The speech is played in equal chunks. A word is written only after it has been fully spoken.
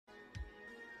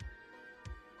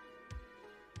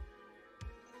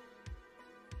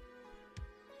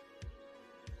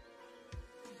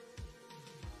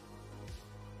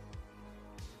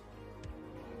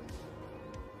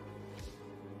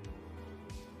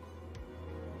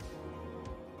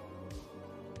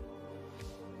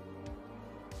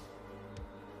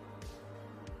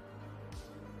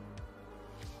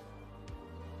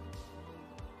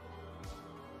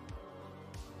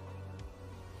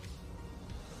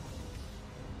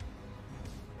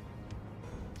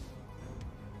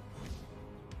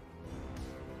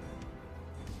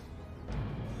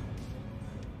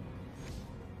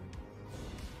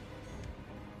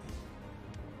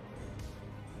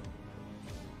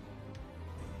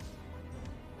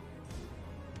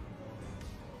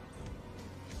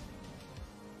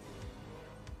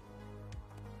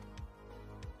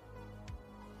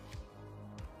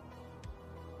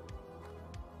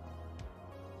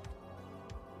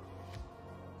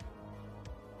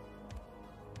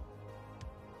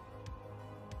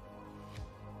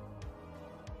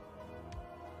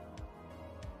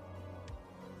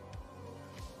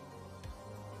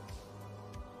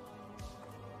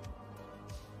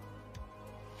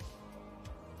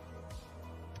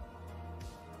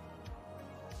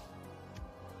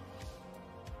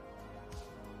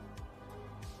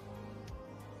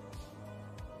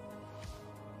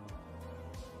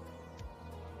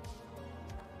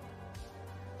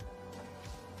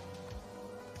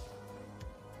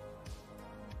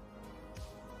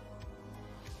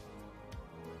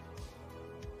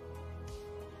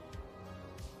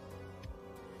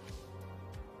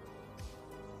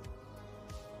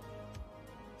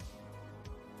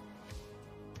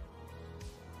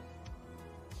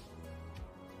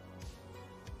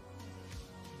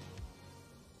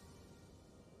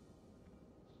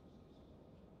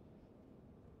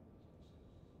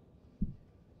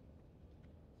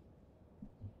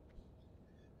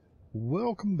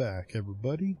Welcome back,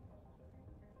 everybody.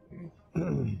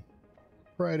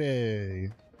 Friday.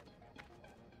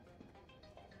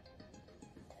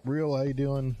 Real, how you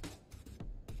doing?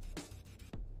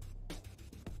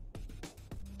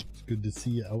 It's good to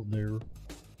see you out there.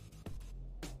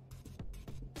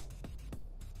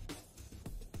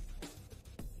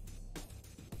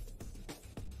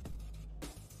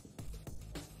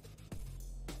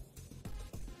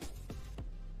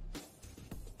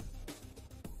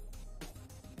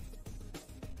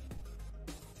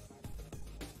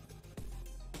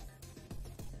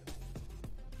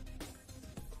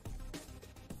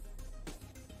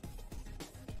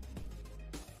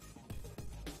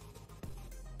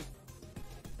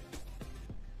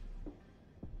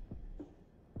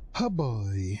 Oh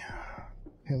boy.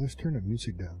 Yeah, let's turn the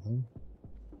music down then.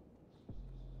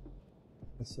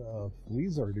 This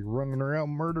Flea's already running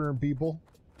around murdering people.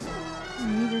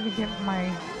 I needed to get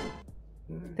my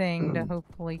thing to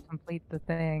hopefully complete the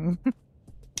thing.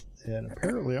 And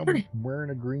apparently I'm wearing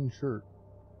a green shirt.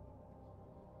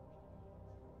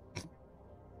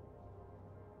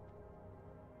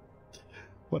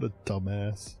 What a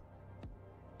dumbass.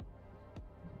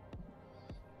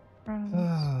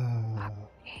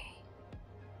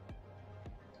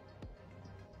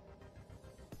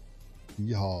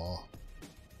 Yeah.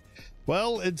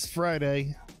 Well, it's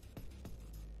Friday.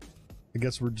 I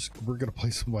guess we're gonna play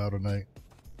some WoW tonight.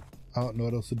 I don't know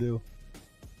what else to do.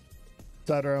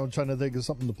 Sat around trying to think of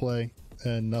something to play,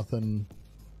 and nothing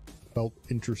felt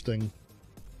interesting.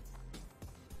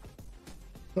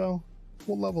 So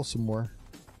we'll level some more.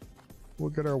 We'll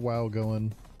get our WoW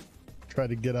going. Try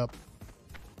to get up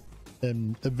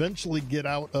and eventually get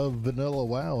out of vanilla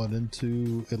WoW and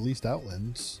into at least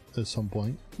Outlands at some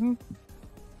point. Mm.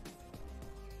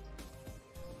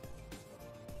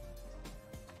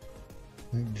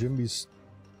 I think Jimmy's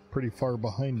pretty far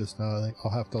behind us now. I think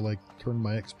I'll have to like turn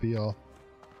my XP off.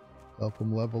 Help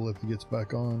him level if he gets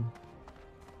back on.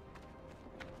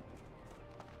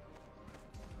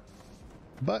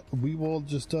 But we will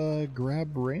just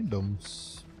grab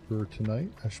randoms for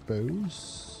tonight, I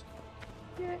suppose.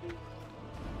 Yay.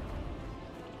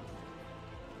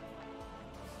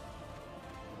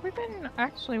 We've been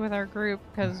actually with our group,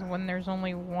 because when there's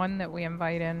only one that we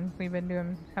invite in, we've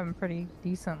been having pretty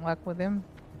decent luck with him.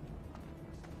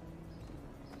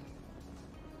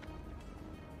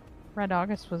 Red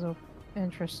August was an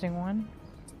interesting one.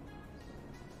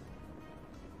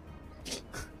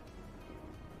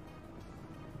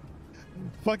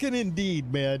 Fucking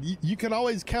Indeed, man. You can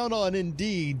always count on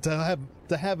Indeed to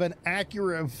have an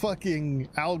accurate fucking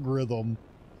algorithm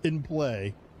in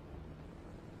play.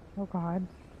 Oh god.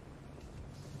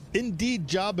 Indeed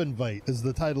job invite is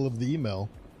the title of the email.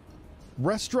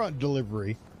 Restaurant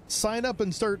delivery. Sign up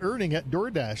and start earning at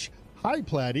DoorDash. Hi,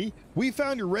 Platty. We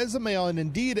found your resume on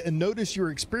Indeed and noticed your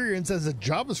experience as a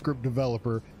JavaScript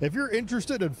developer. If you're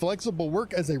interested in flexible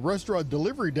work as a restaurant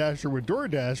delivery dasher with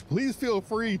DoorDash, please feel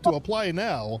free to apply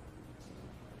now.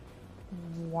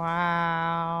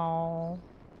 Wow.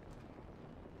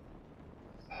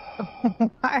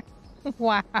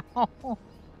 Wow.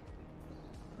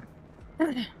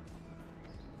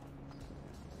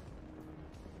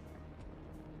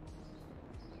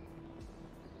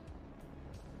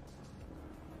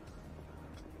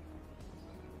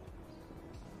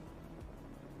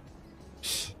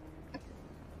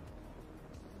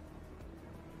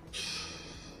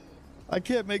 I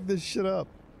can't make this shit up.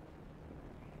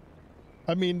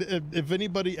 I mean, if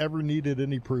anybody ever needed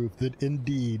any proof that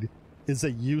Indeed is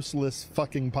a useless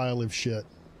fucking pile of shit,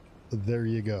 there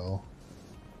you go.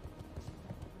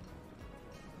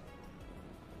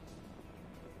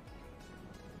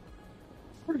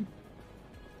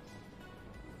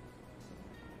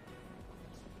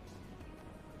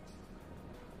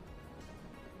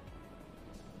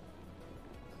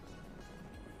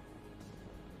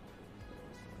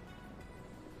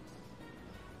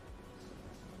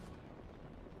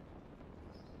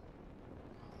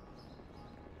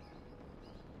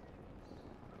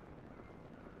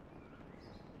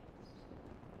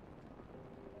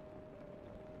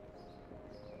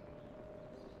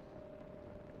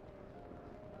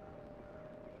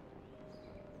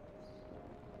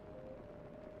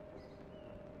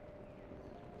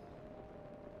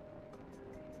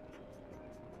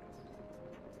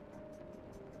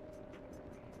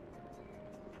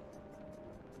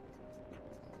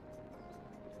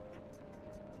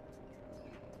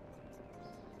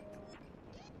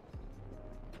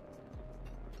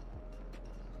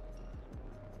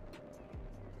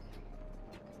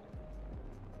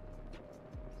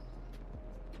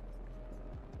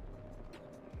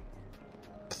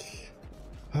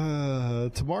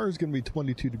 Tomorrow's going to be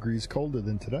 22 degrees colder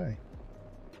than today.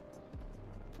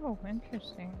 Oh,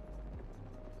 interesting.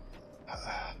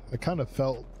 I kind of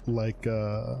felt like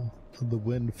the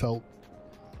wind felt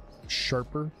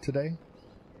sharper today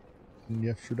than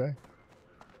yesterday.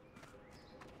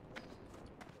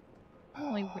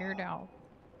 Holy Weird Al.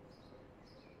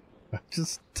 I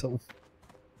just don't...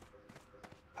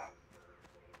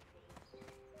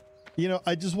 You know,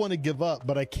 I just want to give up,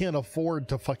 but I can't afford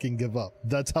to fucking give up.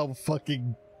 That's how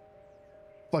fucking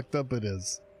fucked up it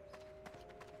is.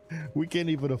 We can't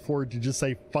even afford to just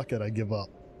say, fuck it, I give up.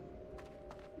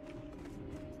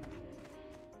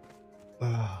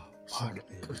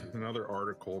 Another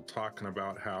article talking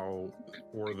about how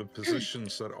for the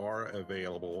positions that are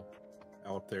available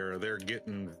out there, they're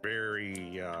getting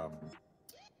very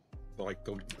like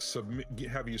they'll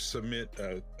have you submit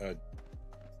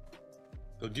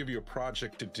they'll give you a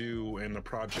project to do, and the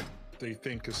project they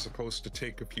think is supposed to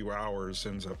take a few hours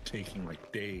ends up taking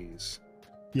like days.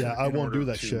 Yeah, I won't do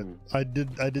that shit. I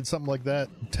did something like that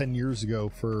 10 years ago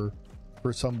for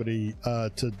somebody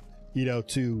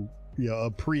to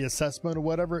a pre-assessment or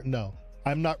whatever. No,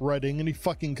 I'm not writing any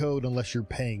fucking code unless you're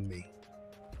paying me.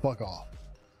 Fuck off.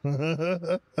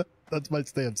 That's my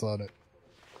stance on it.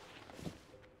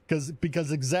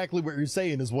 Because exactly what you're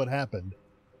saying is what happened.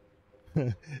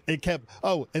 It kept,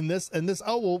 oh, and this,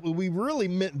 oh, well, we really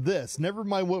meant this. Never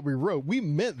mind what we wrote. We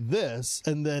meant this.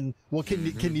 And then, well, can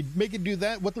you make it do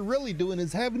that? What they're really doing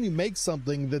is having you make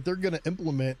something that they're going to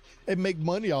implement and make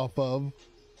money off of.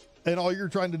 And all you're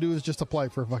trying to do is just apply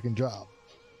for a fucking job.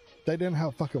 That ain't how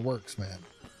it fucking works, man.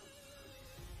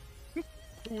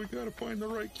 We gotta find the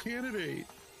right candidate.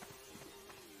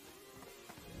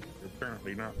 They're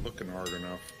apparently not looking hard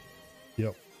enough.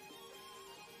 Yep.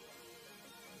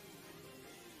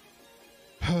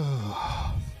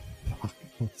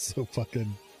 I'm so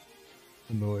fucking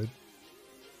annoyed.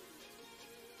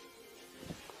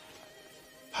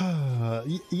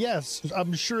 Yes,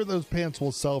 I'm sure those pants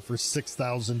will sell for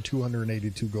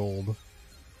 6,282 gold.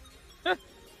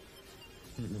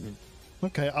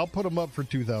 Okay, I'll put them up for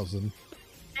 2,000.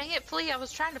 Dang it, Flea, I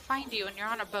was trying to find you and you're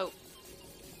on a boat.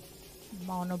 I'm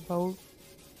on a boat.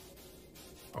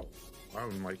 Oh,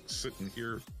 I'm like sitting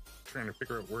here trying to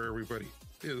figure out where everybody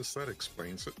is. That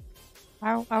explains it.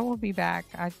 I will be back.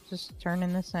 I just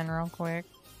turning this in real quick.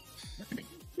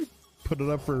 Put it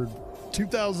up for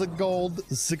 2,000 gold,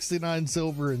 69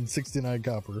 silver, and 69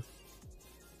 copper.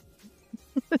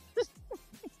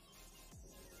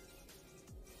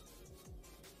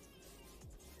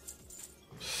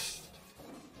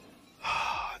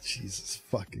 Jesus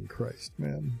fucking Christ,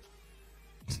 man.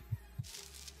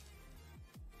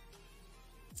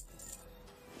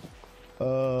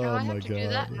 Oh, no, I my have to God. do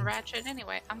that in Ratchet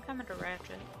anyway. I'm coming to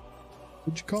Ratchet.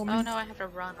 Would you call me? Oh no, I have to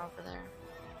run over there.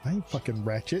 I ain't fucking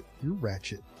Ratchet. You're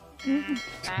Ratchet.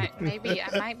 Maybe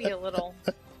I might be a little.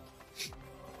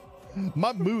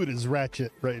 My mood is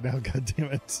Ratchet right now. God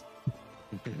damn it.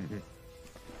 You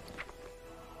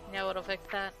know what'll fix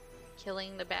that?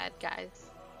 Killing the bad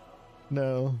guys.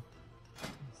 No.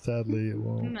 Sadly, it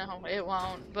won't. No, it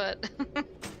won't. But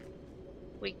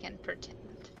we can pretend.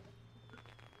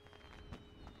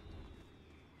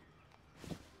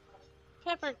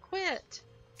 Pepper, quit!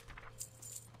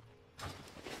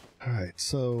 Alright,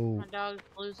 so... My dog's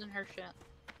losing her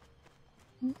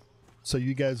shit. So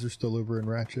you guys are still over in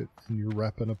Ratchet, and you're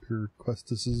wrapping up your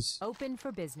questesses? Open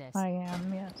for business. I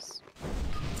am, yes.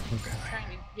 Okay.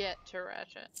 Trying to get to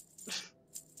Ratchet.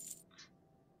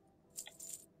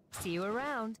 See you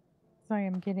around. So I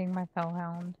am getting my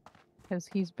Fellhound, because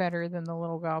he's better than the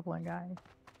little goblin guy.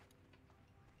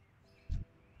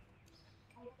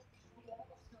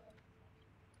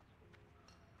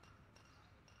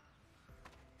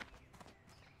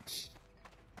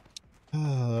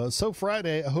 So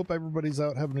Friday, I hope everybody's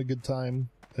out having a good time.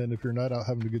 And if you're not out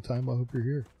having a good time, I hope you're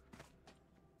here.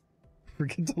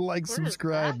 Forget to like, Where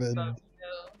subscribe, does and that go?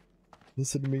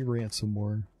 listen to me rant some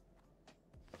more.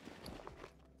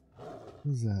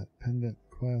 What is that? Pendant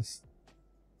quest?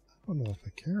 I don't know if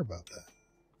I care about that.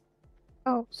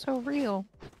 Oh, so real.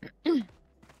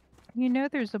 You know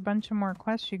there's a bunch of more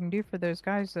quests you can do for those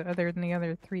guys other than the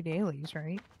other 3 dailies,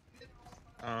 right?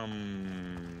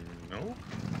 No.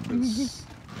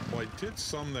 Well, I did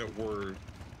some that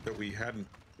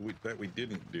we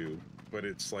didn't do, but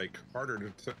it's like harder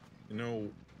to know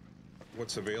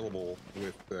what's available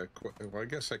with the. Well, I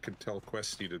guess I could tell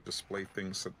Questy to display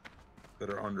things that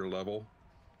are under level.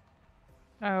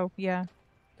 Oh, yeah.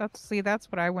 That's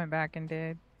what I went back and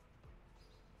did.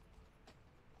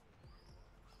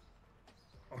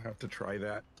 I'll have to try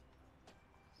that.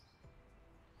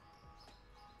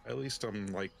 At least I'm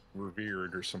like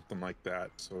revered or something like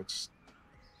that, so it's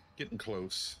getting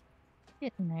close.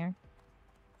 Getting there.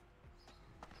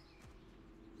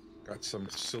 Got some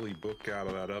silly book out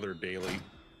of that other daily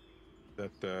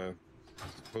that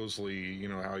supposedly, you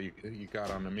know, how you got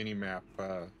on the mini map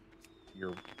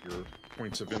your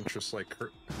points of interest like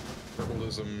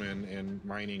herbalism and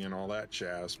mining and all that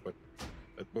jazz, but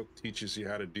that book teaches you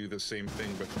how to do the same thing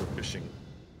but for fishing.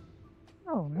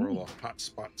 Oh, Or neat. all the hot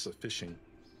spots of fishing.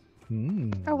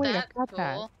 Oh, wait, That's I've got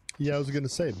that. cool. Yeah, I was gonna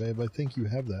say, babe, I think you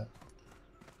have that.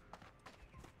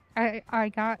 I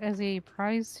got as a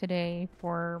prize today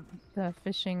for the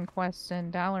fishing quest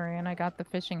in Dalaran, I got the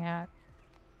fishing hat.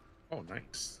 Oh,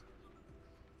 nice.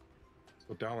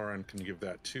 So Dalaran can give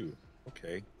that too.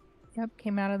 Okay. Yep,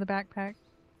 came out of the backpack.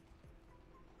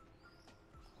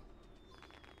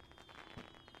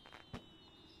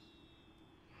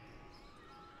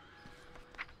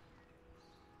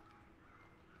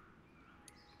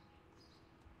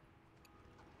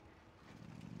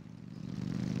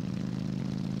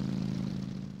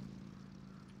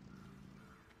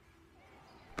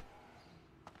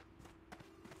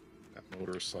 That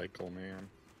motorcycle, man.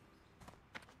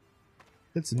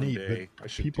 It's One neat, day, I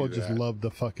but should people do just that. love to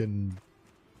fucking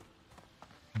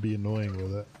be annoying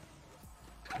with it.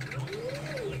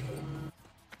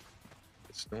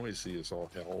 It's noisy as all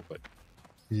hell, but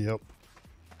Yep.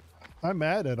 I'm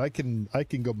at it. I can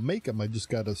go make them. I just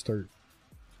got to start.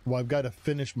 Well, I've got to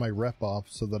finish my rep off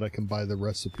so that I can buy the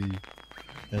recipe,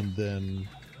 and then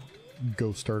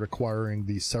go start acquiring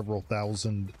the several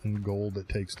thousand in gold it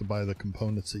takes to buy the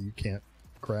components that you can't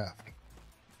craft.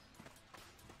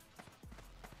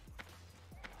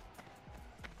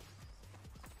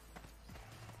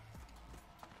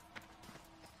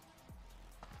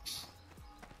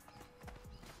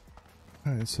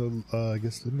 Alright, so I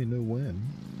guess let me know when.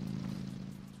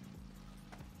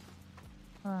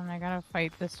 Oh, and I gotta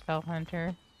fight this fell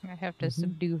hunter. I have to Mhm.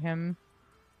 subdue him.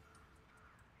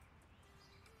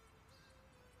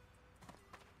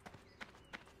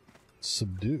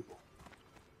 Subdue.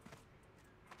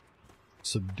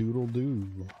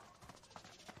 Subdoodle-doo.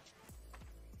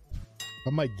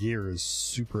 But my gear is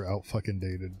super out fucking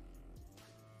dated.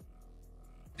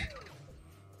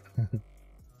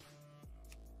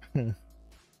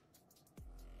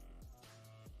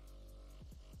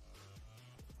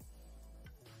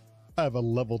 I have a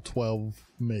level 12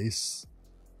 mace.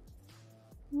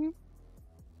 Mm.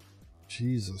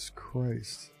 Jesus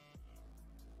Christ.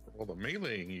 all the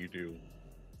meleeing you do.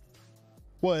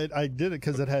 Well, I did it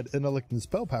because it had intellect and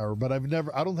spell power, but I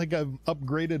don't think I've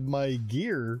upgraded my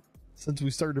gear since we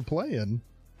started playing.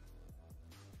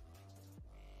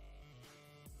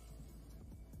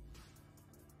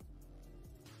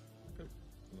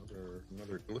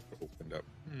 Another glyph opened up.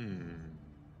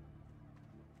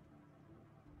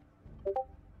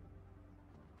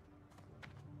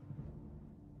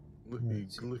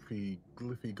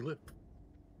 Glyphy glyph.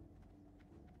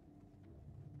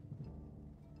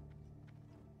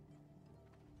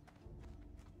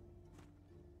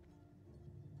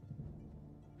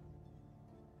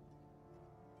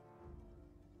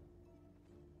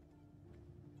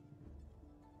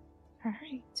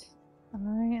 Alright. I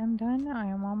am done. I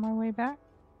am on my way back.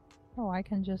 Oh, I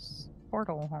can just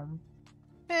portal home.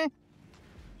 Eh.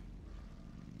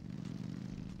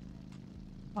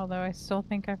 Although I still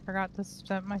think I forgot to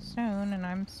set my stone and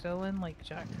I'm still in Lake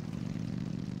Chuck.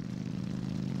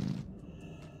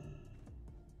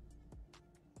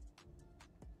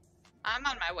 I'm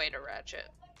on my way to Ratchet.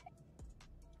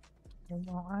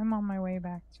 Well, I'm on my way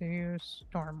back to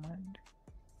Stormwind.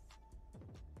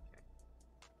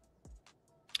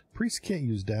 Priests can't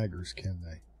use daggers, can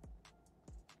they?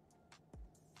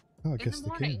 Oh, I In guess the they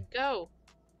morning, can. go.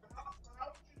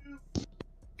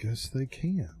 Guess they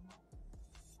can.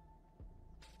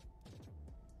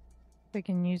 They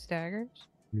can use daggers?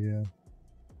 Yeah.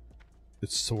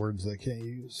 It's swords they can't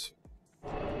use.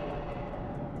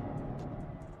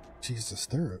 Jesus,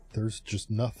 there's just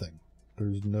nothing.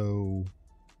 There's no...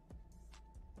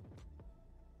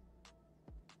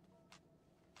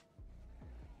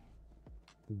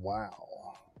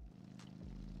 Wow.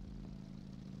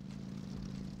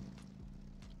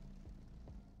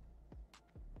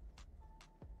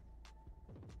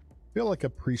 I feel like a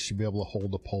priest should be able to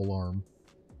hold a pole arm.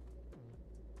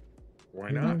 Why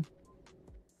not?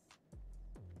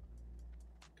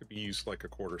 Could be used like a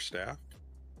quarterstaff.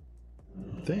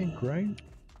 Think, right?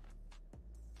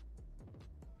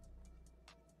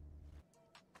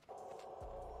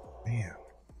 Man.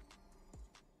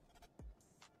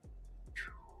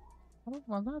 Oh,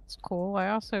 well, that's cool. I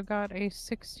also got a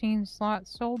 16 slot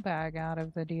soul bag out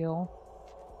of the deal.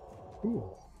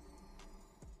 Cool.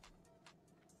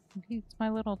 It's my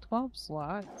little 12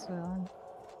 slot, so.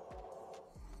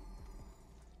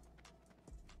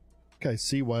 I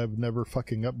see why I've never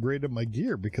fucking upgraded my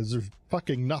gear, because there's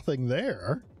fucking nothing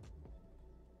there.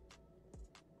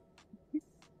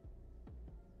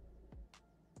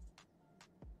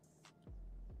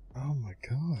 Oh my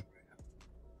god, man.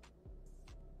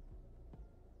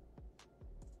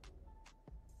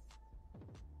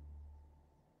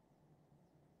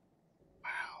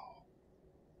 Wow.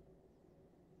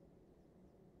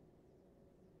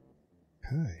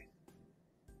 Okay.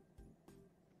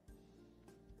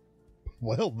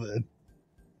 Well then.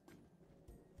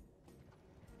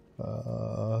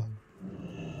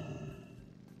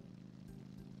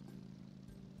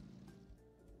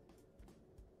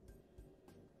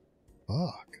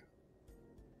 Fuck.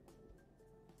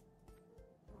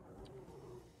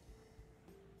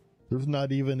 There's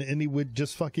not even any with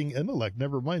just fucking intellect.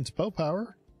 Never mind spell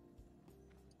power.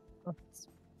 That's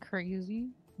crazy.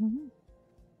 Mm-hmm.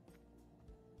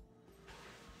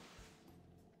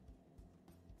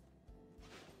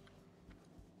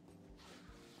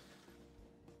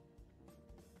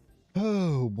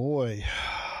 Oh boy.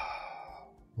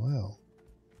 Well.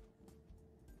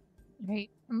 Hey,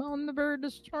 I'm on the bird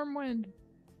of Stormwind.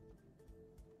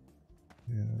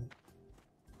 Yeah.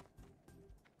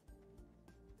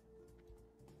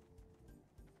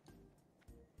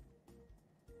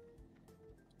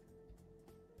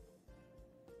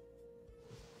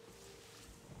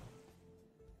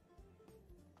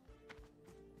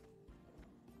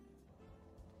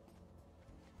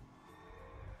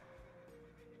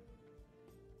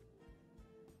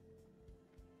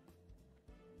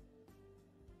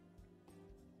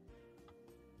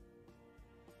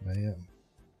 Man.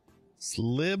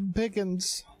 Slim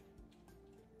pickings.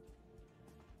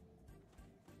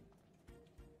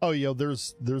 Oh, yeah,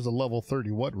 there's a level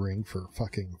 30 what ring for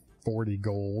fucking 40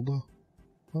 gold.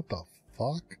 What the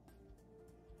fuck?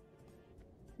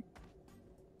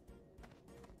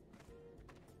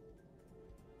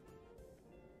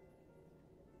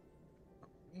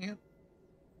 Yeah.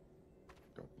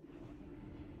 Go.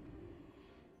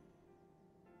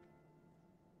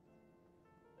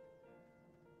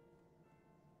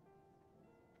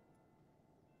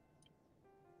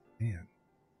 Man.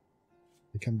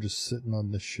 I think I'm just sitting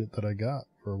on this shit that I got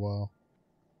for a while.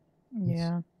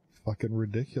 Yeah. Fucking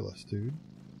ridiculous, dude.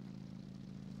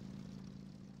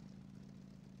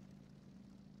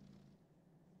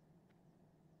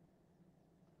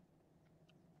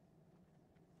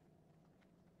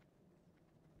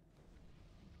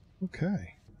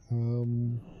 Okay. What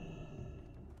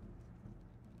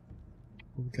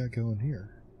we got going here?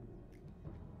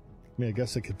 I mean, I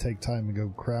guess I could take time and go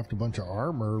craft a bunch of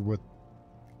armor with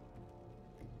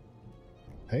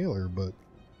Taylor, but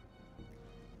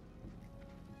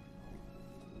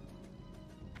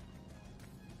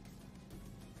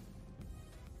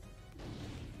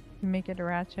Make it a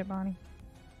ratchet, Bonnie.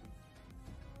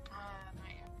 Not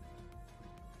yet.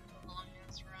 A long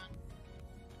ass run.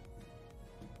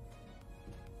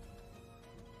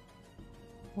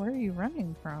 Where are you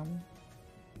running from?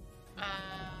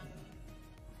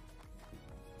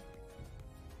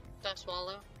 Dust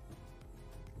swallow.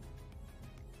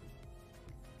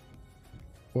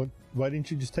 what? Why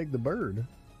didn't you just take the bird?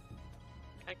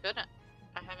 I couldn't.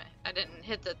 I didn't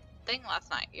hit the thing last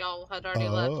night. Y'all had already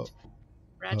left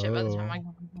Ratchet by the time I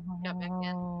got back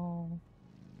in.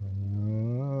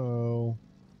 Oh.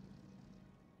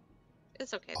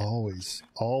 It's okay though.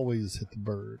 Always hit the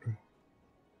bird.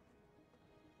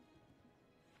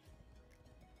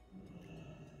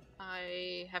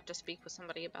 I have to speak with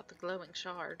somebody about the glowing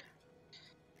shard.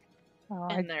 Oh,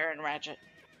 And they're in Ratchet.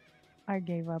 I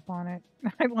gave up on it.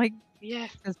 I Yeah.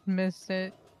 just missed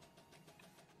it.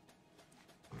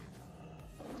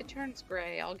 It turns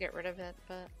gray. I'll get rid of it,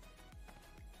 but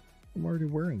I'm already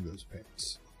wearing those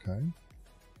pants. Okay.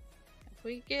 if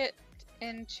we get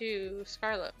into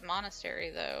Scarlet Monastery,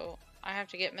 though, I have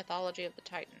to get Mythology of the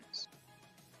Titans.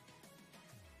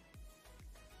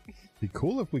 Be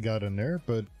cool if we got in there,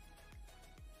 but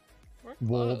We're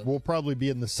we'll probably be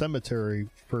in the cemetery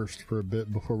first for a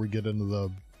bit before we get into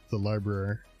the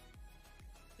library.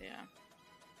 Yeah.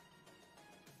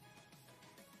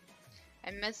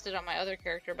 I missed it on my other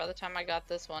character. By the time I got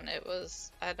this one, it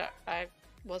was I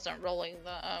wasn't rolling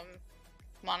the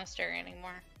monastery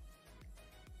anymore.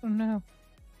 Oh no.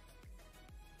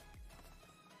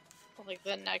 Like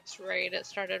the next raid, it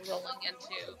started rolling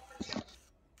into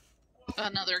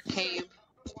another cave.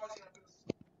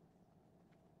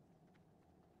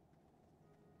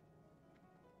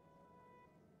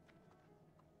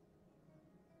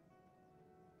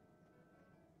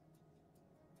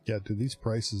 Yeah, dude, these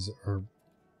prices are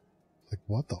like,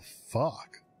 what the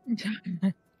fuck?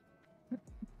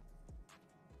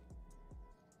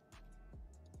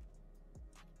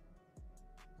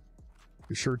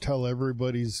 You sure tell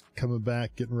everybody's coming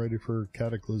back, getting ready for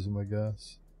Cataclysm, I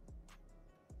guess.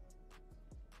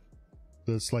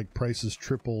 It's like prices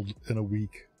tripled in a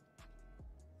week.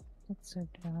 That's so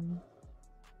dumb.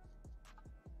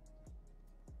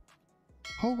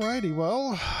 Alrighty,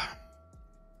 well,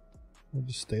 we'll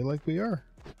just stay like we are.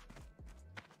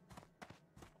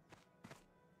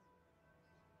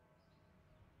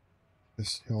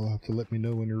 Guess y'all have to let me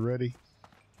know when you're ready.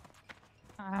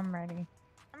 I'm ready.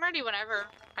 I'm ready whenever.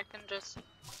 I can just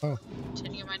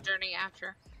continue my journey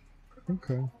after.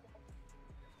 Okay.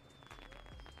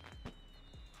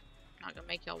 Not gonna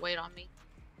make y'all wait on me.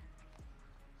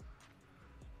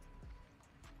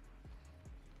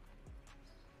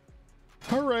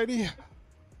 Alrighty.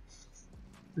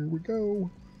 Here we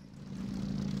go.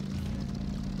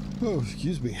 Oh,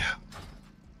 excuse me.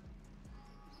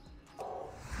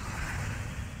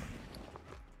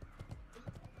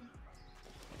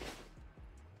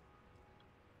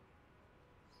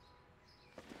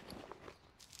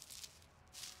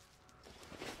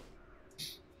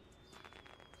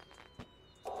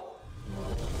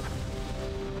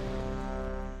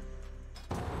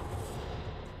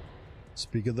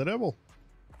 Speak of the devil.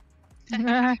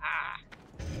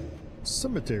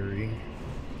 Cemetery.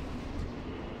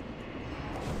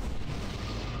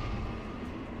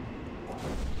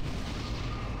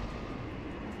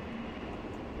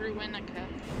 Ruinica.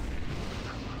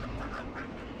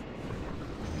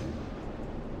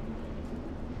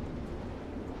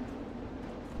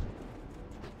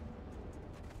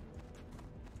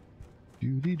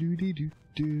 Doody doody doo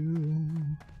doo.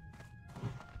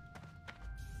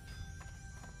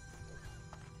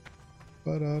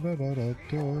 Ba-da-da-da-da-da.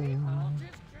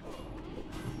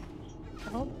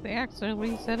 Oh, they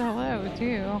actually said hello,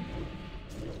 too.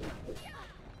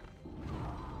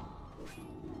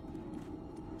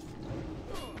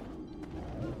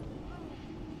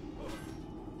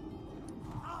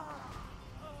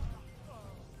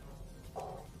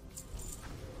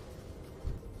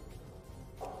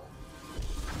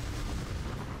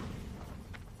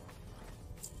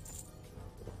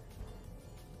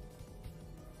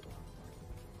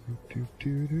 I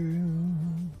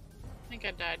think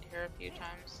I died here a few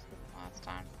times last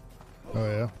time. Oh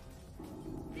yeah.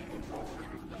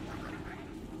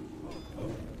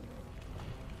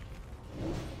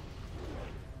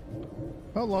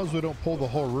 As long as we don't pull the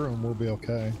whole room, we'll be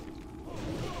okay.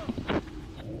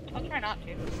 I'll try not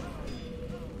to.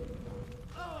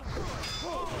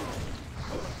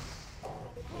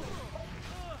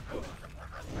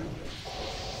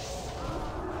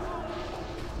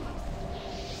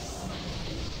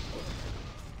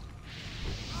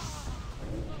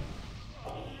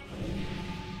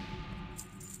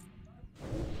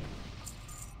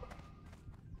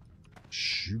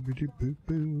 Shoobity boo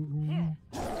boo.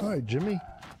 Hi, Jimmy.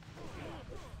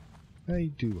 How you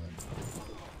doing?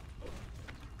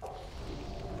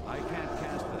 I can't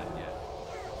cast that yet.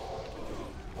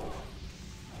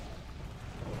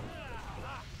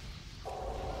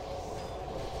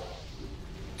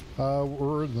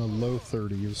 We're in the low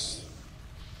 30s.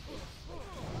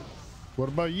 What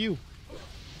about you?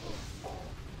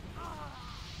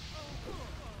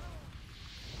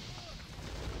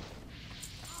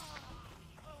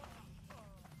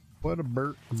 What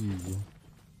about you?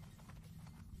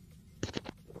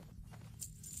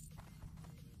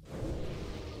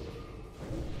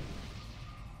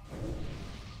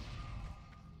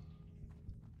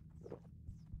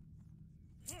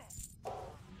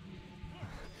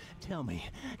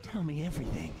 Tell me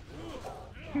everything.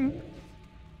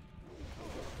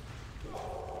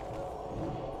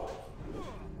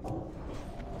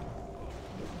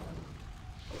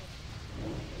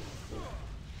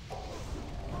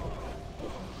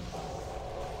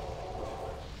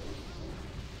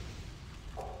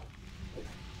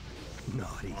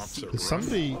 Naughty.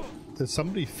 Is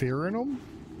somebody fearing them?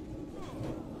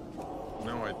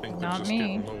 No, I think they're Not just me.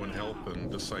 getting low in health and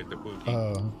decide to boogie.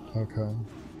 Oh, okay.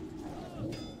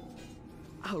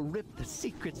 I'll rip the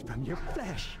secrets from your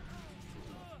flesh.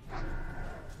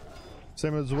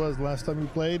 Same as it was last time we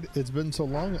played. It's been so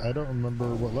long, I don't remember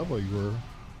what level you were.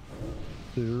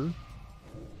 There.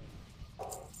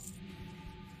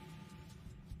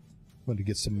 Want to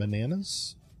get some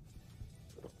bananas?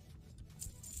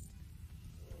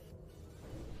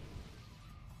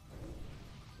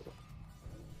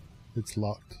 It's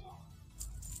locked.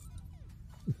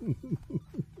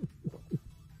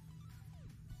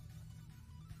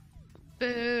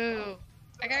 Boo!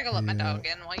 I got go let my Yeah. dog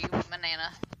in while you eat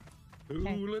banana. Who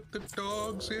Okay. let the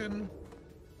dogs in?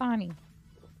 Bonnie.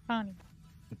 Bonnie.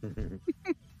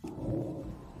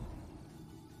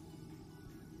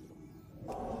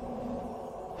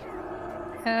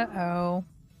 Uh-oh.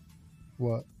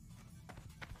 What?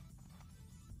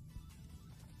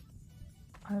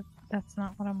 That's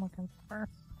not what I'm looking for.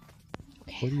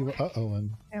 What are you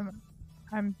uh-ohing?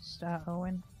 I'm just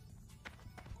uh-ohing.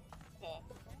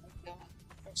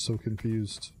 So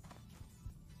confused.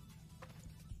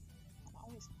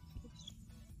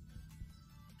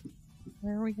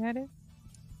 Where are we headed?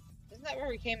 Isn't that where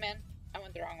we came in? I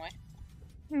went the wrong way.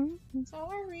 Mm-hmm.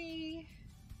 Sorry.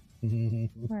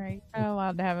 Alright, I'm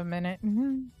allowed to have a minute.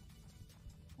 Mm-hmm.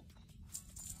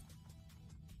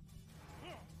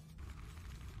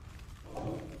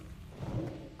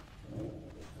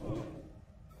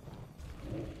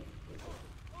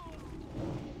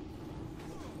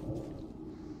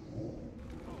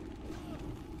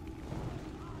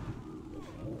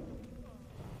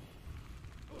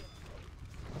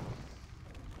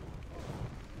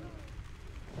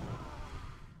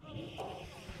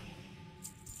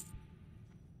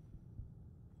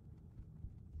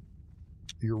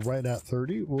 You're right at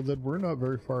 30? Well, then we're not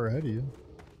very far ahead of you.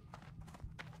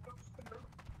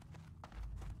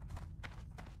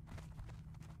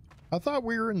 I thought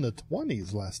we were in the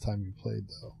 20s last time you played,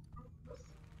 though.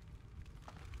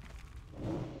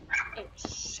 Oh,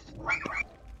 shit.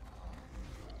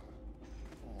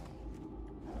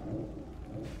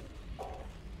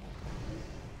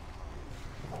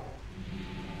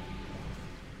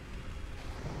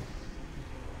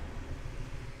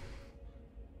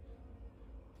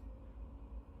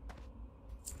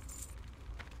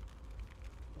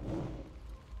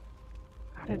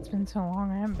 God, it's been so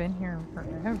long. I haven't been here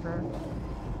forever.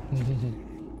 I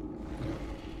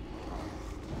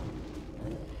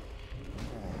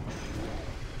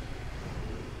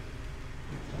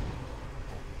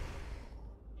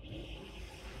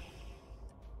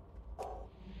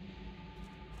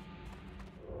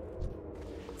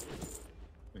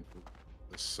think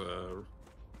this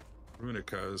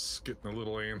Runica is getting a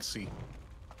little antsy.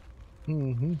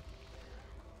 Mm-hmm.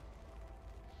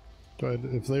 But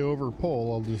if they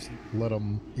overpull, I'll just let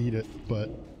them eat it, but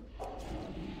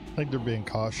I think they're being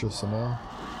cautious enough.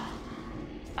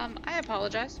 I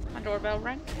apologize. My doorbell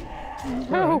rang.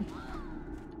 Oh!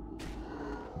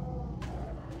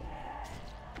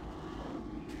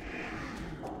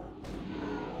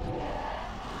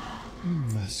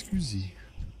 Scusi.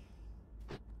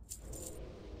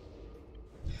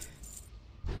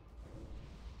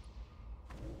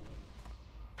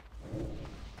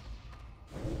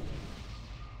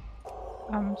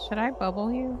 Should I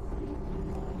bubble you?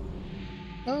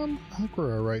 I think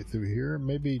we're alright through here.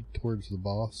 Maybe towards the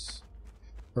boss.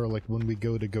 Or like when we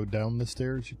go down the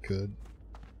stairs, you could.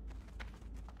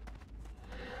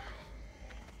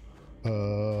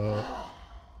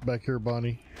 Back here,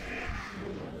 Bonnie.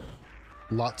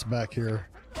 Lots back here.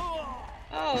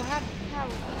 Oh,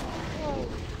 whoa.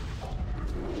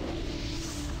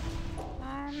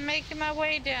 I'm making my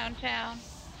way downtown.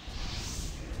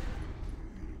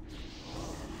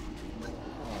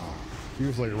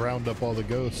 Usually round up all the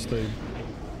ghosts. They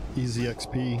easy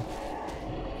XP.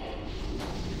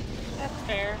 That's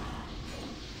fair.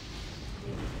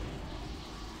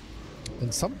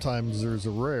 And sometimes there's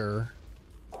a rare.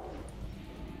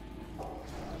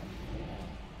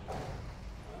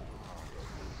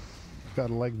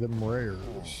 Gotta like them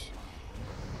rares.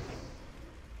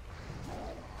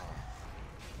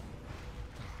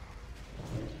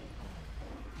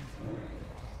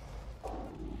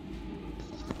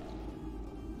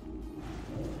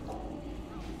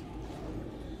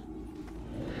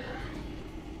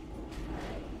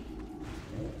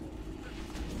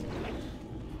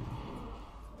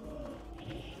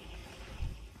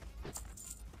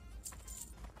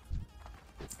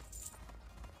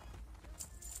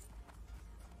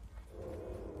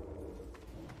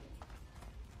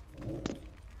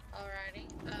 Alrighty.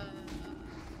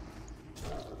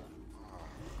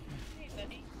 Hey,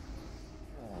 buddy.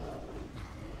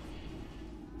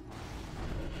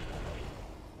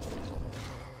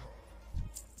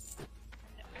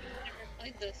 I've never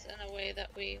played this in a way that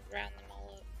we round them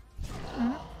all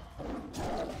up.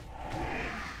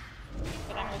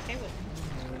 But I'm okay with it.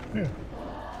 Yeah.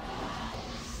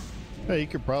 Yeah, you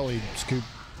could probably scoop,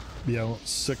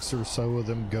 6 or so of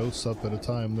them ghosts up at a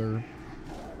time.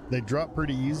 They drop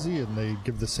pretty easy and they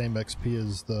give the same XP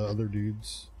as the other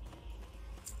dudes.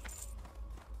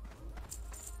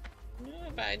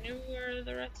 If I knew where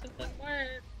the rest of them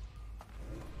were.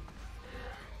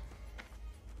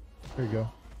 There you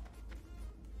go.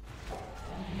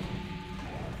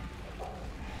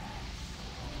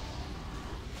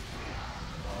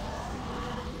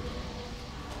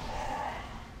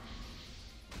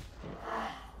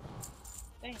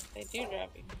 Dang, they do drop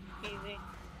you easy.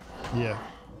 Yeah.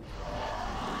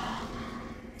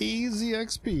 Easy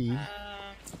XP.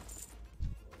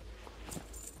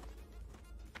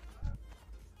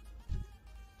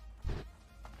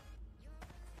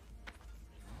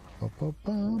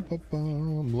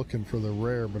 I'm looking for the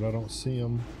rare, but I don't see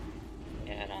them.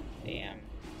 Yeah, I don't see him.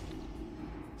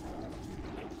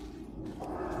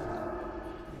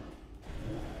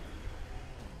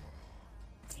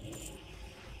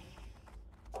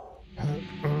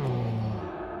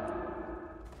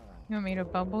 You want me to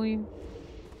bubble you?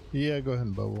 Yeah, go ahead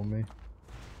and bubble me.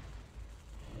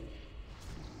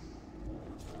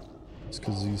 It's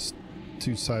because these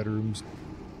two side rooms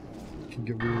can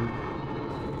get weird.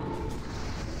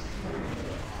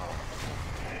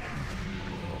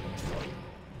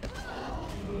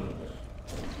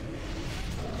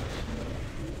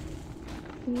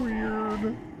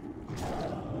 Weird.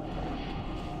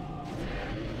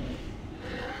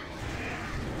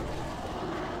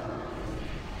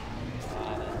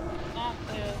 Not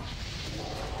the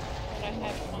what I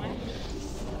have in mind.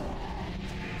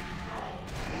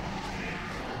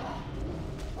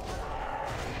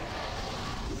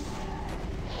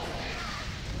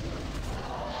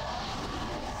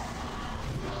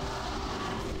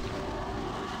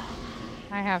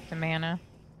 I have to mana.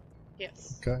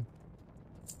 Yes. Okay.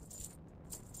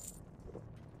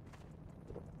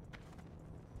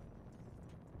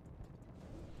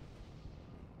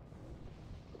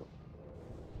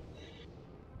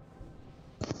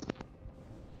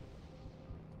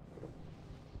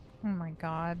 Oh my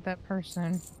god, that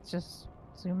person just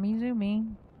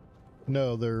zoomy.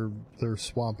 No, they're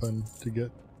swamping to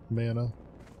get mana.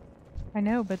 I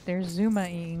know, but they're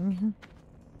zoomaing.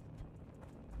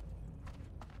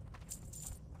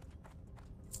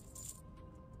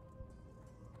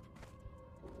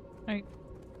 I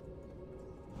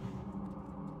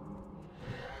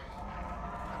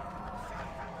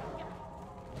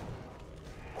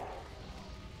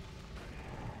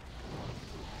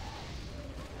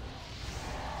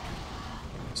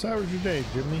So how was your day,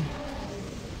 Jimmy?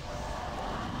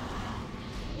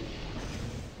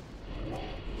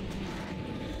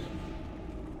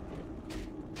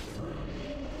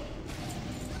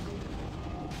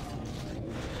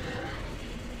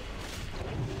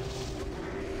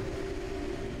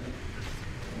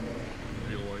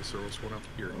 Realize there was one up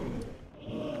here.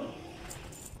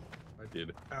 I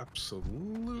did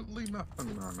absolutely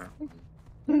nothing on that one.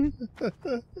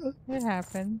 it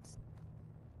happens.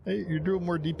 Hey, you're doing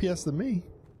more DPS than me.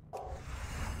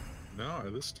 No,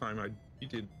 this time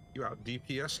you out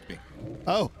DPS'd me.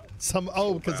 Oh,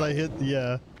 because I hit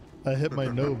I hit my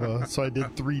Nova, so I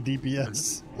did 3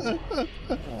 DPS.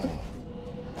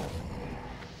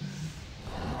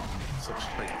 Such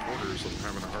tight quarters, I'm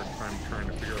having a hard time trying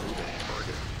to figure out who to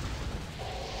target.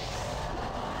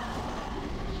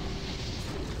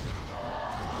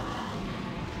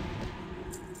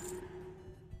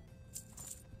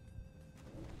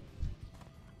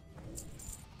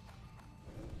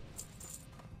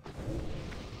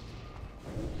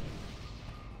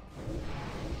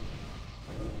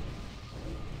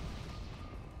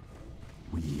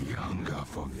 We hunger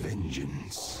for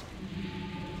vengeance.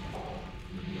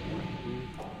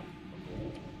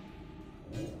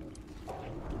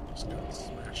 Just got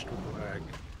smashed with lag.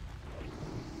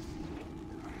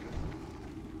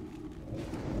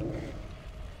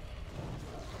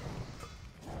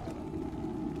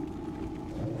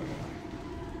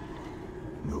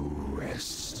 No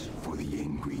rest for the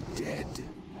angry dead.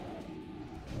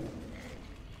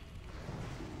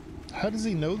 How does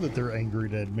he know that they're angry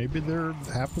dead? Maybe they're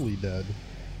happily dead.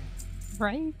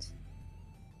 Right?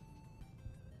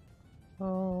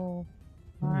 Oh,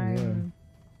 yeah. I'm...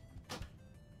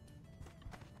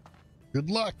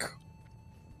 Good luck.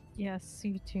 Yes,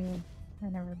 you too.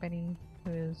 And everybody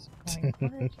who is going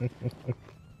for it.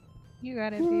 You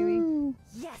got it, baby.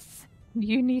 Yes!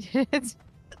 You needed it.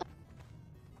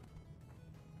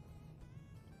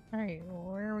 Alright,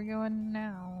 where are we going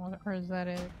now? Or is that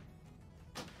it?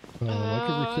 Look I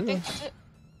at think that's it.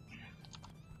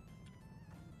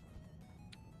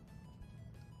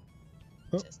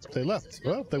 Oh, they left.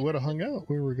 Well, if they would have hung out,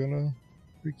 we were gonna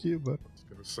requeue, but I was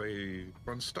gonna say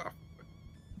fun stuff.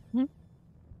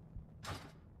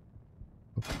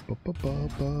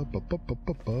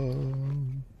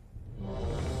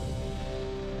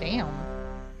 Damn.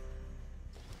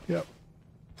 Yep.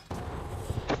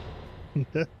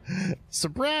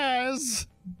 Surprise!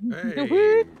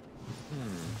 Hey.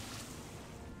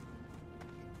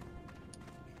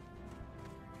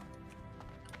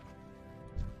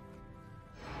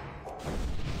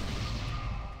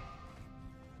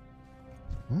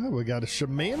 Oh, we got a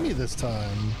shamami this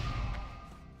time.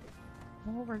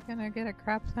 Well, we're gonna get a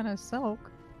crap ton of silk.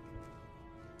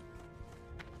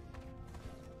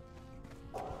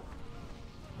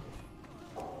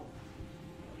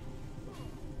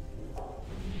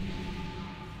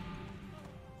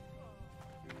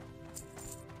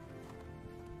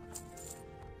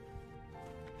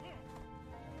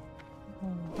 Oh,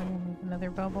 we're gonna make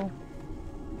another bubble.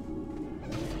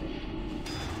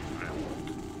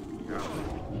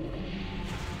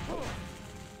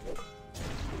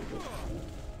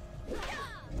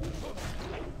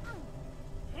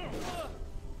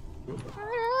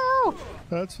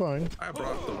 That's fine. I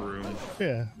brought the room.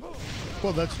 Yeah.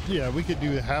 Well, that's, yeah, we could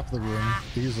do half the room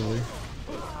easily.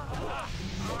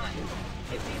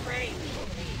 Give me rage.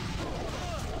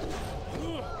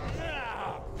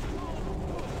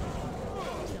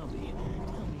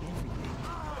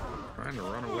 Trying to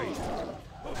run away.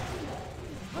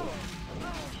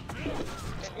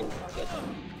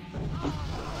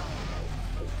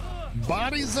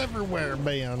 Bodies everywhere,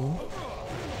 man.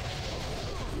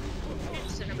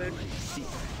 Cinnamon.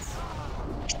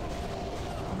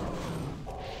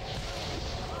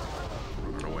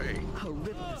 Run away. I'll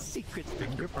rip the secrets from Take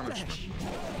your your punishment. flesh.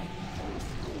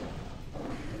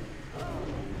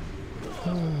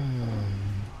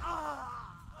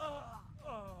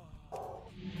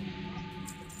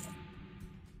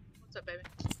 What's up, baby?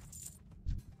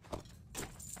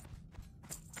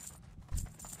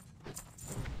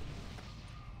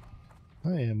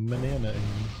 I am banana.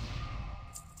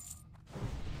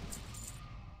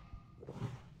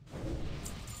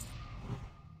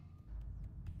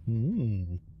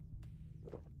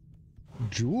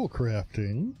 Jewel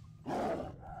crafting.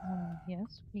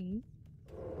 Yes, please.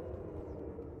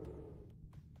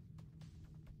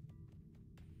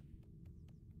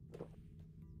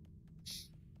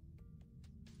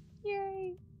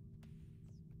 Yay!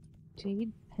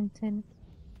 Jade Penton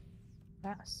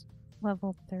Vest.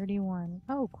 Level 31.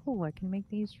 Oh, cool. I can make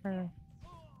these for...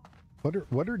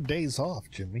 What are days off,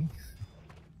 Jimmy?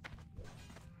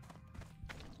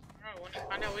 Oh, when you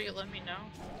find out, will you let me know?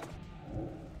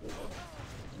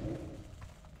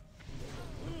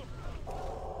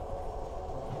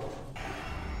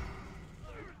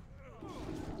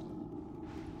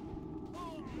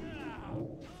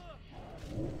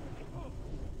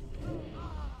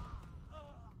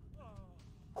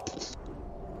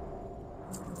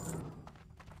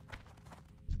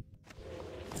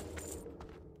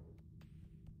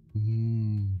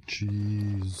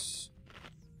 Jeez.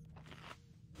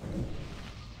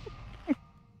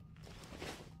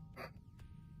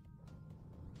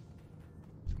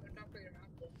 Don't put your mouth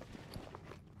full.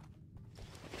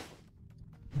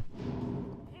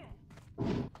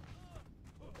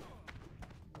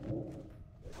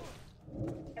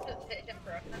 I just hit him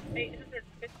for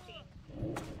 815.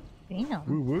 Damn.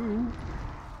 Woo woo.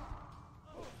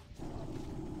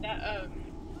 That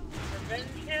revenge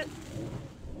hit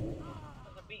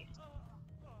was a beast.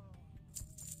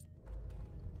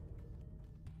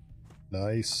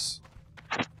 Nice.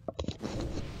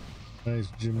 Nice,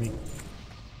 Jimmy.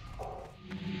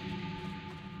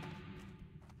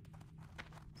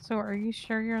 So are you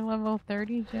sure you're level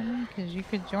 30, Jimmy? Because you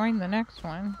could join the next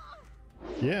one.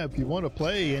 Yeah, if you want to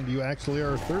play and you actually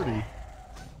are 30,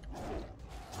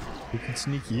 we can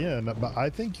sneak you in. But I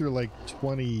think you're like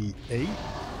 28.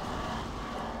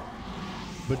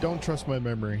 But don't trust my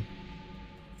memory.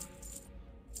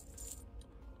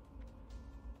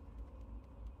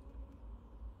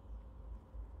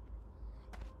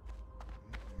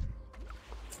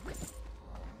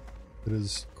 It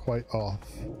is quite off.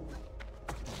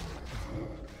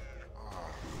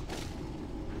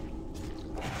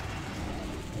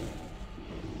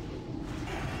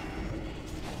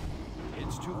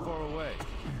 It's too far away.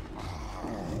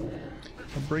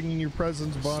 I'm bringing you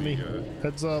presents, Bonnie. See ya.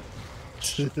 Heads up.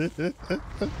 Thank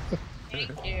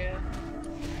you.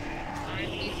 I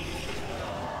need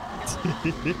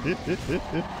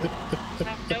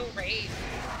have no rage.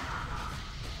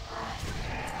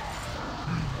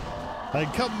 I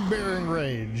come bearing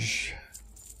rage.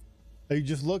 Oh, you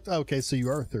just looked? Okay, so you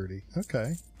are 30.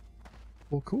 Okay.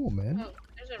 Well, cool, man. Oh,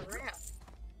 there's a rat.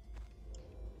 Do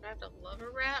I have to love a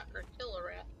rat or kill a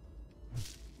rat?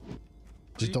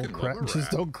 Just You don't can crack. love a Just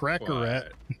rat. don't crack a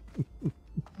rat.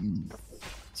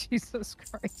 Jesus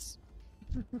Christ.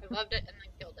 I loved it and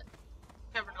then killed it.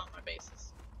 Covering all my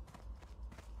bases.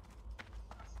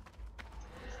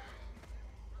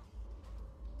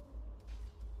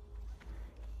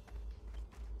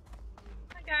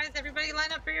 Hi guys, everybody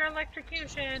line up for your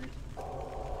electrocution.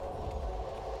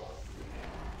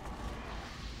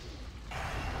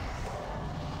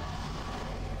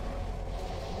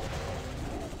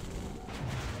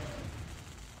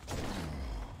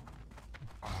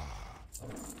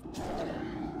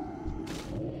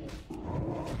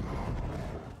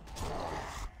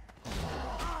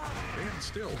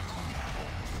 stand still.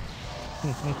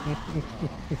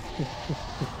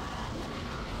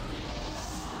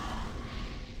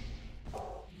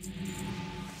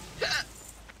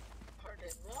 Pardon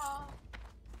moi.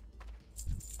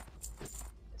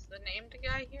 Is the named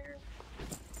guy here?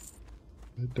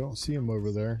 I don't see him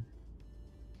over there.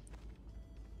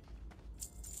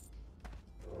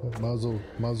 Might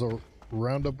as well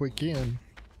round up we can.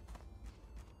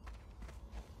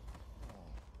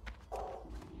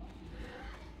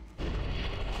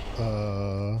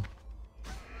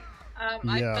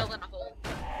 I Yeah. fell in a hole.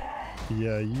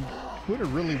 Yeah, you went a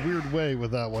really weird way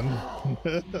with that one.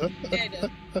 Yeah, I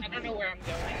did. I don't know where I'm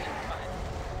going. It's fine.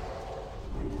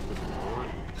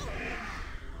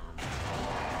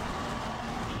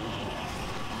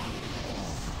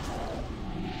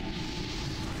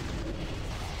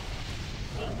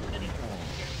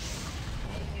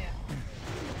 Yeah.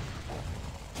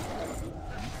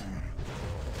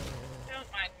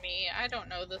 Don't mind me. I don't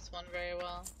know this one very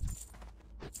well.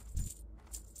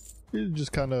 You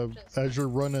just kind of, as you're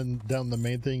running down the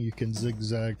main thing, you can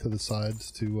zigzag to the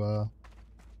sides to Okay,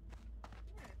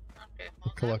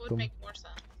 well Collect that would them. make more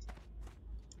sense.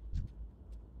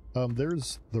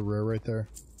 there's the rare right there,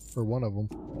 or one of them.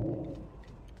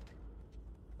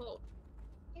 Oh.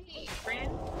 Hey,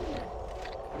 friend.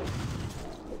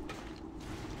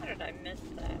 How did I miss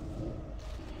that?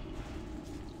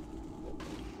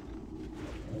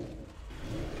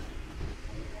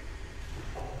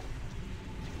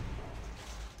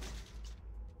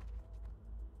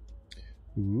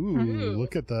 Ooh, Ooh.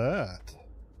 look at that.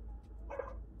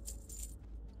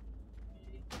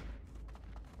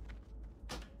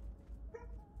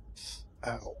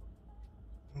 Ow.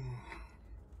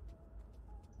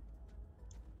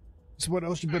 So what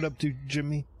else you been up to,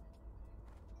 Jimmy?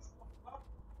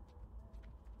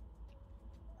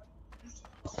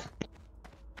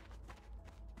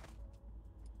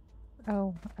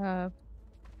 Oh, how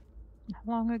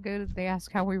long ago did they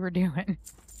ask how we were doing?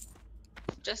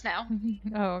 Just now.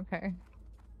 Oh, okay.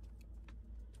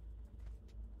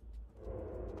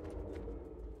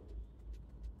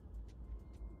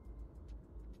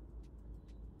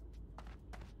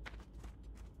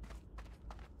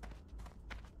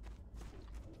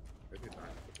 I did not.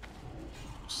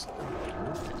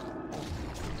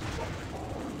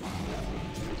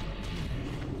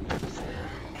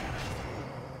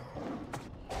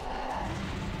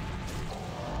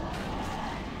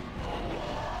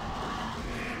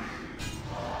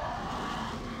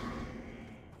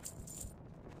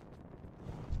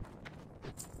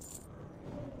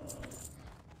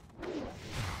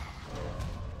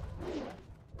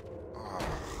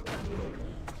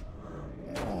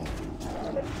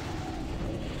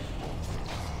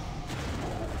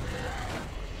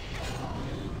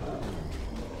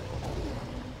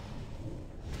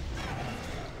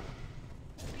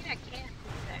 I mean, I can't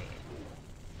do that yet.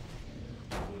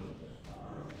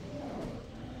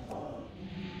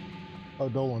 Oh,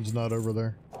 Dolan's not over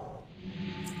there.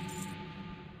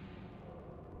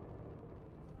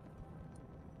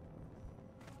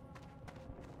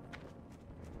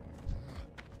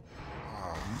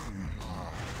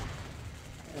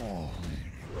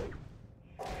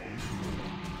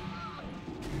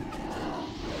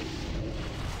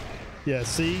 Yeah,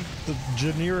 see, the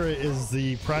Janira is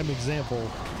the prime example.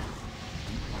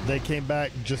 They came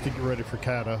back just to get ready for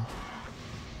Kata.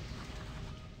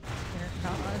 Dear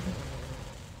God.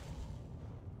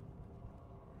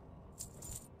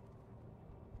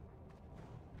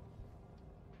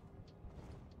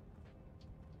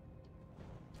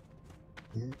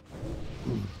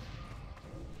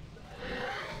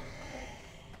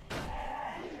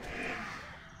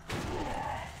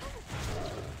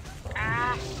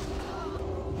 Ah!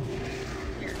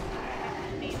 Here,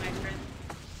 me, my friend.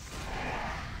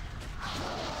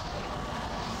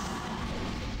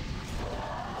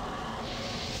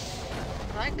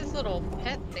 I like his little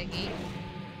pet thingy.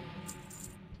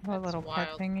 What That's little pet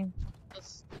wild. thingy?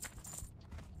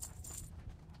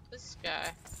 This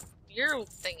guy. Your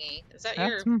thingy. Is that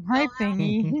That's your my hellhound?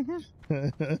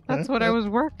 thingy. That's what I was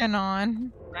working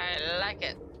on. I like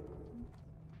it.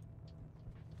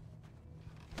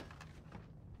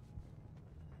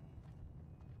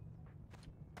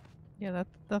 Yeah,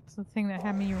 that's the thing that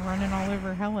had me running all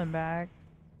over hell and back.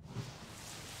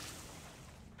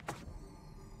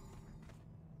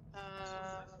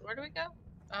 Where do we go?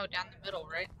 Oh, down the middle,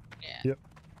 right? Yeah. Yep.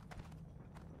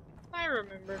 I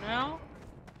remember now.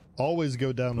 Always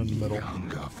go down in the middle.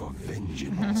 Hunger for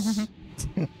vengeance.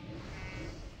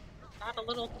 Not a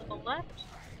little to the left.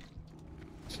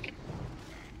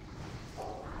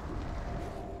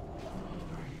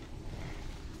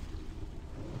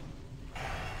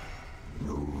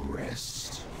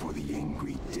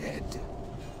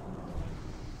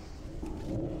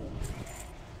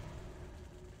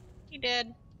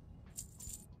 did.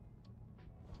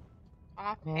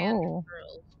 Offhand Oh.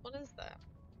 drills. What is that?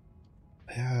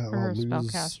 Yeah, For I'll lose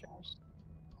spellcasters.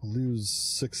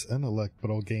 6 intellect,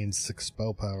 but I'll gain 6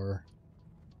 spell power.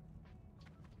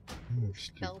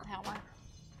 Spell power.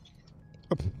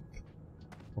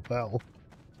 Well,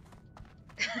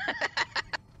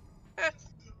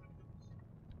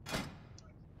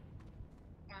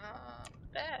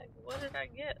 Bag. What did I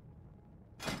get?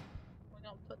 We're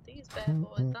gonna put these bad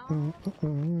boys on.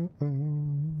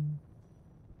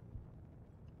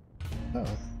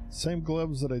 oh, same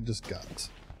gloves that I just got.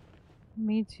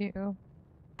 Me too.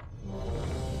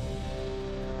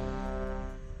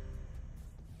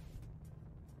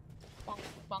 Bong,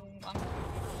 bong, bong.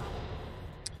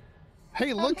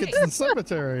 Hey, look, Okay. it's the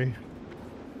cemetery.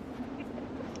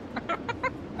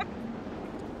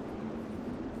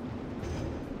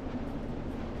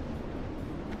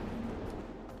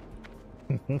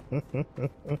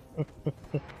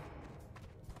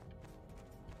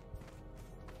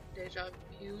 Deja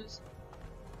views.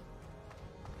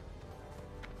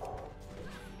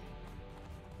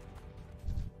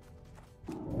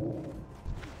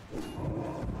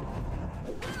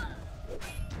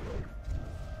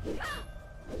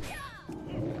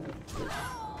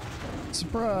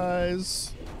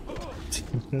 Surprise!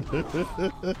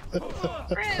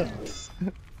 Friends!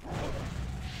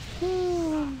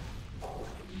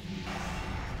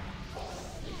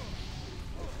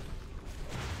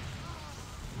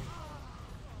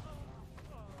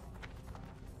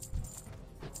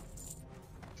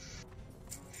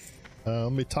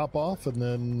 Let me top off and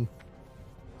then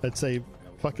I'd say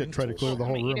fuck it, try to clear the I'm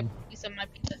whole gonna eat room. a piece of my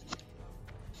pizza.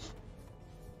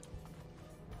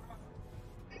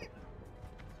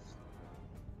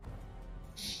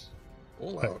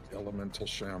 Pull out elemental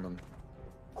shaman.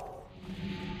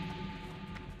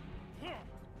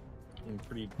 Doing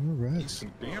pretty All right.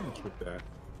 decent damage with that.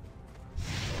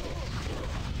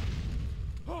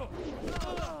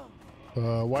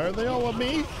 Why are they all on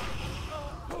me?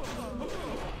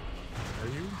 Are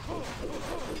you?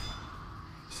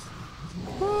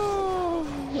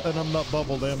 And I'm not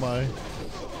bubbled, am I?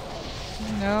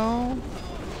 No.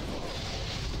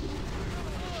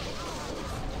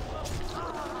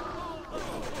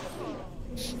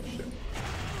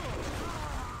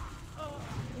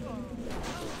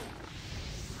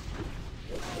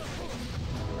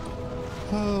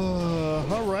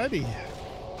 Alrighty.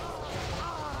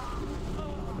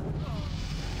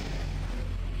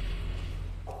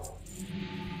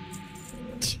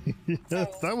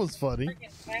 That was funny.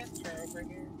 Freaking pastor over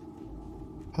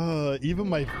here. Even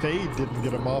my fade didn't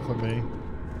get him off of me.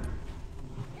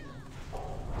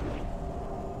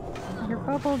 You're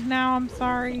bubbled now, I'm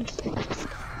sorry.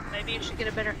 Maybe you should get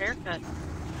a better haircut.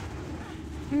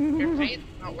 Your face is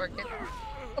not working.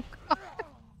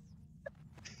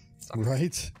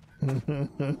 Right?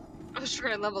 I was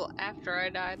trying to level after I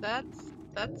died. That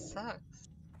sucks.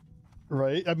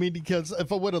 Right? I mean, because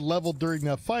if I would have leveled during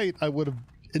that fight, I would have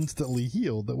instantly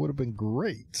healed. That would have been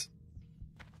great.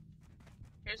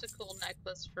 Here's a cool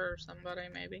necklace for somebody,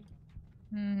 maybe.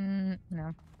 No.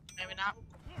 Maybe not.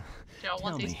 Do y'all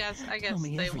want Tell these me. guys? I Tell guess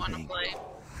me they want to everything. play.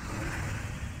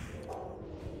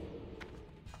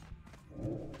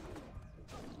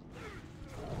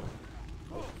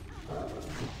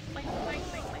 Boink, boink,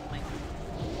 boink, boink, boink.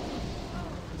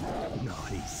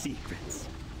 Naughty secrets.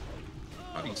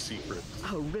 Honey secret.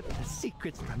 I'll rip the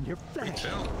secrets from your flesh.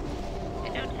 Tell. I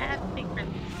don't have secrets.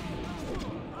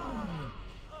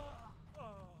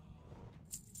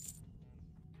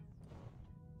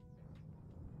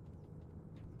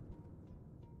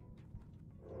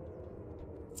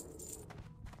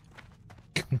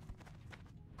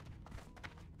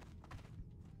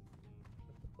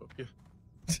 Okay.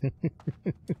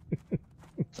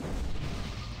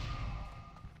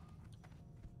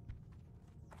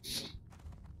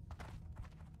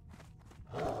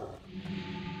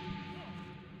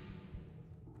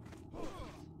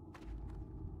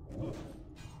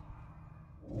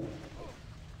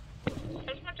 I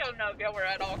just want y'all to know if y'all were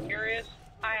at all curious,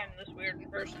 I am this weird in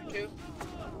person too.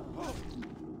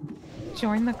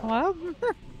 Join the club?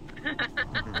 I'm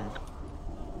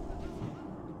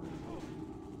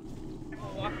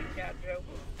a walking cat joke.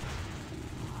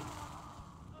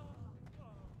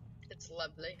 It's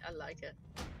lovely. I like it.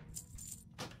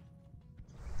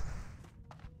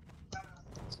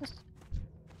 It's just...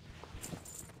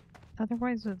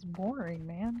 Otherwise it's boring,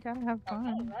 man. Gotta have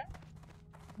fun.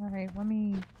 Alright, let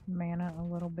me mana a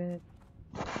little bit.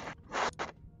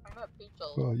 I'm a pizza.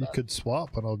 a Well, little you bit. could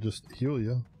swap and I'll just heal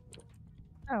you.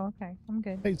 Oh, okay. I'm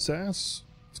good. Hey, Sass.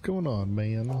 What's going on,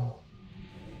 man?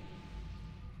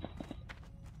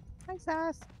 Hi,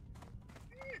 Sass.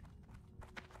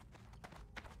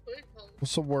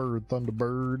 What's the word,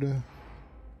 Thunderbird?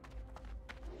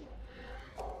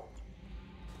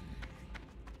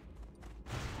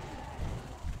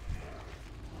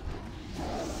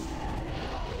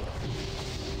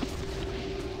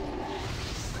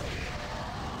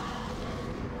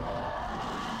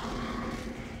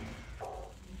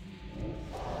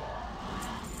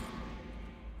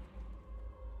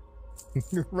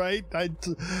 Right?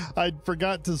 I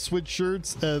forgot to switch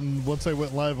shirts, and once I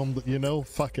went live, I'm, you know,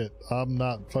 fuck it. I'm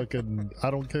not fucking,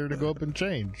 I don't care to go up and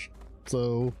change.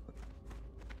 So,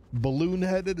 balloon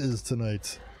head it is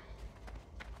tonight.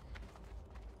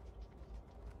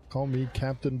 Call me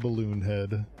Captain Balloon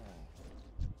Head.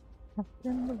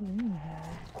 Captain Balloon Head.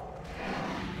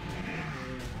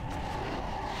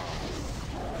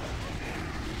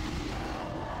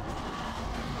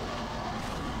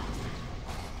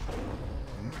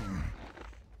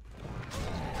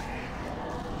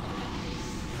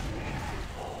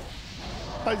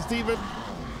 Hi, Steven.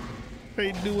 How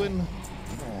you doing?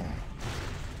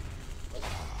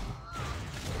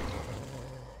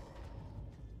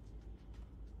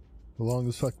 The long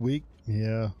as fuck week?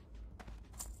 Yeah.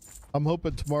 I'm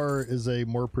hoping tomorrow is a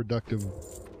more productive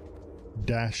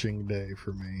dashing day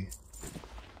for me.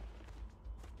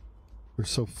 We're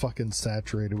so fucking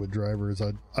saturated with drivers.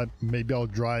 Maybe I'll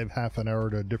drive half an hour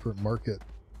to a different market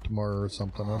tomorrow or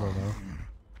something. I don't know.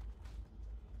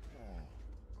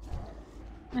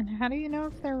 And how do you know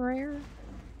if they're rare?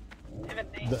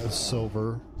 That's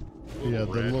silver. Yeah,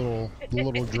 the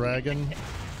little dragon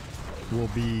will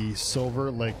be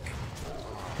silver, like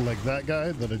that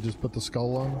guy that I just put the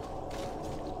skull on.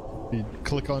 If you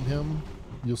click on him,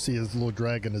 you'll see his little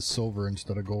dragon is silver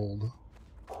instead of gold.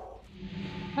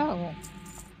 Oh.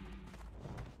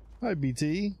 Hi,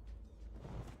 BT.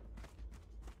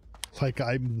 Like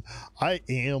I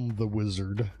am the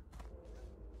wizard.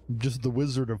 I'm just the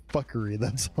wizard of fuckery,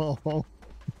 that's all.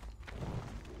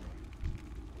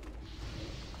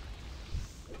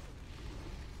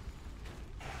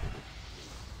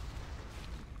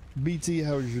 BT,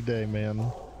 how was your day, man?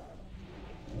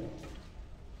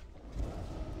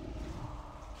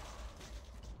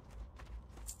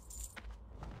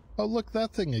 Oh, look,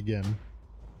 that thing again.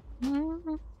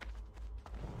 Mm-hmm.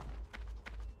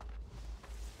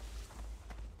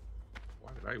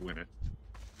 Why did I win it?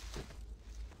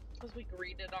 Because we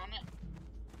greeted on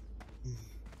it.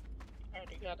 I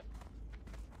already got it.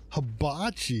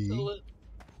 Hibachi? Salute.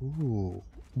 Ooh.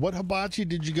 What hibachi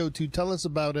did you go to? Tell us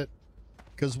about it.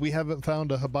 Because we haven't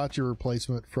found a hibachi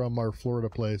replacement from our Florida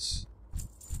place.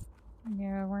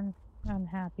 Yeah, we're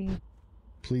unhappy.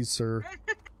 Please, sir.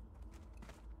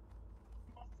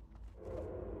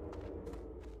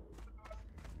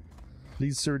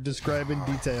 Please, sir, describe in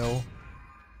detail.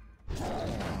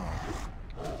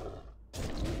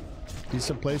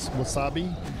 Decent place.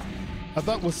 Wasabi? I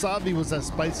thought wasabi was that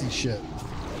spicy shit.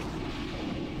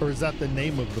 Or is that the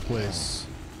name of the place?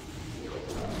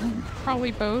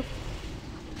 Probably both.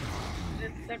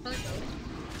 It's definitely both.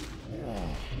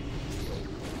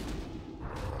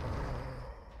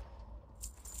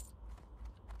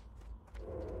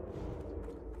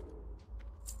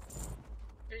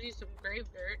 There's you some grave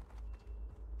dirt.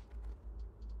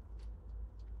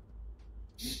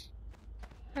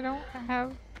 I don't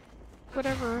have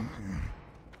whatever.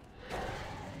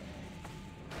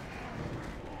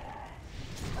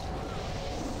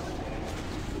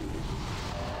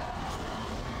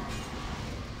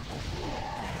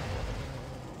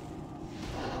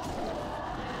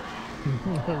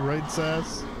 Right,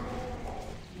 Sass?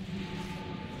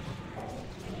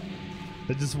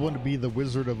 I just want to be the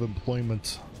wizard of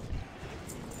employment.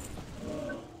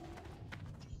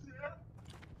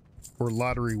 Or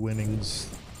lottery winnings.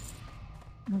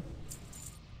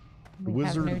 We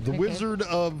have no The ticket. wizard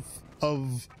of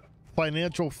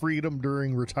financial freedom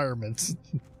during retirement.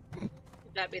 Would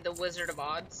that be the Wizard of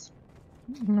Odds?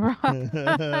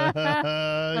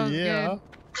 Yeah.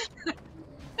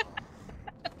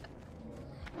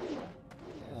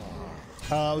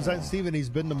 Was that Steven? He's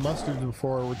been to Mustards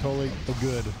before. We're totally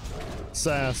good.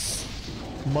 Sass.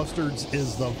 Mustards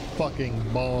is the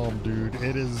fucking bomb, dude.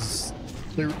 It is.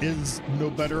 There is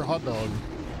no better hot dog.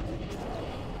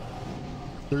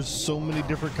 There's so many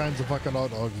different kinds of fucking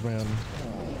hot dogs, man.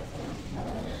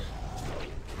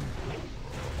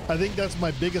 I think that's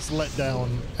my biggest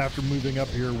letdown after moving up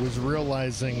here, was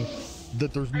realizing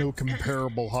that there's no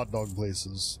comparable hot dog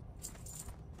places.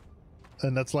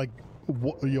 And that's like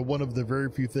one of the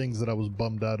very few things that I was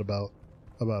bummed out about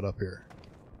up here.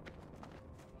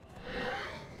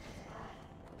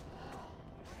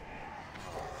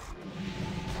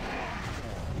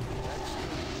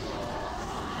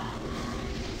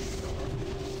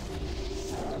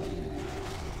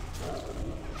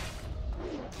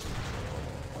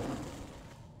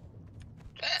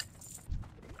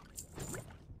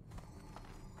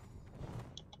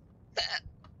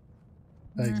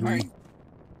 agree.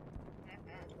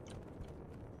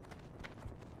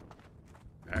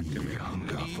 Back in the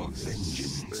Hunger for 80s,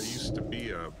 vengeance. there used to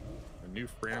be a new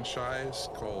franchise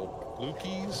called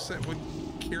Blukey's that would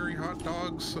carry hot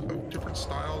dogs of different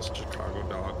styles, Chicago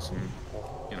dogs and,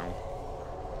 you know,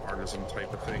 artisan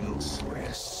type of things.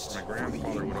 Rest My for the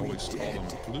grandfather would always call them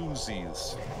dead.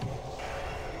 bluesies,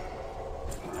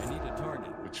 I need a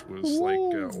target. which was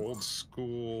like old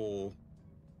school,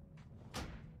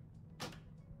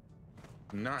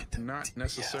 not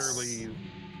necessarily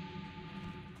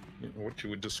what you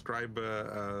would describe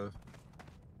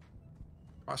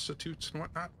prostitutes and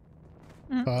whatnot.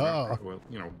 Ah, Well,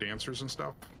 you know, dancers and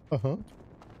stuff. uh-huh.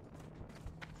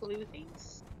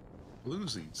 Floozies?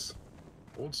 Bluesies,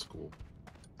 old school.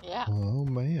 Yeah, Oh,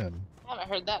 man. I haven't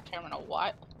heard that term in a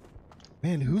while.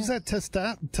 Man, who's that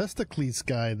Testicles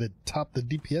guy that topped the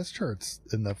DPS charts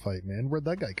in that fight, man? Where'd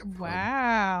that guy come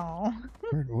Wow.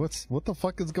 from? What the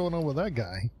fuck is going on with that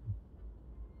guy?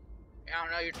 I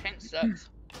don't know, your tank sucks.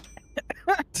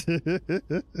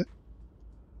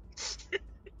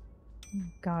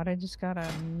 God, I just got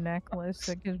a necklace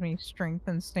that gives me strength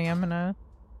and stamina.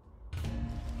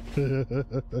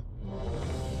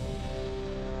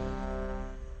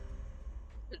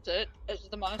 Is it? Is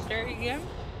it the monastery again?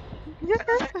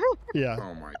 Yeah.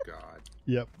 Oh my god.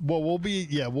 Yep. Well, we'll be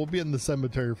in the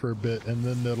cemetery for a bit, and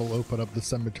then it'll open up the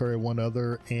cemetery, one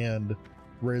other, and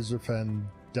Razorfen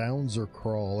Downs or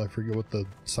Crawl. I forget what the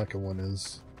second one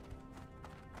is.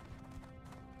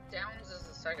 Downs is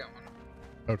the second one.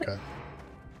 Okay.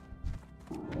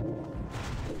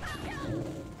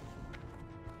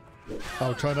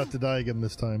 I'll try not to die again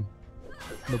this time.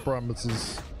 No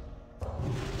promises.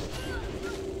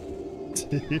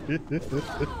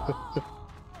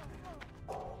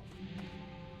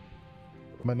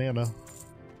 Banana.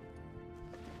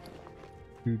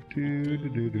 Do do do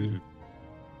do do.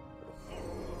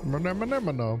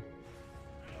 Banana.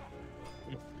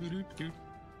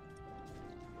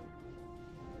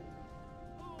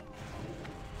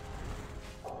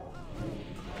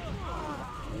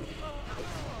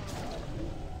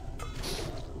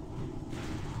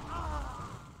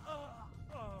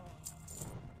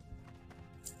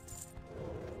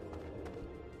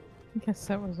 Guess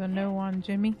that was a no on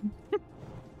Jimmy.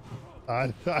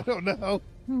 I don't know.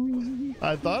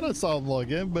 I thought I saw him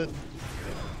log in, but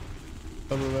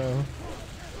I don't know.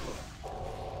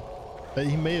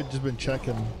 He may have just been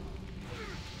checking.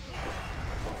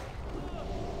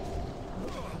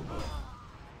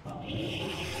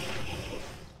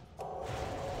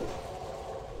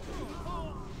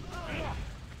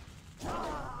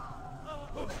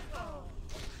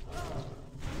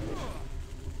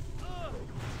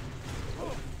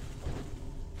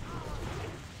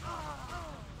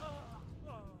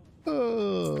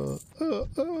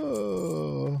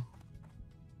 Oh.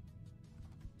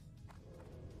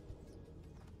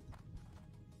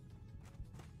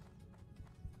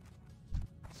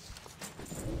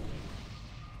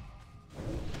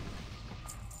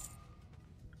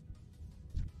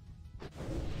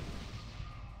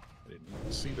 I didn't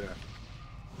even see that.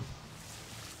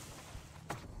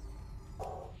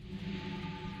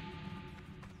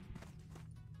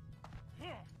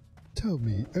 Tell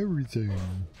me everything.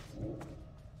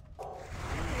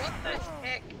 What the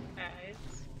heck, guys?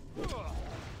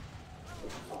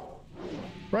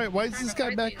 Right, why is this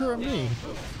guy back here on me?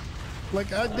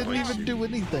 Like, I didn't even do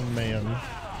anything, man.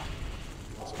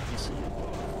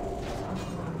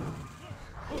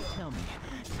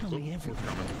 Tell me We're everything.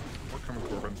 coming. We're coming,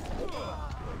 Corbin.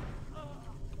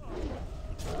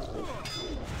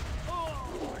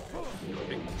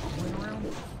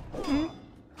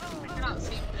 I cannot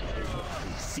see visual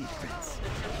Secrets.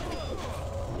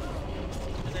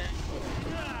 today.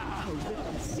 I'll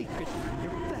rip the secrets from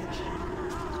your flesh.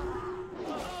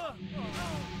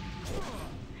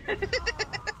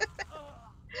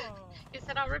 He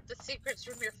said, I'll rip the secrets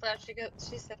from your flesh.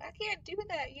 She said, I can't do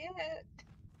that yet.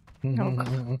 Oh,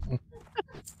 God.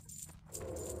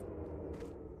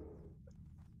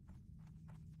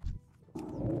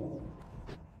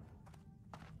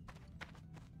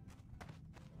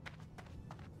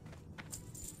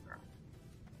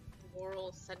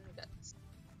 Laurel Senguts.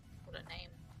 What a name.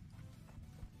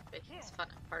 Making fun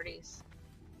at parties.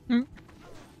 Hmm.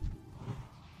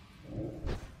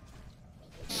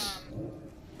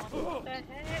 What the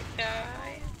heck,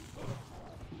 guys?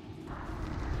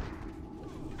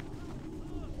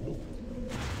 Oh,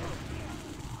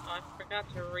 I forgot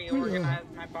to reorganize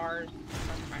my bars.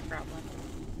 That's my problem.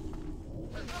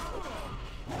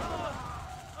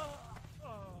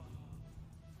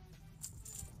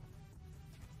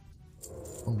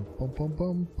 Bum, bum, bum,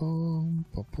 bum, bum,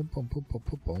 bum, bum, bum, bum, bum,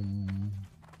 bum, bum.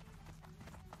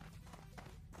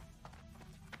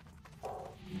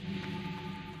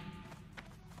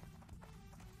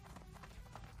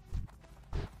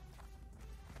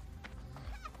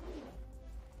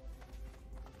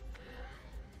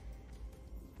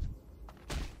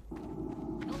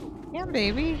 Yeah,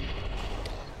 baby.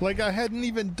 Like I hadn't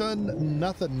even done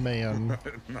nothing, man.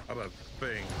 Not a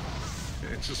thing.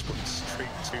 It just went straight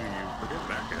to you. Get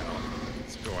back out.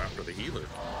 Let's go after the healer.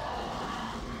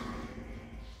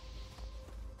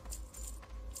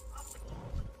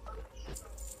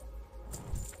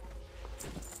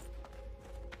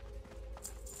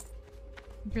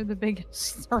 You're the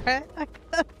biggest threat, I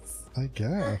guess. I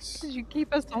guess. Did you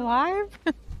keep us alive?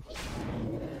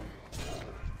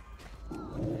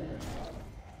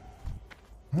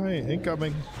 Hi,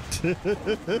 incoming.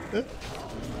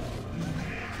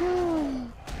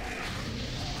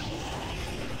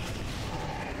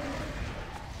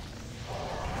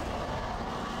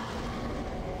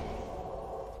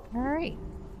 Alright.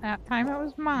 That time it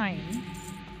was mine.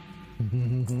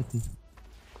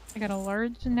 I got a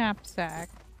large knapsack.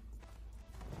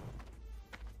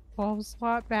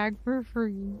 12-slot bag for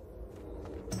free.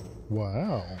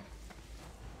 Wow.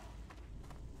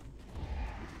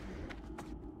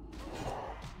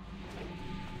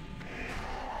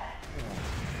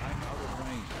 I'm out of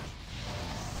range.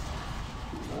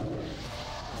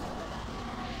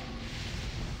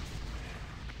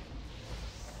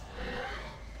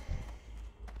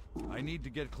 I need to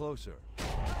get closer.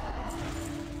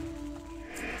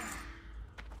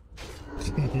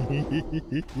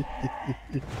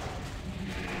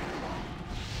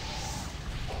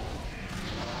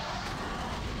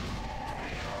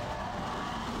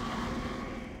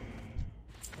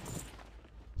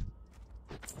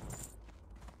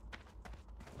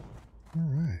 All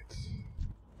right.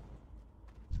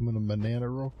 I'm gonna banana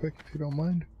real quick if you don't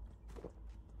mind.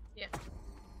 Yeah.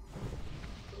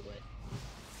 Do it.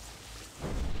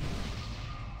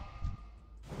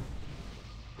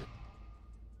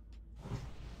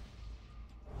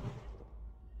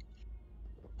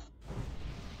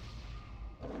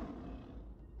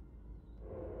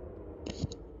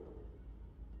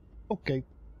 Okay,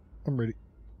 I'm ready.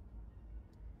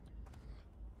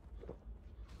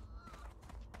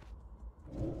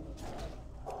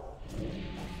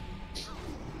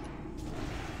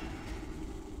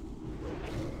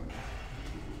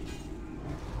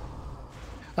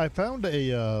 I found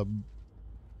a,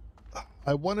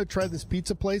 I want to try this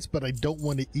pizza place, but I don't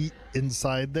want to eat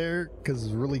inside there because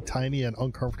it's really tiny and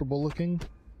uncomfortable looking.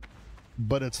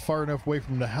 But it's far enough away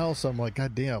from the house, I'm like,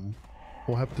 God damn,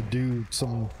 we'll have to do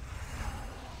some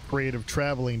creative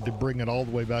traveling to bring it all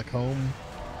the way back home.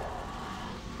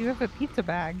 You have a pizza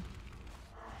bag.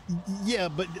 Yeah,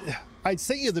 but I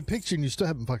sent you the picture and you still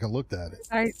haven't fucking looked at it.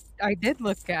 I did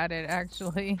look at it,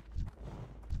 actually.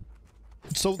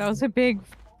 So That was a big,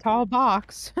 tall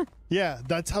box. yeah,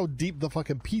 that's how deep the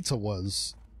fucking pizza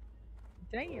was.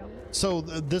 Damn. So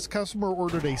this customer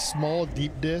ordered a small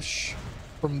deep dish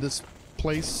from this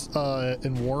place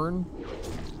in Warren.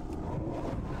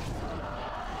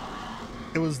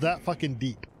 It was that fucking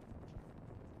deep.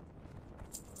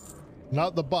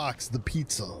 Not the box, the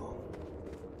pizza.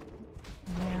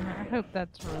 Man, I hope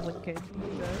that's really good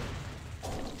pizza.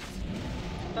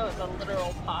 That was a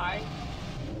literal pie.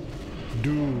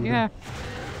 Dude. Yeah.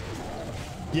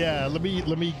 Yeah, let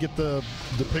me get the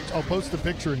picture. I'll post the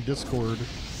picture in Discord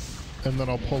and then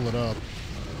I'll pull it up.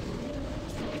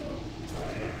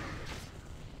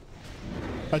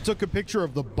 I took a picture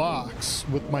of the box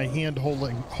with my hand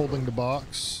holding the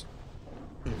box.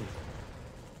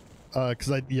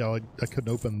 Cause I couldn't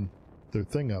open their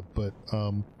thing up, but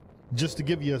just to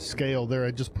give you a scale there,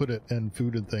 I just put it in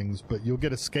food and things, but you'll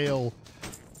get a scale.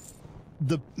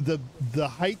 The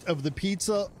height of the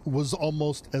pizza was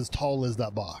almost as tall as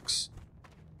that box.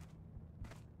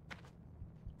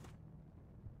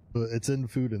 But it's in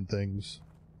food and things.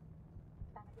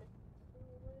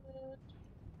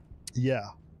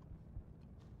 Yeah.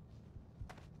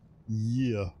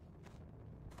 Yeah.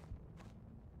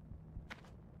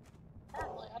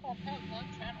 Apparently, I don't have that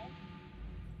channel.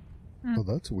 Oh,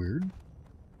 that's weird.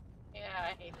 Yeah,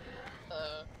 I hate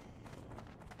the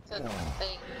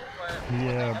thing where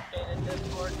Yeah. they updated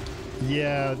Discord.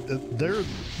 Yeah, their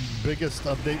biggest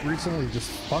update recently just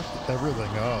fucked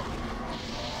everything up.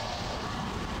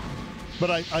 But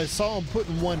I saw them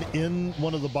putting one in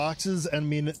one of the boxes,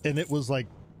 and it was like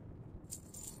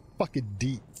fucking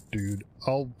deep, dude.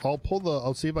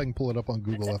 I'll see if I can pull it up on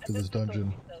Google after this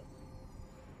dungeon.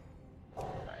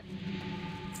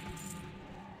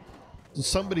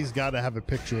 Somebody's got to have a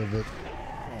picture of it.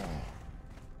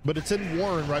 But it's in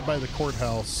Warren, right by the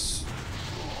courthouse.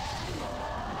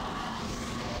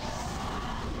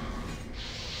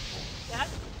 That?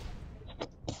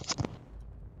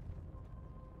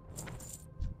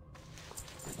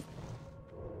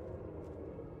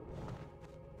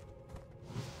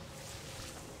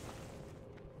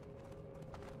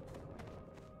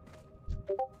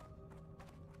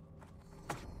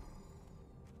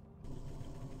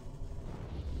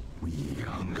 We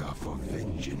hunger for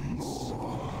vengeance.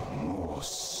 More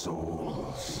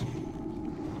souls.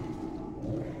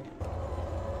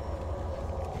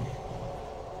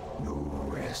 No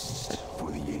rest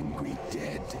for the angry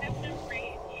dead.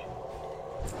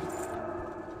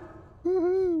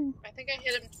 Woohoo! I think I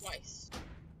hit him twice.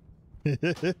 Did I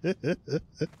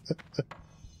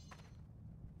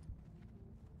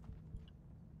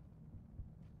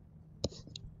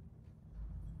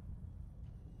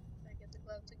get the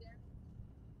gloves again?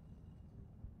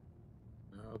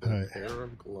 Now the Alright. pair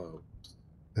of gloves.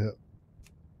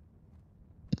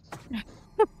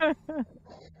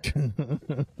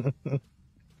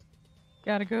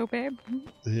 Gotta go, babe.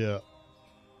 Yeah.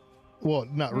 Well,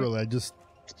 not really. I just,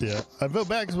 yeah. I felt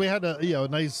bad because we had a, a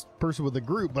nice person with the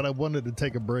group, but I wanted to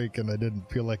take a break and I didn't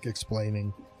feel like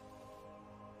explaining.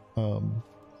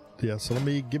 Yeah, so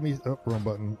give me, oh, wrong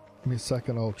button. Give me a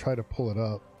second. I'll try to pull it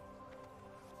up.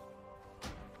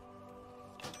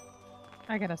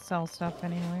 I gotta sell stuff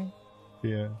anyway.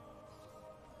 Yeah.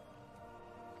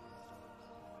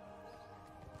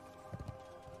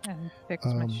 And fix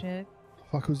my shit.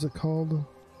 Fuck, was it called?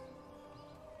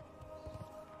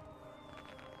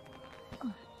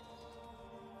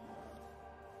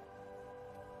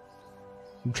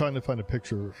 I'm trying to find a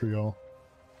picture for y'all.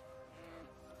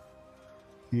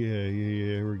 Yeah,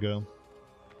 here we go.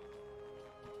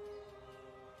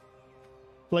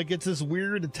 Like, it's this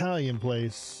weird Italian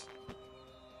place.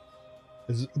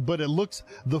 But it looks,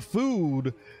 the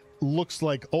food looks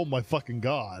like, oh my fucking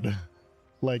god.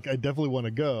 Like, I definitely want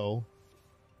to go.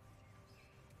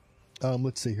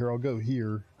 Let's see here. I'll go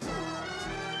here.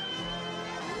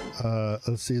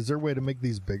 Let's see. Is there a way to make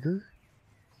these bigger?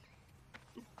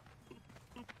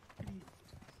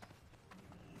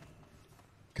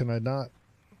 Can I not?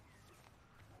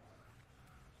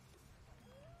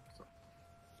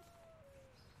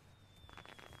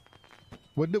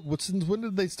 When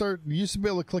did they start? You used to be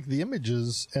able to click the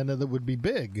images and then it would be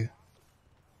big.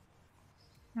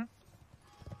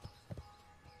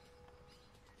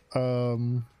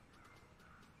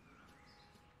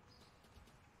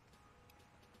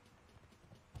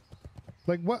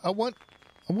 Like what? I want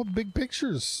big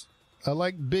pictures. I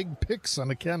like big pics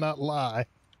and I cannot lie.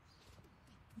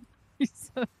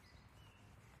 I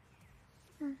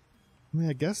mean,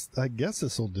 I guess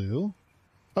this will do.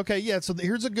 Okay, yeah, so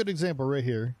here's a good example right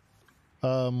here.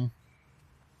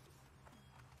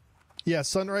 Yeah,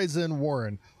 Sunrise Inn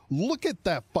Warren. Look at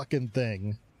that fucking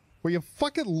thing. Will you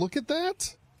fucking look at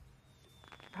that?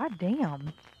 God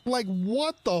damn. Like,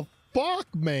 what the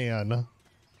fuck, man?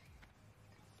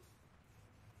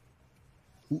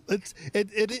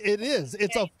 It is.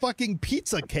 It's a fucking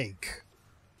pizza cake.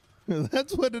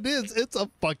 That's what it is. It's a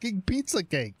fucking pizza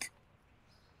cake.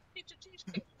 Pizza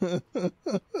cheesecake.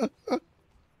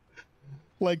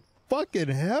 Like, fucking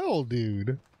hell,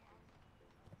 dude.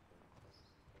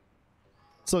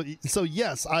 So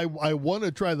yes, I want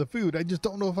to try the food. I just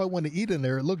don't know if I want to eat in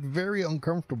there. It looked very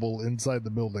uncomfortable inside the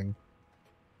building.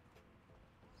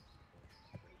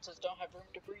 Pizzas don't have room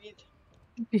to breathe.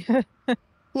 Yeah.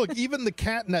 Look, even the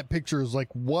cat in that picture is like,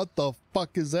 what the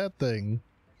fuck is that thing?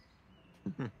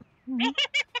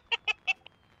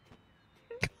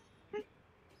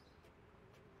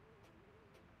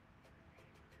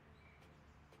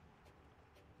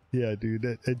 Yeah, dude,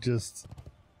 it just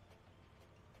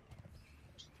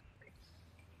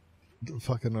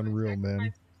fucking unreal,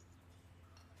 man.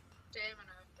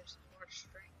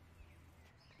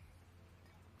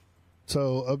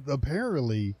 So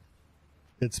apparently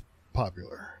it's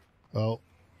popular. Oh,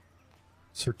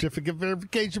 certificate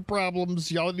verification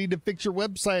problems. Y'all need to fix your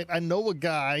website. I know a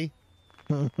guy.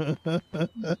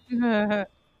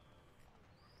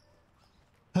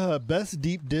 Best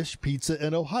deep dish pizza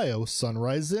in Ohio,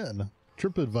 Sunrise Inn.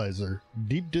 TripAdvisor,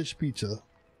 deep dish pizza.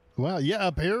 Wow, yeah,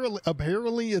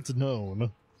 apparently it's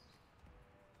known.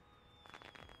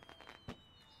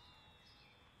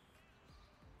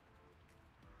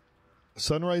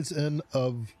 Sunrise Inn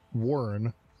of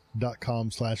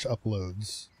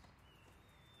Warren.com/uploads.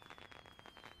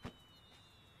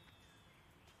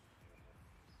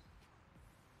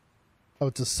 Oh,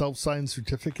 it's a self-signed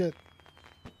certificate?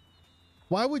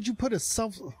 Why would you put a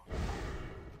self...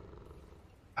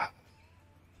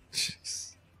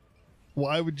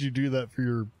 Why would you do that for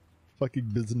your fucking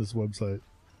business website?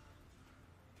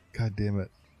 God damn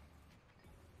it.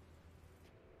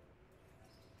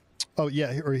 Oh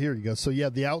yeah, or here you go. So yeah,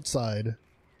 the outside,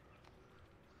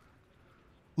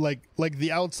 like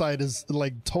the outside is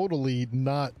like totally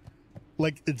not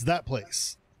like it's that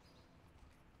place,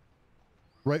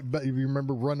 right? But you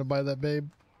remember running by that, babe?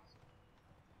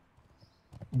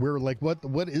 We're like, what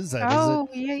is that? Oh,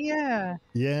 Is it? yeah.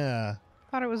 Yeah,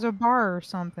 Thought it was a bar or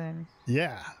something.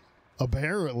 yeah.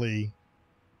 Apparently,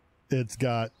 it's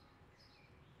got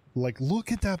like,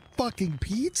 look at that fucking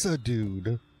pizza,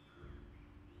 dude.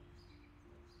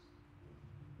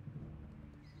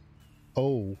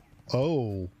 Oh,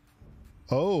 oh,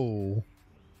 oh.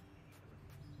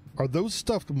 Are those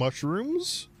stuffed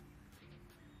mushrooms?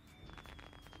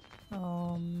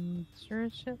 Sure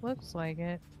as shit looks like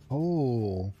it.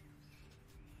 Oh.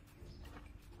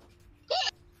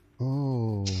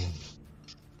 Oh.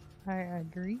 I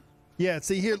agree. Yeah,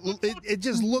 see here, it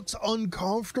just looks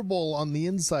uncomfortable on the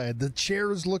inside. The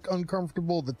chairs look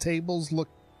uncomfortable. The tables look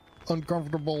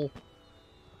uncomfortable.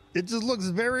 It just looks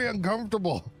very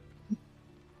uncomfortable.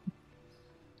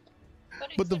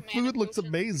 But the food looks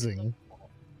amazing.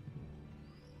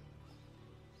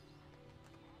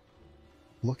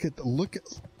 Look at that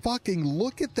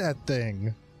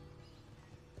thing.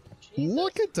 Jesus.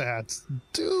 Look at that,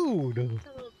 dude.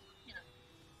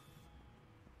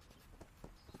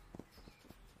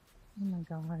 Oh my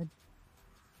god.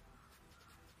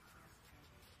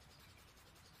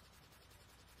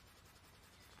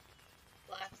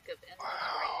 Flask of endless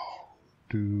Wow,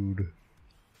 dude.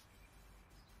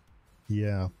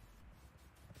 Yeah.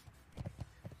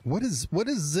 What is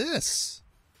this?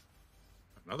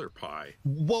 Another pie.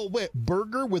 Well, wait,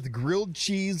 burger with grilled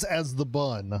cheese as the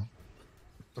bun.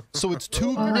 So it's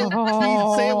two grilled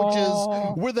cheese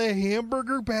sandwiches with a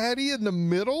hamburger patty in the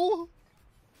middle?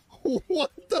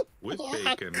 What the With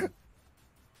fuck? bacon.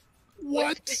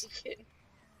 What? bacon.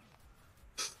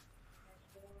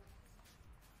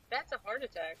 That's a heart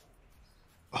attack.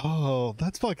 Oh,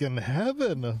 that's fucking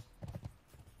heaven.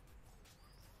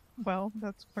 Well,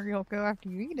 that's where you'll go after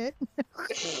you eat it.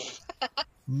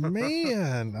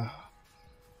 Man.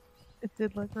 It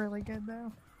did look really good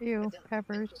though. Ew,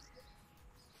 peppers.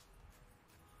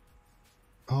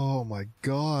 Oh my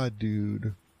god,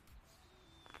 dude.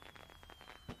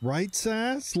 Right,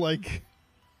 Sass? Like,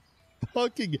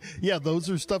 fucking... Yeah, those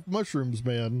are stuffed mushrooms,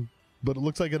 man. But it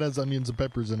looks like it has onions and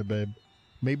peppers in it, babe.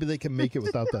 Maybe they can make it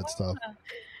without that stuff.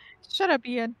 Shut up,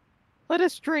 Ian. Let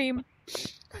us dream.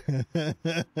 The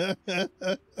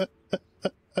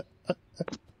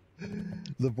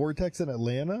Vortex in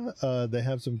Atlanta, they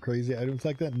have some crazy items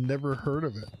like that. Never heard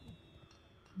of it.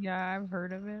 Yeah, I've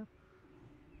heard of it.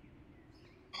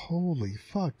 Holy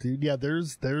fuck, dude. Yeah,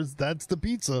 that's the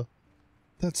pizza.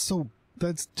 That's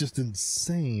just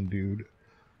insane, dude.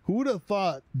 Who would have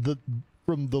thought that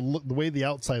from the way the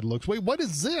outside looks? Wait, what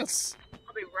is this?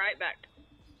 I'll be right back.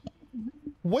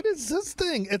 What is this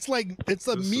thing? It's like, it's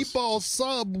a meatball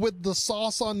sub with the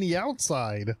sauce on the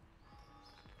outside.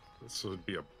 This would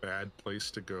be a bad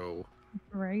place to go.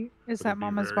 Right? Is But that it'd be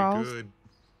Mama's very balls? good.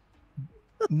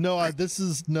 No, this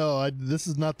is not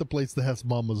the place that has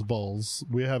Mama's balls.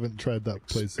 We haven't tried that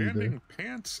place either. Expanding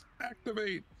pants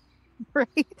activate.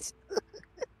 Right?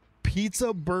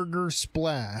 Pizza Burger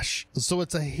Splash. So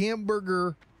it's a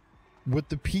hamburger with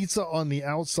the pizza on the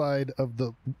outside of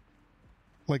the...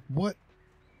 Like, what?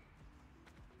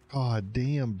 God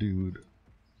damn, dude.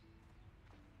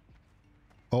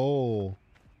 Oh.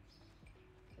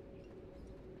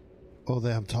 Oh,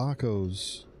 they have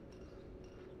tacos.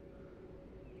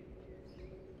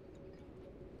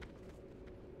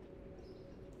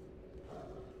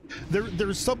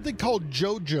 There's something called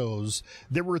JoJo's.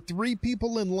 There were 3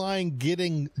 people in line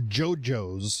getting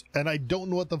JoJo's, and I don't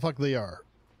know what the fuck they are.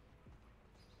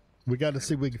 We got to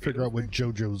see if we can figure out what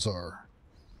JoJo's are.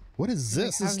 What is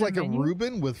this? This is like a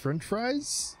Reuben with French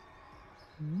fries?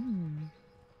 Mm.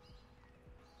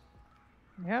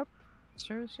 Yep.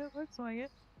 Sure as shit looks like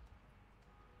it.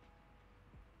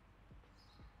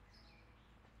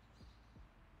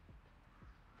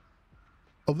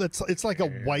 Oh, it's like a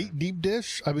white deep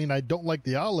dish. I mean, I don't like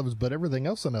the olives, but everything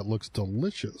else in it looks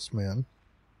delicious, man.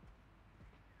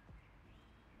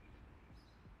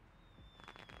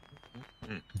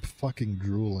 I'm fucking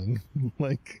drooling.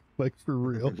 like for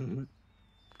real.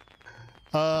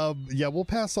 Yeah, we'll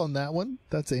pass on that one.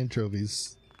 That's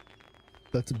anchovies.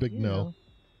 That's a big no.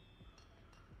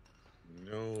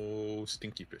 No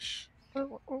stinky fish.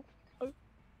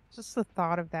 Just the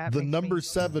thought of that. The makes number me...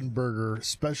 7 burger,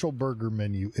 special burger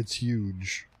menu. It's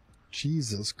huge.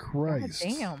 Jesus God Christ.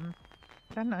 damn.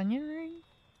 Is that an onion ring?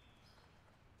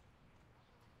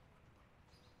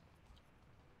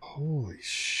 Holy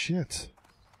shit.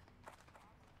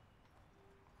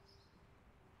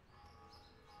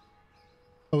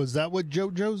 Oh, is that what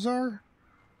JoJo's are?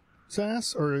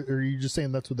 Sass? Or are you just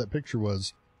saying that's what that picture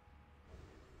was?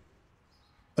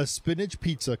 A spinach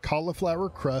pizza, cauliflower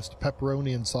crust,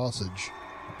 pepperoni, and sausage.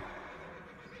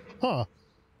 Huh.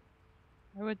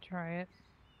 I would try it.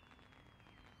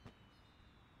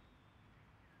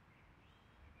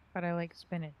 But I like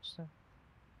spinach, so.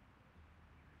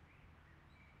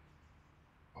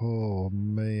 Oh,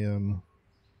 man.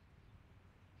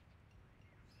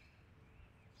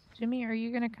 Jimmy, are you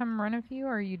going to come run a few,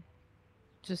 or are you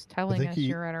just telling us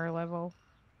you're at our level?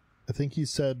 I think he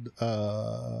said,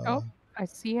 Oh, I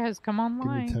see has come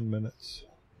online. Give me 10 minutes.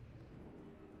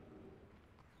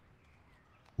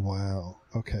 Wow.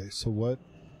 Okay, so what?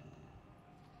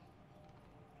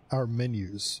 Our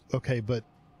menus. Okay, but...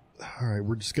 Alright,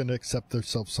 we're just going to accept their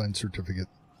self-signed certificate.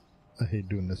 I hate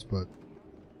doing this, but...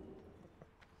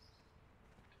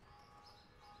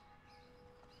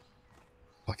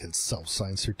 Fucking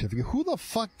self-signed certificate. Who the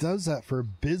fuck does that for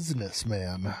business,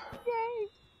 man? Yay!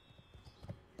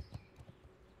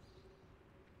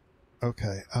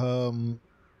 Okay,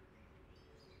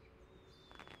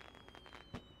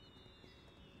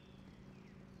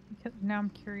 Now I'm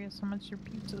curious how much your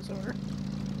pizzas are.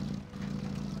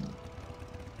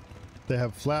 they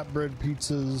have flatbread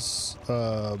pizzas,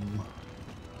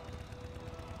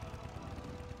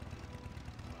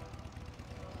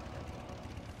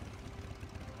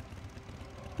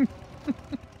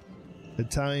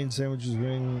 Italian sandwiches,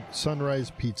 ring,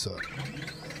 sunrise pizza.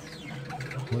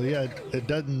 Well, yeah, it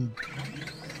doesn't...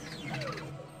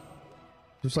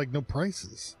 There's like no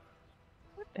prices.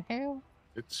 What the hell?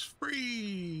 It's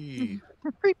free.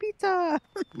 Free pizza!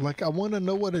 Like, I want to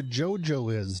know what a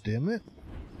JoJo is, damn it.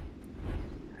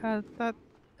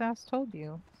 That's told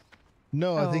you.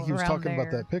 No, I Oh, think he was around talking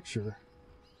about there. that picture.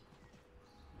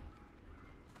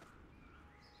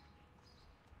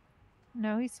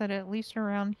 No, he said at least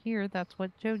around here, that's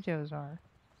what JoJo's are.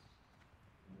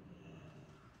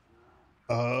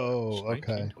 Oh, It's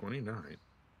okay. 1929.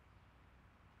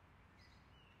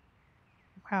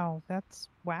 Wow, that's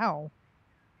wow.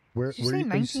 Where, Did you where say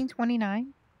you- are you s-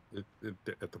 1929?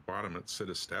 At the bottom, it said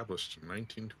established in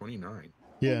 1929.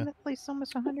 Yeah. That place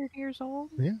almost 100 years old.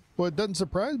 Yeah. Well, it doesn't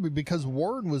surprise me because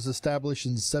Warren was established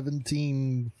in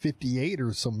 1758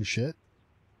 or some shit.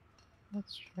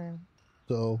 That's true.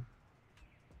 So,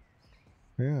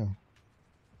 yeah.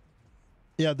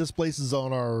 Yeah, this place is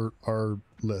on our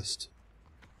list.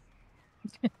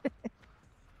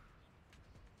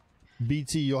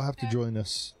 BT, you'll have to join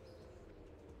us.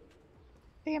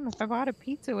 Damn, if I bought a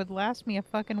pizza, it would last me a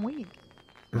fucking week.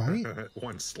 Right?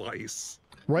 One slice.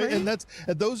 Right? Right?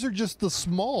 And those are just the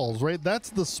smalls, right? That's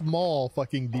the small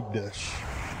fucking deep dish.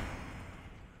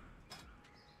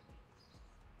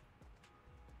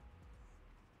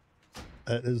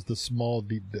 That is the small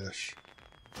deep dish.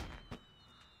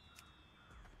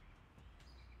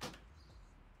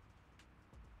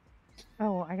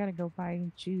 Oh, I gotta go buy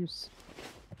juice.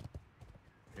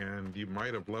 And you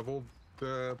might have leveled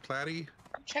Platty.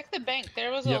 Check the bank.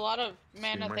 There was Yep. a lot of So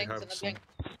mana you might things have in the some bank.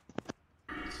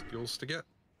 skills to get.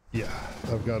 Yeah,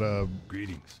 I've got a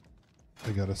Greetings.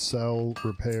 I got to sell,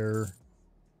 repair.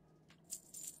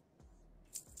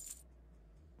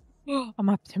 I'm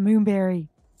up to Moonberry.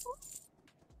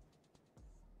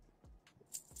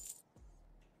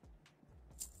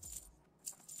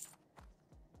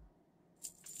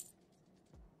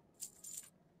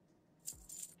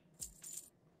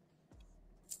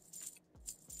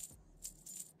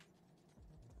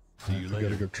 See you I gotta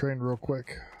later. go train real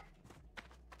quick.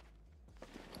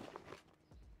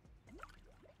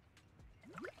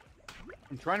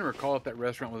 I'm trying to recall if that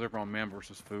restaurant was ever on Man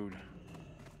vs. Food.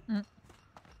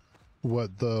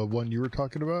 What, the one you were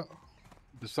talking about?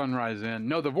 The Sunrise Inn.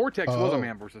 No, the Vortex was Oh. on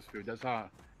Man vs. Food. That's how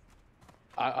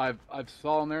I've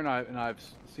saw him there, and I've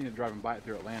seen it driving by it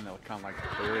through Atlanta, kind of like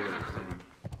the area that it's in.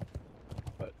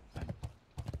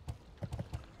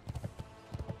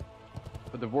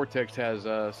 But the Vortex has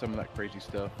some of that crazy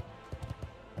stuff,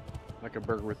 like a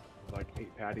burger with like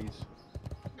 8 patties.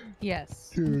 Yes.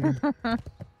 Dude.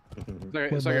 It's My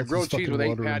like a mouth grilled is cheese fucking with 8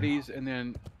 watering. patties, and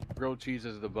then grilled cheese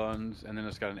as the buns, and then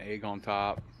it's got an egg on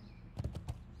top.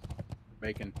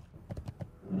 Bacon.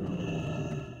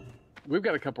 We've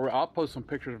got a couple. I'll post some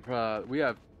pictures of. We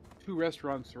have 2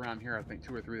 restaurants around here. I think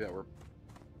 2 or 3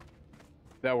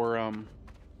 that were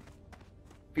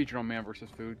featured on Man vs.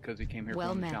 Food because he came here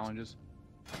Well for one of the met. challenges.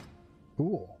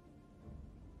 Cool.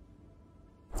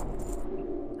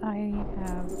 I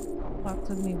have lots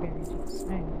of Moonberry juice.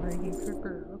 I'm ready for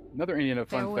brew. Another Indiana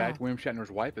fun Farewell. fact: William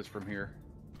Shatner's wife is from here.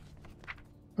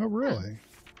 Oh, really?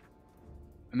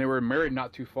 And they were married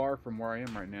not too far from where I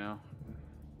am right now.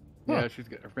 Huh. Yeah,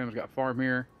 her family's got a farm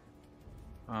here.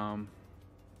 And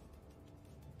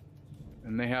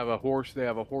they have a horse. They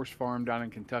have a horse farm down in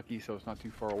Kentucky, so it's not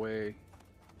too far away.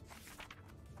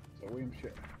 So William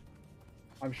shit.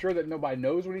 I'm sure that nobody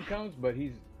knows when he comes, but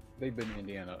they've been to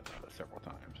Indiana several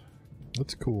times.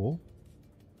 That's cool.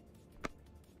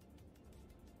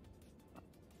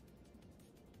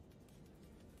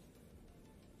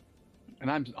 And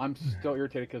I'm still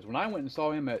irritated because when I went and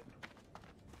saw him at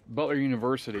Butler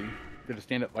University, did a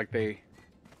stand up, like they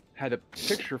had a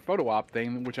picture photo op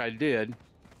thing, which I did,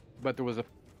 but there was a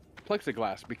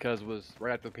plexiglass because it was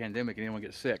right after the pandemic and anyone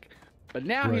get sick. But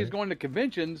now Right. he's going to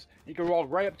conventions. You can walk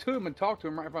right up to him and talk to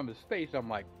him right in front of his face. I'm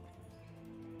like,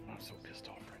 I'm so pissed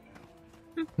off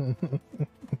right now.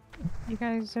 You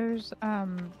guys, there's I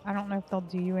don't know if they'll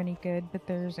do you any good, but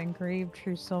there's engraved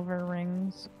true silver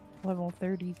rings, level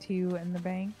 32 in the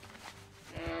bank.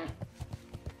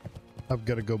 I've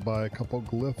got to go buy a couple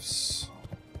glyphs.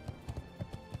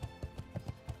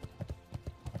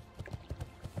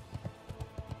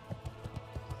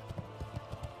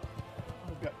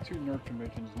 I've got 2 nerd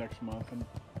conventions next month. I'm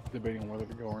debating whether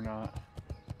to go or not.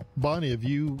 Bonnie, have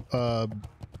you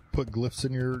put glyphs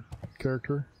in your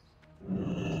character?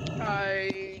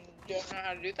 I don't know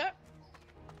how to do that.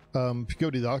 If you go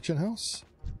to the auction house,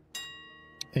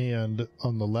 and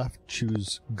on the left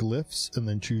choose glyphs, and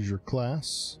then choose your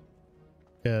class.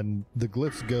 And the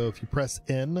glyphs go, if you press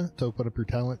N to open up your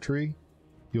talent tree,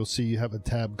 you'll see you have a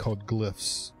tab called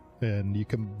glyphs, and you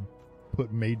can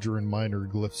put major and minor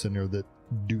glyphs in there that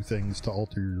do things to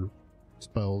alter your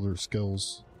spells or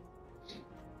skills.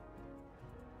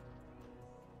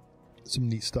 Some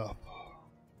neat stuff.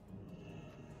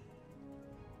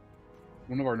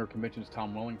 One of our nerd conventions,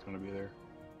 Tom Welling's going to be there.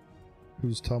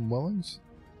 Who's Tom Wellings?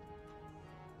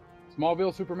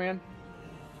 Smallville Superman.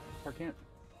 Clark Kent.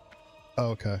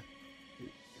 Oh, okay. Have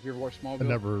you ever watched Smallville? I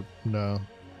never, no.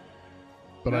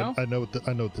 But No? I know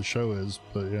what the show is,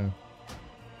 but yeah.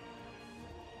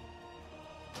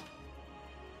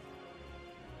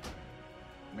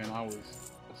 Man, I was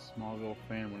a Smallville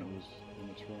fan when it was in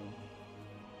its run.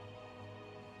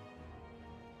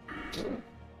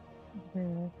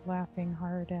 We're laughing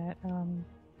hard at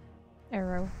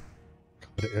Arrow.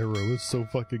 God, Arrow is so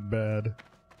fucking bad.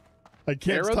 I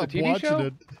can't Arrow, the stop TV watching show?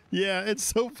 it. Yeah, it's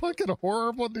so fucking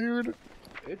horrible, dude.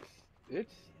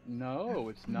 No,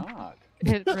 it's not.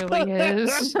 It really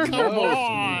is. Come No.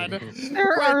 on.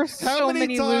 There Like, are so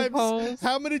many loopholes.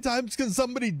 How many times can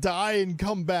somebody die and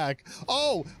come back?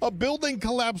 Oh, a building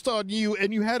collapsed on you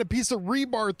and you had a piece of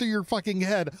rebar through your fucking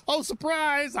head. Oh,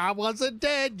 surprise! I wasn't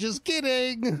dead. Just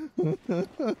kidding.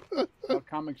 How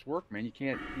comics work, man. You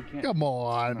can't. Come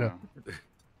on. No.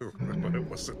 But it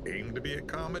wasn't aimed to be a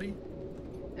comedy.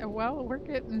 Well, we're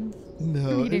getting No,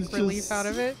 comedic it's relief just, out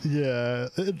of it. Yeah,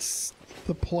 it's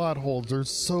the plot holes are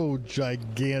so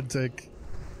gigantic.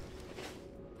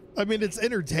 I mean, it's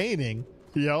entertaining.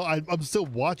 You know, I'm still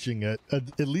watching it.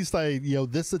 At least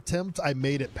this attempt, I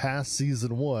made it past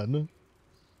season 1.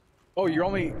 Oh,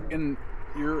 you're in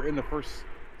the first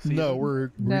season? No, we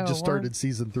No, just we're- started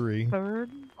season 3.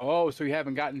 Third. Oh, so you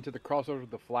haven't gotten to the crossover with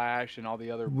the Flash and all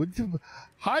the other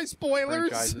Hi, spoilers.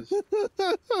 franchises?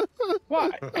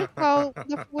 Why? Well,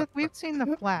 we've seen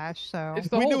the Flash, so It's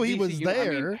the We whole knew he DC was uni- I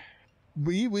mean, there.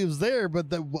 He was there, but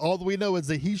all we know is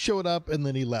that he showed up and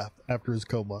then he left after his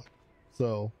coma.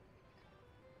 So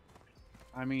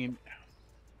I mean,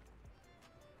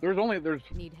 there's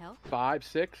Need help? 5,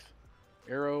 6.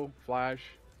 Arrow, Flash,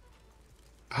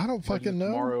 I don't fucking Legends of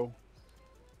know. Tomorrow,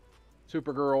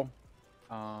 Supergirl.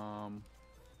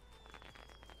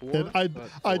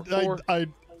 4,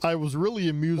 And I was really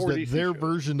amused 4 at DC their shows.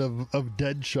 version of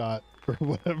Deadshot or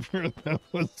whatever. That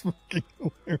was fucking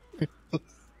hilarious.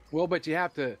 Well, but you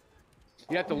have to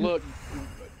look.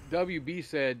 WB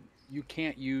said you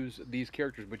can't use these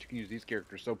characters, but you can use these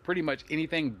characters. So pretty much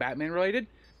anything Batman related,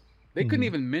 they couldn't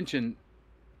even mention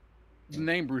the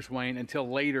name Bruce Wayne until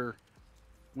later,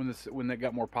 when they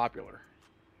got more popular.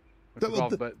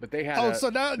 But they had So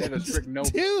now, they had a strict no.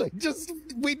 dude,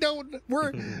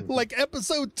 we're like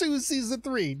episode 2, season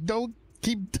 3. Don't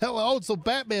keep telling. Oh, so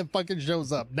Batman fucking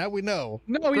shows up. Now we know.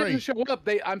 No, he Great. doesn't show up.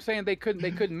 I'm saying they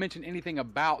couldn't mention anything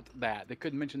about that. They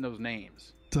couldn't mention those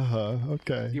names.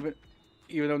 Okay. Even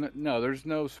though no, there's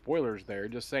no spoilers there.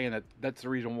 Just saying that's the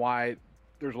reason why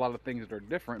there's a lot of things that are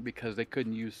different, because they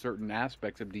couldn't use certain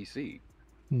aspects of DC.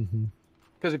 Mm-hmm.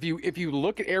 Because if you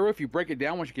look at Arrow, if you break it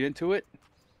down once you get into it,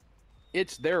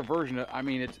 it's their version of. I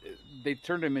mean, they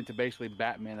turned him into basically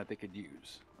Batman that they could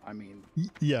use. I mean,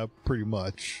 Yeah, pretty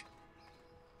much.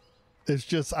 It's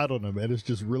just, I don't know, man. It's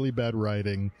just really bad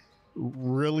writing,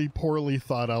 really poorly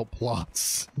thought out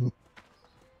plots.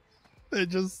 It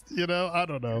just, I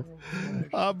don't know.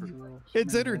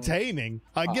 It's entertaining.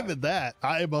 I give it that.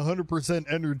 I am 100%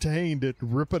 entertained at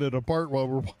ripping it apart while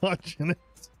we're watching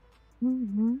it.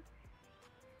 Mm-hmm.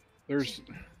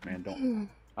 Don't.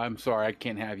 I'm sorry, I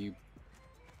can't have you.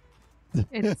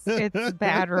 It's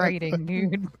bad writing,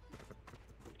 dude.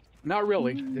 Not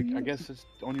really. I guess it's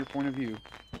on your point of view.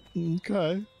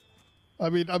 Okay. I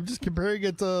mean, I'm just comparing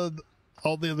it to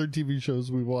all the other TV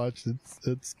shows we watched.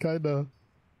 It's kind of...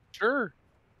 Sure.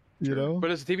 You know?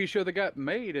 But it's a TV show that got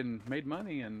made and made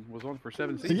money and was on for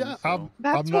 7 seasons. Yeah, so.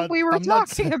 That's what we were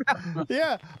talking about.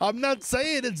 Yeah, I'm not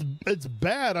saying it's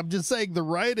bad. I'm just saying the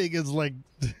writing is like...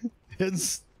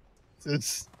 It's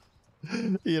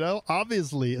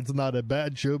obviously it's not a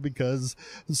bad show because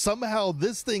somehow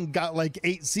this thing got like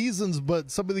 8 seasons,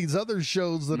 but some of these other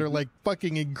shows that are like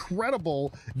fucking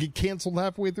incredible get canceled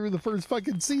halfway through the first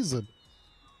fucking season.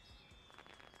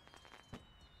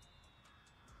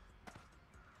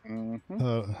 I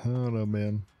don't know,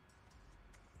 man.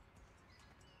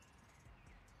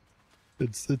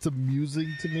 It's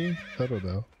amusing to me. I don't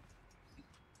know.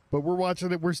 But we're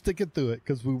watching it. We're sticking through it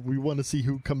because we want to see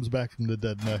who comes back from the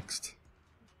dead next.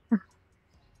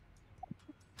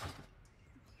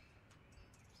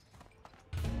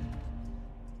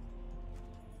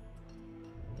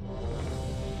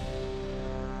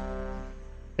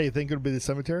 Hey, you think it'll be the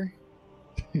cemetery?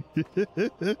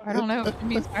 I don't know. It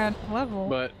means bad level.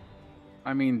 But,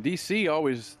 I mean,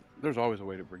 DC there's always a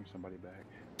way to bring somebody back.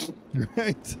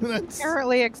 Right.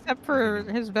 Apparently, except for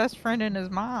his best friend and his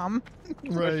mom.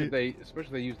 Especially Right. if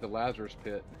they use the Lazarus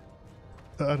Pit.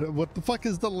 What the fuck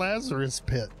is the Lazarus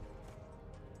Pit?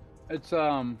 It's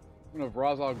one of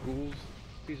Ra's al Ghul's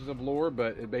pieces of lore,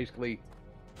 but it basically,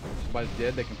 if somebody's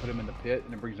dead, they can put them in the pit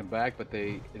and it brings them back, but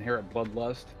they inherit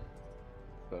bloodlust.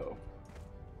 So,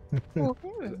 as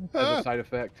a side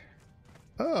effect.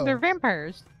 Oh. They're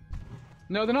vampires.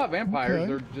 No, they're not vampires. Okay.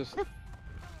 They're just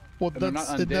Well, they're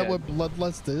not isn't that undead. what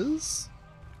bloodlust is?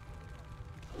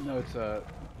 no. It's a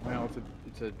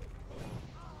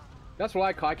That's what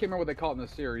I call. I can't remember what they call it in the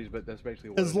series, but that's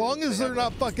basically what. As it long is. as They they're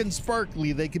have not fucking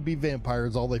sparkly, they can be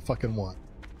vampires all they fucking want.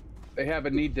 They have a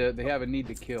need to. They have a need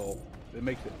to kill. It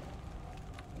makes it.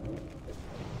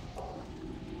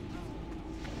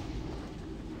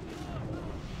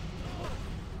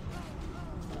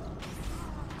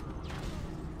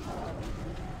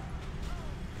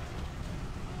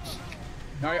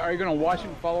 Now, are you going to watch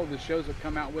and follow the shows that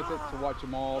come out with it to watch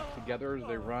them all together as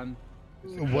they run?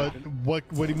 What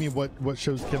do you mean? What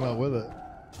shows came out with it?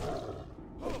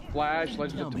 Flash,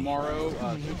 Legends of Tomorrow,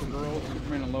 Supergirl,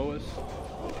 Superman and Lois.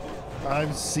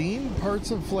 I've seen parts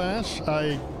of Flash.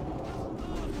 I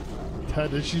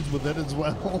had issues with it as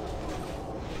well.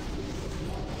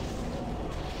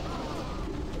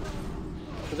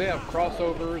 So they have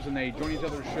crossovers and they join each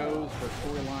other's shows for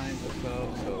storylines and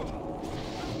stuff. So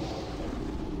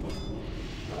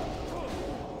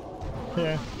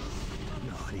Yeah.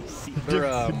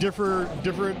 they're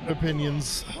Different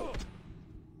opinions.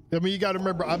 I mean, you got to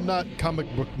remember, I'm not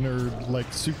comic book nerd,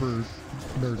 like super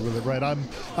nerd with it, right?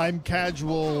 I'm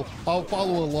casual. I'll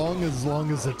follow along as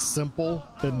long as it's simple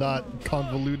and not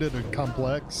convoluted and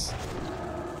complex.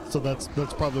 So that's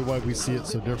probably why we see it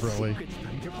so differently.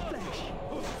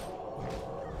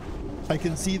 I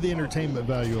can see the entertainment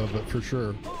value of it for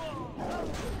sure.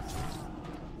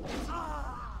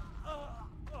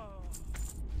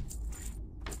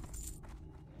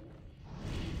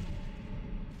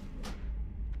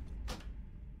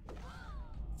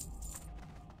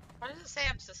 Why does it say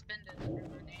I'm suspended under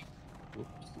my name?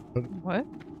 What?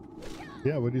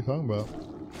 Yeah, what are you talking about?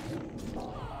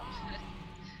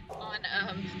 On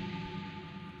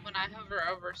when I hover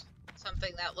over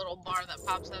something, that little bar that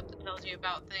pops up that tells you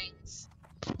about things.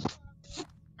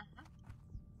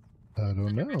 I don't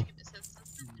Under my know. name it says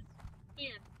suspended.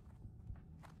 Weird.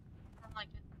 I don't like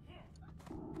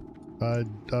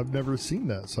it. I've never seen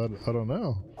that, so I don't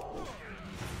know. I'll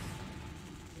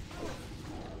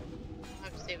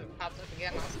have to see if it pops up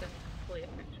again. I'll send hopefully a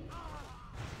picture.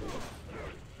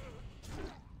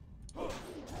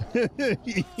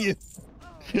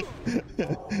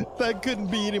 That couldn't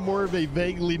be any more of a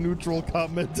vaguely neutral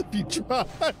comment if you tried.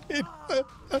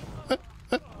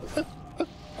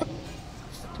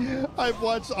 I've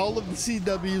watched all of the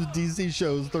CW's DC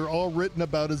shows. They're all written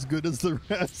about as good as the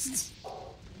rest.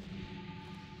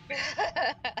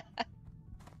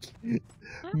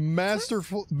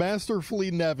 Masterfully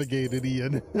navigated,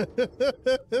 Ian.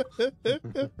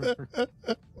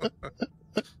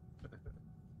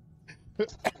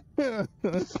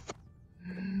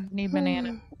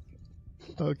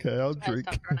 Okay, I'll I drink.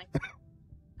 stopped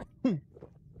running.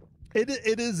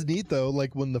 It is neat though.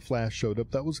 Like when the Flash showed up,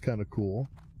 that was kind of cool.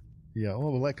 Yeah,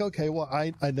 well, like okay, well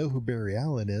I know who Barry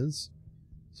Allen is,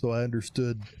 so I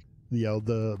understood,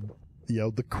 the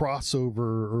crossover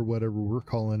or whatever we're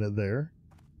calling it there.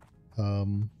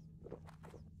 So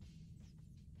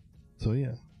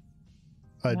yeah,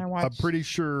 I'm pretty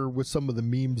sure with some of the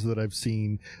memes that I've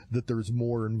seen that there's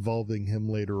more involving him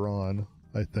later on.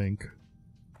 I think.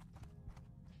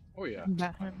 Oh yeah.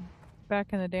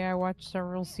 Back in the day, I watched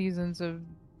several seasons of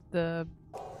the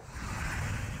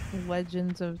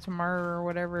Legends of Tomorrow or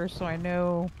whatever, so I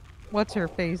know what's her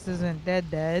face isn't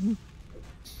dead.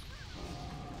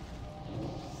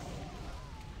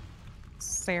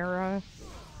 Sarah.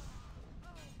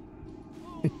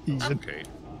 Okay,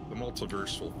 the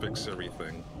multiverse will fix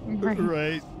everything.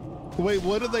 Right. Wait,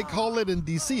 what do they call it in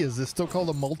DC? Is this still called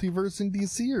a multiverse in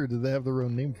DC, or do they have their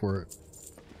own name for it?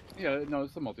 Yeah, no,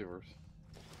 it's the multiverse.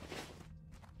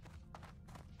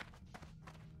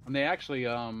 And they actually,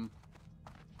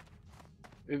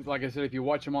 like I said, if you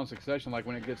watch them on succession, like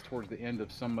when it gets towards the end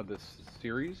of some of the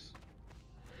series,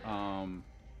 well,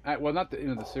 not the end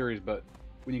of the series, but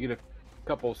when you get a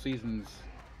couple seasons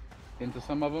into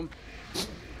some of them,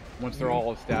 once they're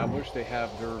all established, they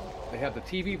have the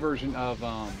TV version of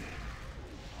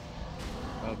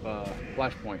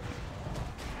Flashpoint.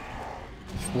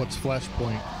 What's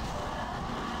Flashpoint?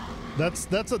 That's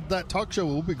that talk show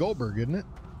with Whoopi Goldberg, isn't it?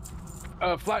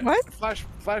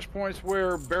 Flashpoint's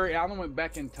where Barry Allen went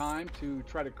back in time to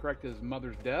try to correct his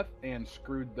mother's death and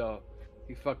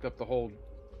he fucked up the whole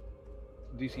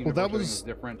DC universe. Well, that was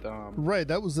different. Right,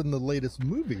 that was in the latest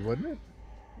movie, wasn't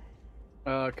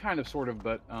it? Kind of, sort of,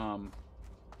 but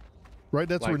right,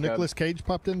 that's where Nicolas Cage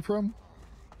popped in from.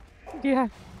 Yeah.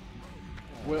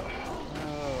 Well,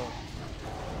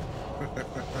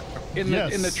 in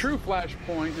the true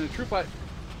Flashpoint,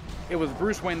 it was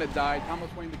Bruce Wayne that died. Thomas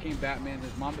Wayne became Batman.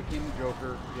 His mom became the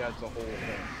Joker. Yeah, it's a whole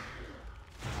thing.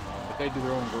 But they do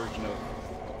their own version of.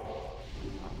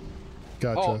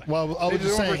 Gotcha. Well, I was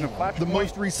just saying the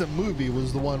most recent movie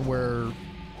was the one where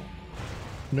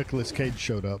Nicolas Cage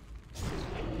showed up.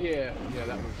 Yeah, that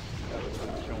was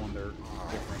showing their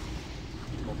different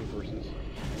multiverses.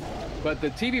 But the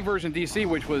TV version DC,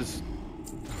 which was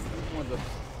one of the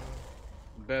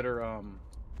better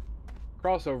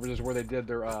crossovers, is where they did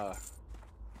their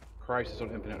Crisis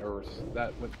on Infinite Earths.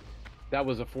 That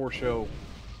was a 4-show,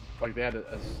 like they had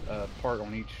a part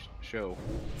on each show.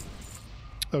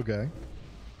 Okay.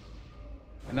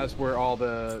 And that's where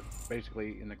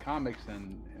basically in the comics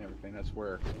and everything, that's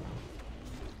where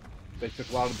they took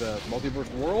a lot of the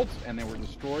multiverse worlds and they were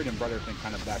destroyed and brought everything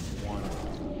kind of back to one.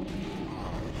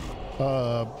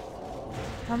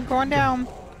 I'm going down.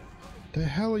 The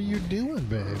hell are you doing,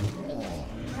 babe?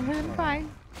 I'm doing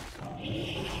fine.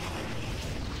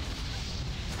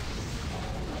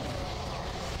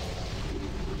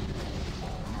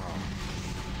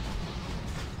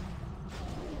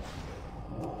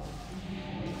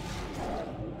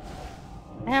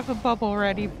 I have a bubble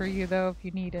ready for you, though, if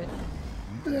you need it.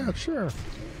 Yeah, sure.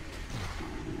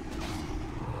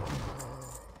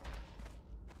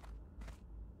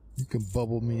 You can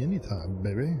bubble me anytime,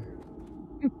 baby.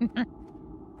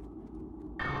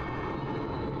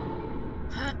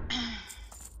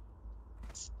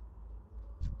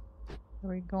 Are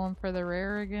we going for the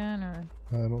rare again, or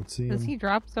I don't see him. Does he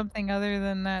drop something other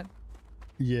than that?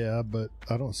 Yeah, but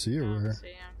I don't see a rare.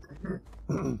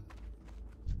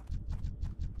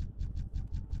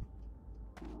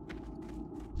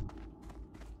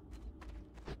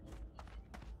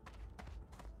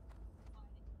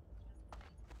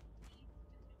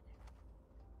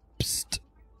 Psst.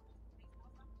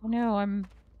 No, I'm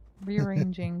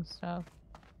rearranging stuff.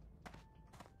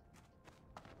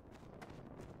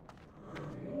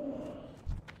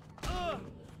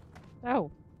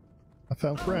 Oh. I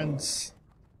found friends.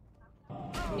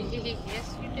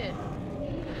 Yes, you did.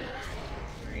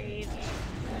 Great.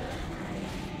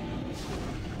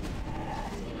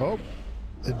 Oh,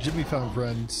 and Jimmy found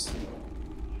friends.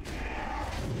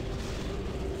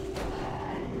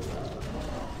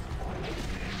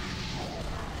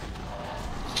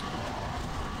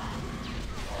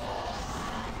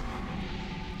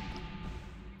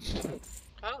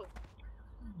 Oh.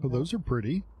 Oh, those are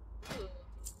pretty.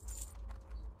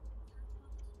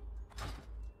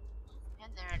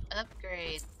 And they're an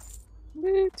upgrade.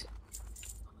 Woot.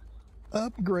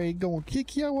 Upgrade gonna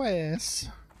kick your ass.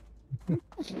 I'm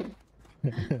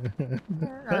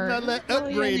not let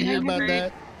upgrade hear about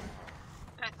that.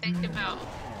 I think about the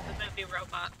movie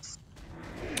Robots.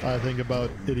 I think about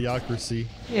Idiocracy.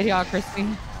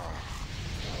 Idiocracy.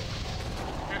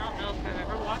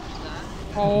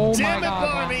 Oh Damn my it,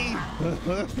 god. Barney!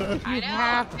 I You know,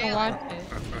 have to failing. watch it.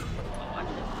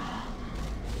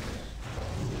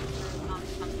 On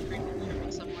the screen for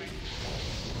me somewhere.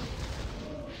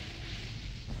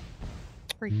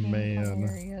 Freaking Man.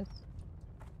 hilarious.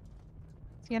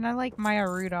 See, and I like Maya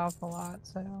Rudolph a lot,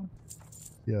 so.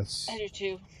 Yes. I do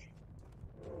too.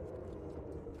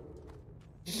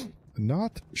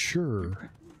 Not sure.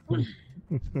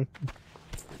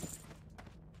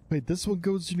 Wait, this one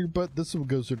goes in your butt. This one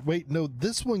goes in. Wait, no,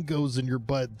 this one goes in your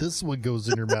butt. This one goes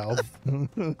in your mouth.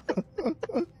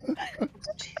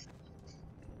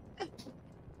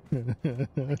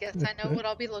 I guess I know what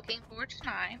I'll be looking for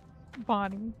tonight.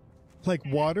 Bonnie. Like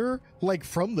water? Like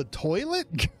from the toilet?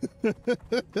 Here,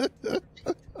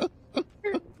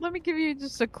 let me give you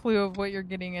just a clue of what you're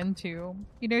getting into.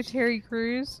 You know Terry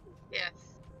Crews? Yes.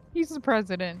 He's the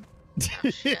president. Oh,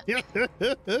 shit.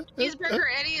 Cheeseburger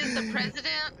Eddie is the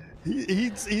president.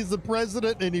 He's the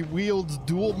president, and he wields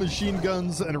dual machine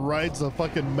guns and rides a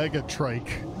fucking mega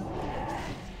trike.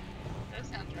 That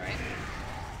sounds right.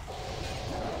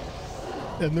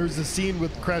 And there's a scene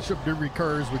with crash up derby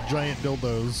cars with giant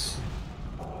dildos.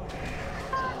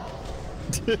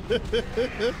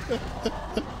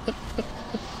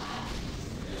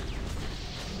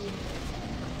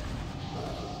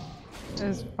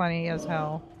 It's funny as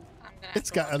hell. I'm gonna It's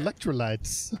got have to watch it.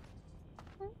 electrolytes.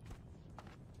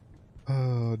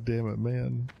 Oh, damn it,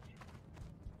 man.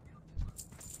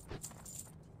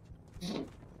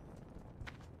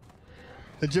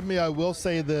 Jimmy, I will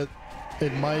say that,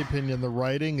 in my opinion, the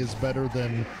writing is better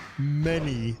than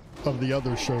many of the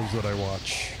other shows that I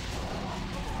watch.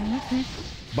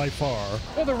 By far.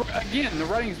 Well, the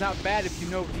writing's not bad if you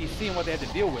know DC and what they had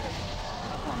to deal with.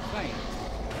 That's what I'm saying.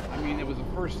 I mean, it was the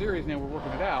first series, and they were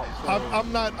working it out. So.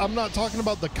 I'm not talking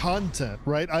about the content,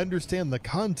 right? I understand the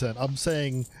content. I'm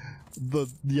saying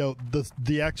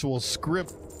the actual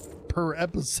script per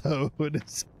episode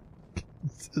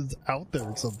is out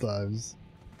there sometimes.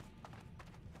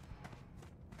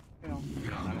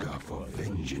 Hunger for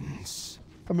vengeance.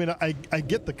 I mean, I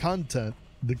get the content.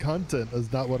 The content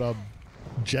is not what I'm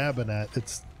jabbing at.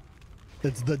 It's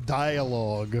the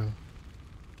dialogue.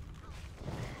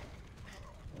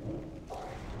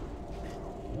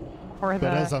 Or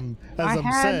But as I'm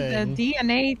saying, the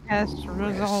DNA test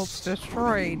results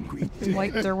destroyed.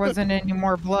 Like there wasn't any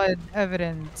more blood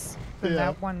evidence than Yeah.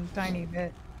 that one tiny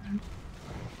bit.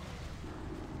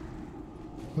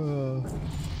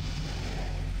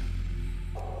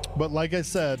 but like I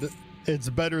said, it's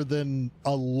better than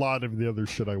a lot of the other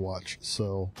shit I watch.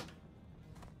 So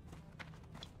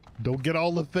don't get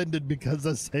all offended because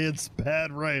I say it's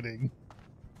bad writing.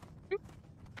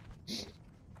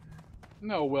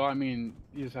 No, well, I mean,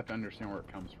 you just have to understand where it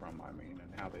comes from. I mean,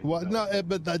 and how they. Well, no, develop it.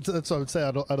 but that's what I would say.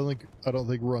 I don't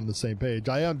think we're on the same page.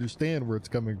 I understand where it's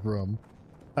coming from,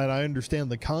 and I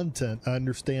understand the content. I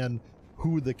understand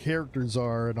who the characters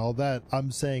are and all that. I'm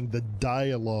saying the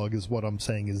dialogue is what I'm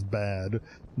saying is bad,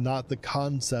 not the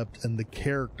concept and the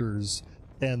characters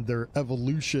and their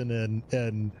evolution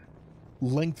and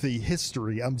lengthy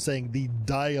history. I'm saying the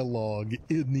dialogue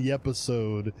in the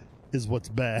episode is what's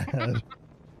bad.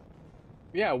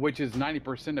 Yeah, which is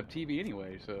 90% of TV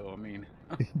anyway. So I mean.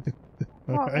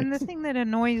 Well, and the thing that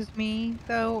annoys me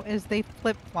though is they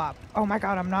flip flop. Oh my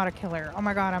god, I'm not a killer. Oh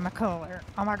my god, I'm a killer.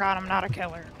 Oh my god, I'm not a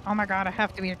killer. Oh my god, I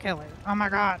have to be a killer. Oh my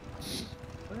god.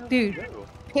 Dude,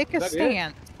 pick a Is that it?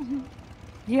 stance.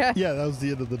 Yeah. Yeah, that was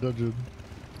the end of the dungeon.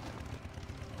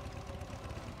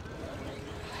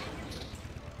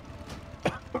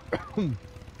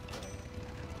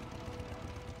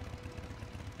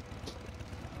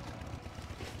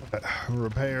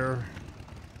 Repair,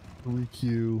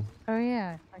 requeue. Oh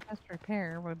yeah, I guess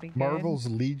repair would be good. Marvel's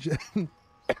Legion.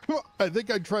 I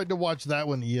think I tried to watch that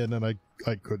one, Ian, and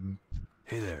I couldn't.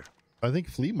 Hey there. I think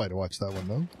Flea might have watched that one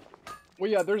though.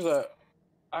 Well, yeah, there's a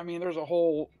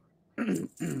whole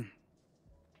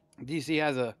DC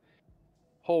has a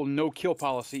whole no kill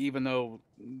policy, even though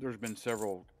there's been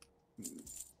several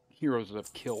heroes that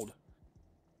have killed.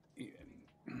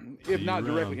 If not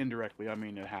directly, indirectly. I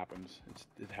mean, it happens.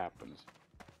 It happens.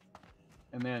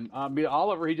 And then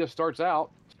Oliver, he just starts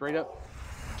out straight up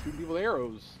shooting people with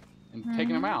arrows and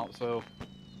taking them out. So,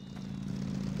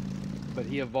 but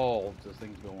he evolves as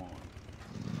things go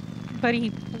on. But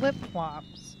he flip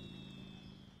flops.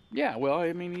 Yeah, well,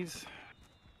 I mean, he's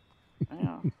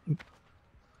yeah.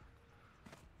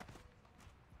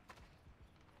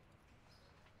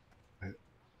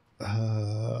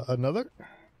 Another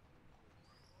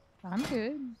I'm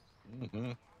good.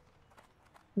 Mm-hmm.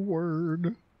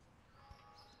 word.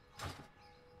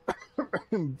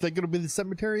 Think it'll be the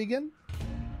cemetery again?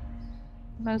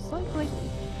 Most likely.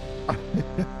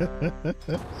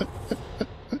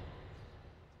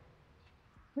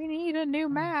 We need a new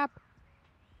map.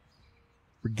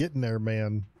 We're getting there,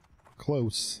 man.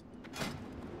 Close.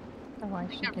 Oh, I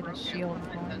should get a shield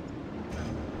one.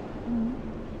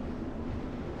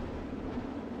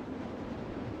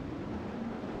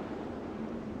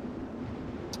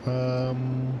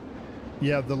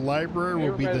 Yeah, the library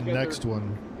will be the next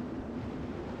one.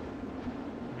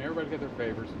 Everybody's got their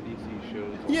favorites in DC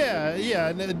shows. Yeah,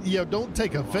 and you know, don't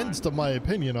take offense to my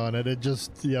opinion on it. It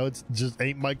just, you know, it's just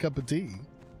ain't my cup of tea.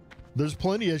 There's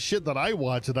plenty of shit that I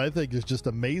watch that I think is just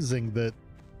amazing that,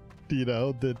 you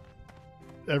know, that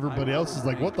everybody else is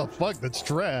like, what the fuck? That's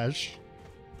trash.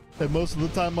 And most of the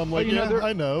time I'm like, yeah,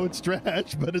 I know it's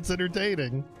trash, but it's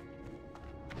entertaining.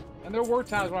 And there were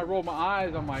times when I rolled my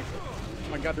eyes, I'm like,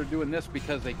 oh my god, they're doing this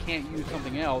because they can't use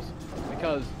something else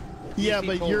because. Yeah,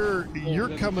 but you're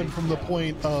coming from the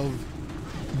point of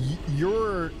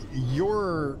you're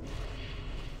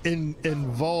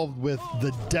involved with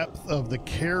the depth of the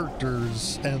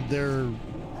characters and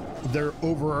their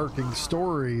overarching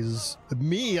stories.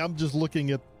 Me, I'm just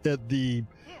looking at the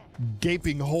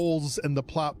gaping holes in the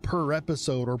plot per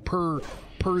episode or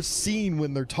per scene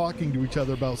when they're talking to each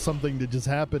other about something that just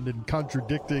happened and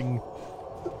contradicting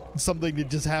something that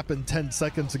just happened 10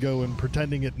 seconds ago and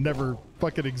pretending it never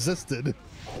fucking existed.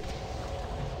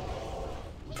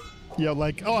 You know,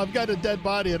 like, oh, I've got a dead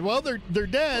body, and well, they're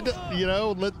dead. You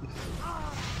know,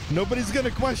 nobody's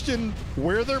gonna question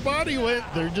where their body went.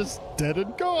 They're just dead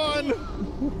and gone.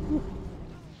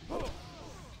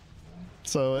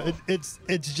 So it's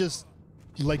just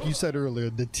like you said earlier,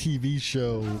 the TV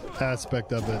show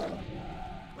aspect of it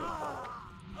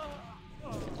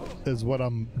is what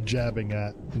I'm jabbing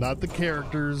at. Not the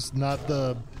characters, not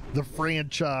the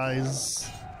franchise.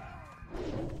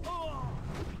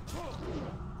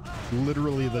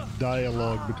 Literally the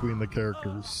dialogue between the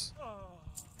characters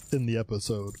in the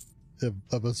episode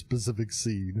of a specific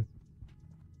scene.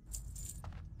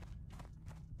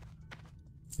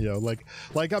 You know, like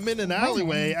I'm in an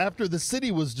alleyway after the city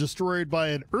was destroyed by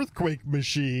an earthquake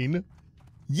machine.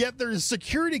 Yet there's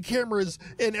security cameras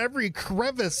in every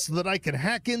crevice that I can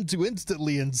hack into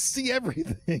instantly and see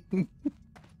everything.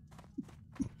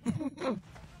 Oh,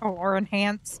 or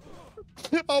enhance.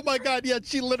 Oh my god, yeah,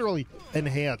 she literally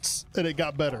enhance, and it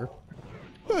got better.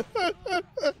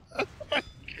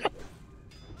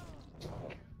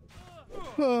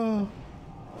 How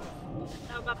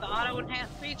about the auto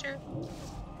enhance feature?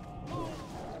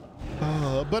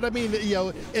 But I mean, you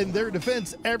know, in their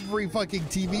defense, every fucking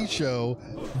TV show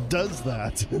does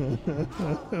that.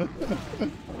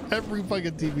 Every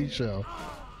fucking TV show.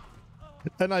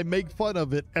 And I make fun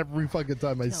of it every fucking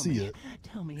time I see it.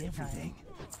 Tell me everything.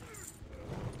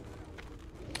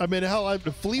 I mean, hell,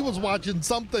 Flea was watching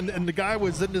something and the guy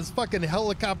was in his fucking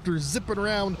helicopter zipping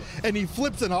around and he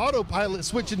flips an autopilot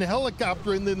switch in the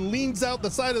helicopter and then leans out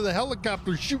the side of the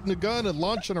helicopter shooting a gun and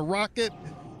launching a rocket.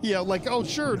 Yeah, like, oh,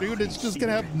 sure, dude, it's just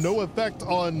gonna have no effect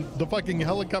on the fucking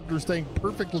helicopter staying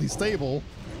perfectly stable.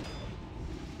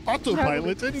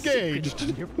 Autopilot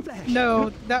engaged.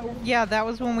 No, that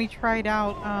was when we tried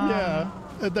out.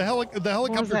 The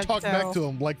helicopter talked back to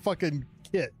him like fucking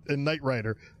Kit and Knight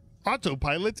Rider.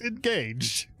 Autopilot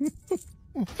engaged.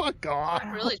 Fuck off.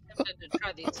 I'm really tempted to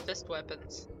try these fist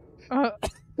weapons.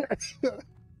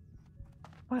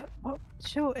 What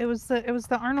show? It was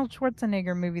the Arnold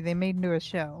Schwarzenegger movie they made into a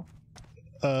show.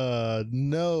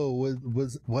 No,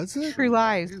 was it? True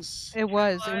Lies. It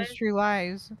was True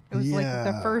Lies. It was like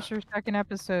the first or second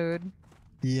episode.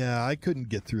 Yeah, I couldn't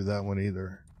get through that one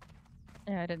either.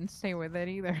 Yeah, I didn't stay with it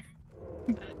either.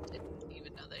 I didn't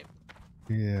even know they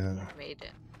made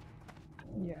it.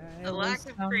 Yeah. The lack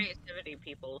of creativity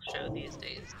people show these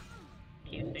days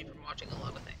keeps me from watching a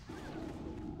lot of things.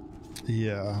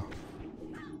 Yeah.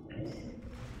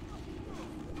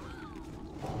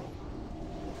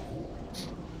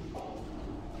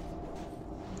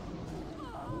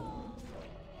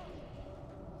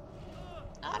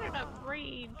 Not enough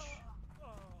rage.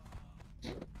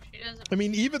 I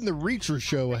mean, even the Reacher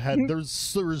show had there was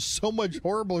so much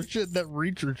horrible shit in that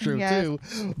Reacher show too,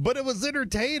 but it was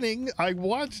entertaining. I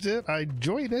watched it. I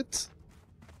enjoyed it.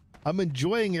 I'm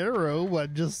enjoying Arrow.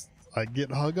 I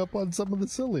get hung up on some of the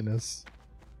silliness.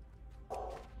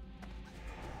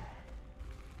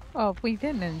 Well, if we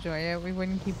didn't enjoy it, we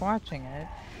wouldn't keep watching it.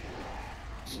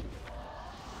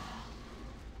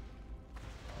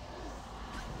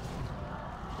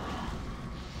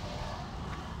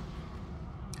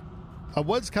 I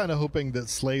was kind of hoping that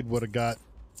Slade would have got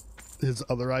his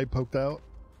other eye poked out.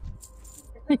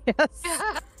 Yes.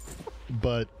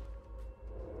 But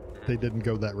they didn't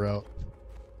go that route.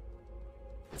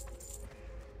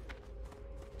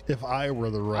 If I were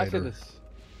the I said writer. the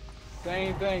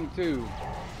same thing too.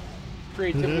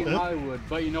 Creativity in Hollywood,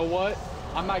 but you know what?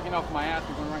 I'm not getting off my ass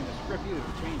and going writing a script either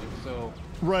to change it. So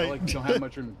Right. I like you don't have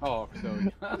much room to talk.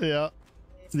 So Yeah.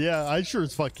 Yeah, I sure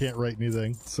as fuck can't write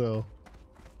anything, so.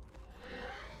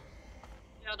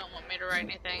 Y'all don't want me to write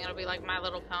anything. It'll be like My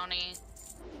Little Pony.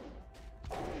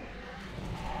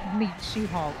 Meet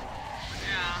She-Hulk.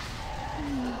 Yeah.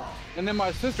 and then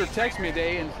my sister texts me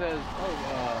today and says,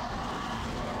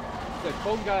 said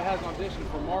Colton guy has an audition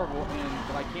for Marvel,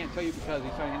 but I can't tell you because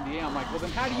he's signed NDA. I'm like, well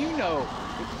then how do you know?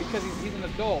 It's because he's an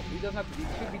adult. He doesn't have to. He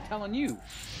should be telling you.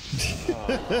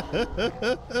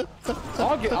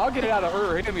 I'll get it out of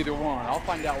her or him, either one. I'll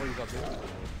find out what he's auditioning.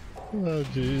 Oh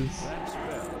jeez. That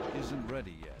spell isn't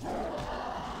ready yet.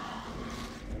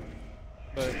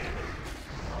 But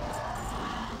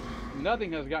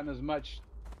nothing has gotten as much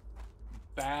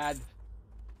bad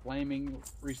flaming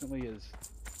recently as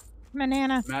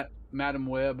Banana. Madam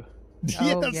Web.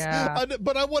 Oh, Yes, yeah.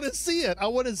 but I want to see it. I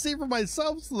want to see it for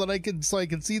myself so that I can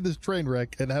see this train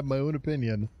wreck and have my own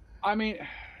opinion. I mean,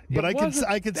 But I can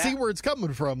that... see where it's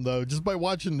coming from though, just by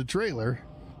watching the trailer.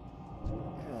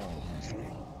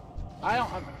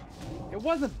 It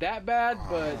wasn't that bad,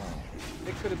 but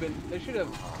it could have been.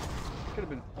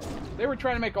 They were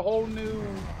trying to make a whole new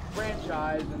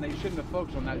franchise, and they shouldn't have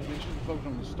focused on that. They should have focused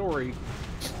on the story,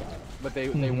 but they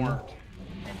weren't.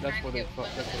 That's where they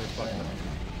fucked up.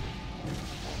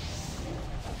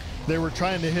 They were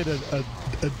trying to hit a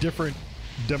different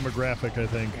demographic, I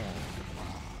think.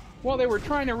 Well, they were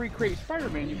trying to recreate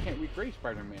Spider-Man. You can't recreate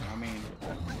Spider-Man. I mean,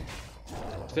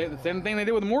 the same thing they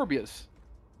did with Morbius.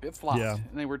 It flopped, Yeah.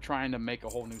 and they were trying to make a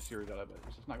whole new series out of it.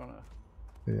 It's just not gonna.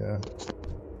 Yeah.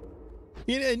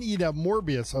 And you know,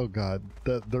 Morbius. Oh God,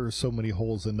 there are so many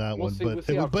holes in that one.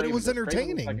 But it was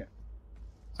entertaining.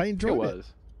 I enjoyed it.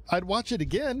 Was. I'd watch it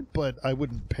again, but I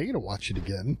wouldn't pay to watch it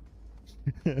again.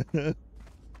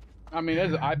 I mean,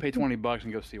 I pay $20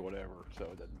 and go see whatever, so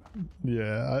it doesn't matter.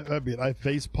 Yeah, I mean, I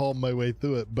facepalmed my way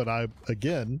through it, but I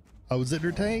was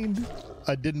entertained.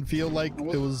 I didn't feel like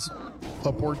it was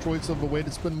a poor choice of a way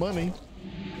to spend money.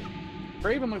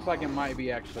 Craven looks like it might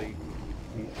be actually.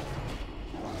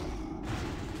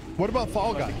 What about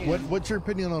Fall Guy? What's your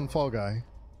opinion on Fall Guy?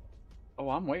 Oh,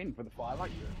 I'm waiting for the fall. I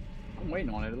like it. I'm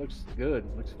waiting on it. It looks good.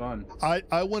 It looks fun.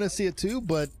 I want to see it too,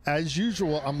 but as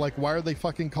usual, I'm like, why are they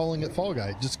fucking calling it Fall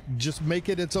Guy? Just make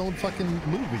it its own fucking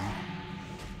movie.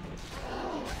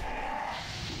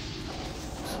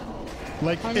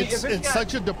 Like, I mean, it's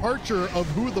such a departure of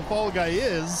who the Fall Guy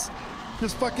is.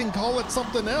 Just fucking call it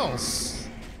something else.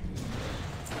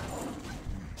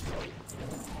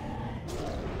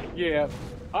 Yeah,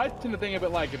 I tend to think of it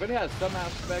like if it has some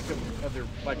aspect of their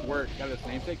like where it got its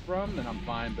namesake from, then I'm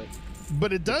fine.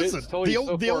 But it doesn't.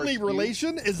 Totally the only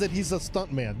relation is that he's a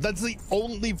stuntman. That's the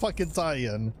only fucking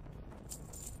tie-in.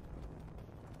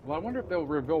 Well, I wonder if they'll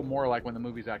reveal more like when the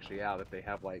movie's actually out, if they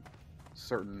have like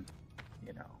certain,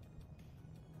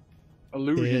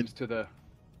 allusions to the.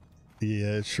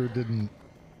 Yeah, it sure didn't.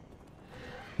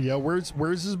 Yeah, where's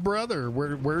his brother?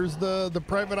 Where's the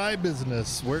private eye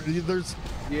business? Where there's,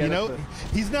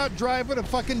 he's not driving a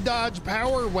fucking Dodge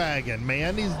Power Wagon,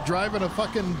 man. He's driving a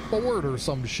fucking Ford or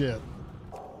some shit.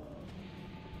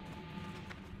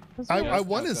 I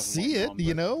want to see it,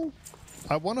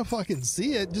 I want to fucking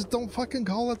see it. Just don't fucking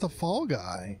call it the Fall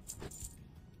Guy.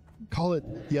 Call it,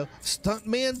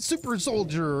 Stuntman Super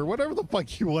Soldier or whatever the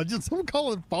fuck you want. Just don't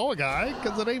call it Fall Guy,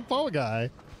 because it ain't Fall Guy.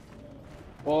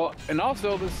 Well, and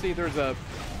also, let's see, there's a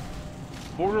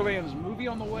Borderlands movie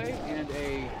on the way and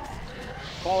a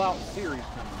Fallout series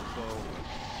coming,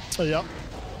 so... Oh, yep.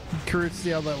 Curious to see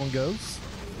how that one goes.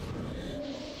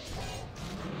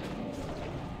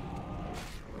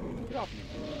 Get off me.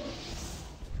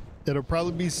 It'll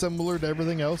probably be similar to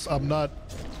everything else. I'm not,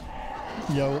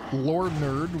 lore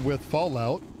nerd with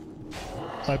Fallout.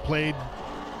 I played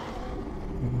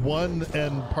one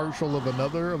and partial of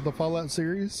another of the Fallout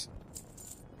series.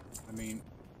 I mean,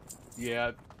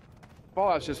 yeah,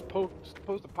 Fallout's just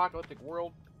post-apocalyptic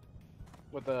world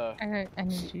with a. I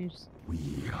need juice. We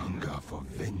hunger for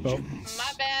vengeance.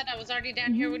 My bad. I was already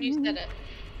down here when you said it.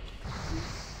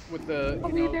 With the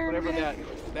whatever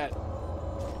that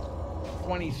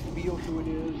 20s feel to it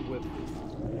is with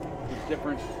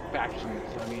different factions.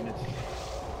 I mean, it's.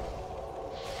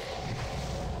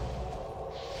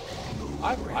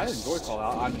 I enjoy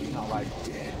Fallout. I'm just not like.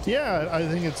 Yeah, I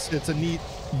think it's a neat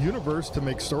universe to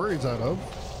make stories out of.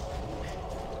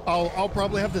 I'll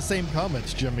probably have the same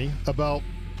comments, Jimmy, about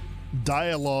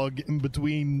dialogue in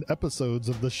between episodes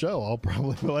of the show. I'll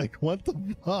probably be like, what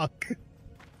the fuck?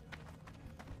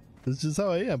 This is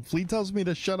how I am. Flea tells me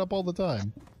to shut up all the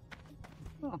time.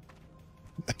 Huh.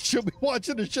 She'll be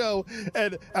watching the show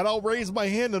and I'll raise my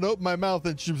hand and open my mouth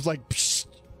and she was like, psst.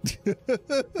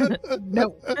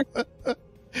 No.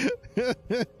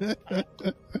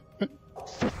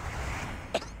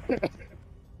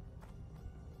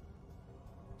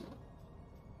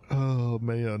 Oh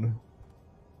man.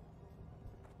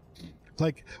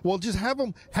 Like, well, just have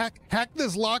them hack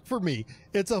this lock for me.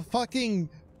 It's a fucking,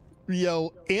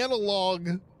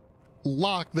 analog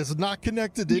lock that's not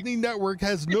connected to any network,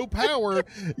 has no power,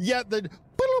 yet the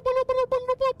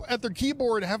at their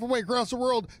keyboard halfway across the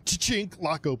world, cha-chink,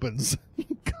 lock opens.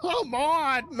 Come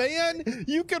on, man.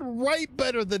 You can write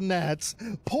better than that.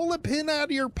 Pull a pin out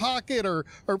of your pocket or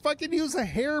fucking use a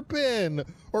hairpin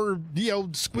or,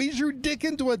 squeeze your dick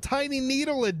into a tiny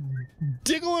needle and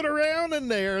diggle it around in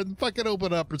there and fucking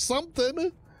open up or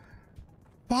something.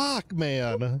 Fuck,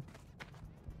 man.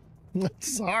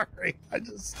 Sorry.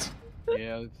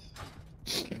 Yeah.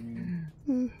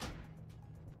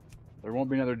 There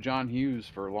won't be another John Hughes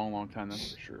for a long, long time,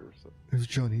 that's for sure. So. Who's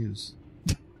John Hughes?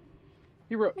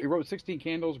 He wrote 16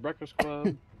 Candles, Breakfast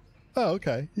Club. Oh,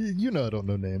 okay. You know I don't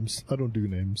know names. I don't do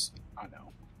names. I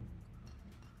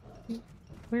know.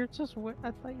 We're just.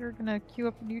 I thought you were gonna queue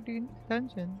up a new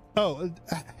dungeon. Oh,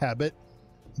 habit.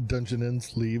 Dungeon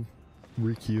ends, leave,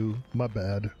 requeue. My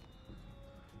bad. Is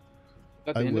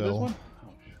that the end of this one?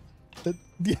 Oh,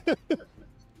 Yeah.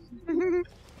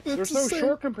 They're so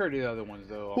short compared to the other ones,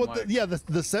 though. Well,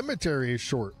 the cemetery is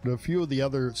short. A few of the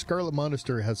other Scarlet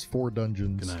Monastery has 4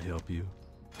 dungeons. Can I help you?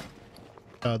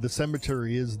 The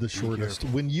cemetery is the shortest.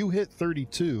 When you hit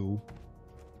 32,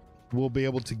 we'll be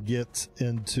able to get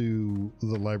into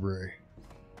the library.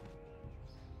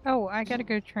 Oh, I gotta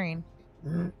go train.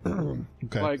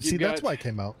 Okay. Like, See, that's why I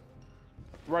came out.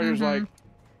 Writers like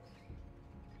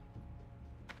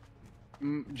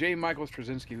J. Michael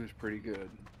Straczynski, who's pretty good.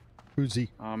 Who's he?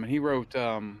 And he wrote.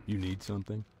 You need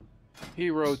something? He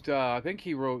wrote. I think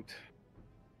he wrote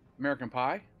American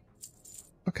Pie.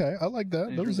 Okay, I like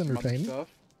that. That was entertaining. Stuff.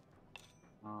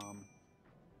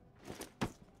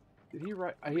 Did he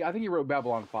write? I think he wrote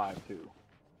Babylon 5 too.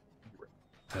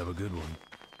 Have a good one.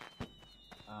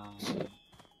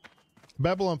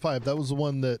 Babylon 5. That was the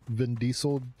one that Vin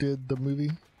Diesel did the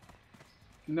movie.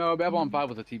 No, Babylon 5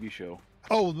 was a TV show.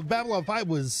 Oh, the Babylon 5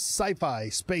 was sci-fi,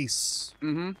 space,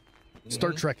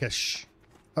 Star Trek-ish.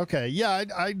 Okay, yeah,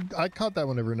 I caught that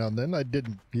one every now and then. I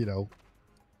didn't,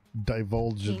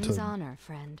 divulge King's into, honor,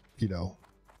 friend.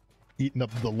 eating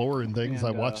up the lore and things.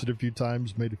 And, I watched it a few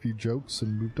times, made a few jokes,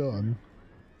 and moved on.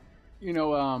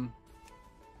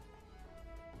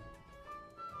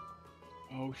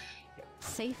 Oh shit.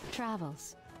 Safe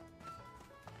travels.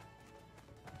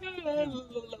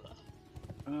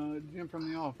 Jim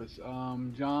from the office.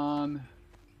 John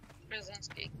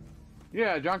Krasinski.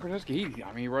 Yeah, John Krasinski.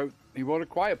 He wrote A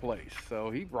Quiet Place, so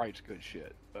he writes good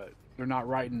shit. But they're not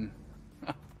writing.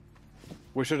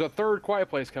 Which there's a third Quiet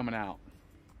Place coming out.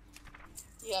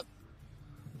 Yep.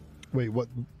 Wait, what?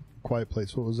 Quiet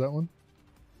Place? What was that one?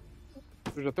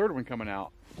 There's a third one coming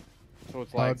out. So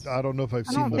it's like I don't know if I've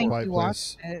seen the Quiet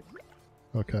Place. It.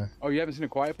 Okay. Oh, you haven't seen A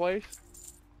Quiet Place?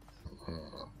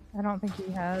 I don't think he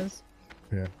has.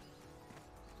 Yeah.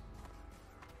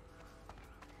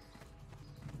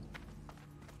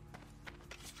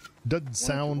 Doesn't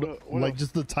sound what like else?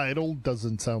 just the title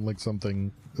doesn't sound like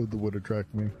something that would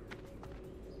attract me.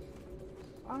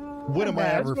 When am I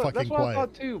ever fucking that's what quiet? I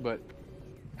thought too, but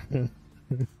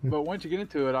but once you get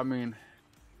into it,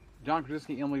 John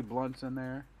Krasinski, Emily Blunt's in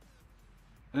there,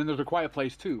 and then there's A Quiet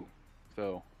Place too.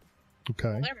 So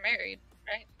Okay. Well, they're married,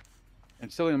 right? and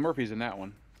Cillian Murphy's in that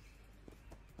one.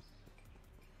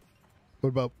 What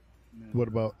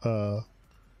about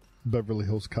Beverly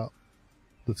Hills Cop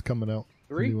that's coming out?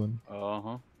 3? New one.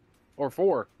 Or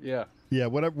 4, yeah. Yeah,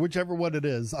 whichever one it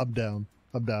is, I'm down.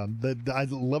 I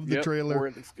love the trailer.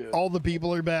 4 looks good. All the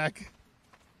people are back.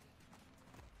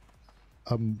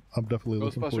 I'm definitely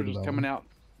looking forward to Ghostbusters that is coming one. out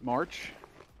March.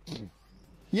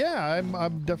 Yeah,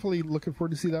 I'm definitely looking forward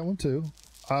to see that one too.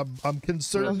 I'm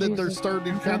concerned that they're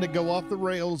starting to kind of go off the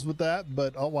rails with that,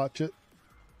 but I'll watch it.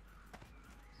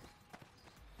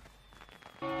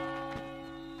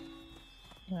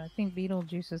 Yeah, I think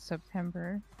Beetlejuice is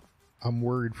September. I'm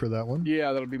worried for that one.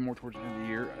 Yeah, that'll be more towards the end of the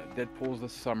year. Deadpool's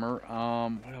this summer.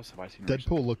 What else have I seen?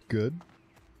 Deadpool looked good.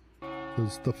 It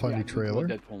was the funny trailer.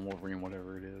 Deadpool and Wolverine,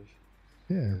 whatever it is.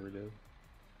 Yeah. Whatever it is.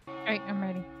 Alright, I'm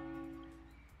ready.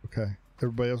 Okay.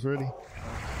 Everybody else ready?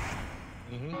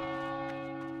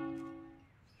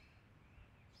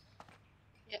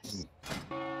 Yes.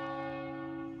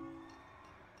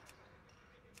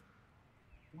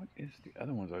 What is the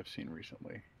other ones I've seen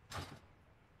recently?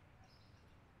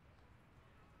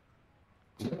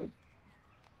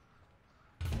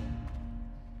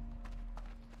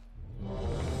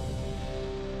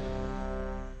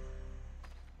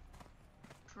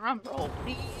 Drum roll,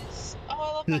 please. Oh,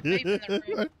 I love that vape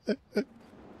in the room.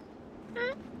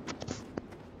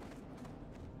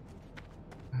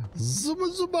 Zuma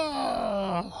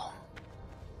Zuma!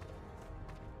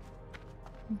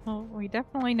 Well, we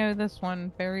definitely know this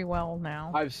one very well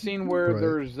now. I've seen where Right.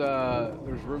 there's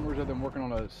rumors of them working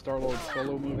on a Star-Lord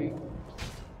solo movie.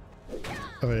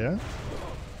 Oh, yeah?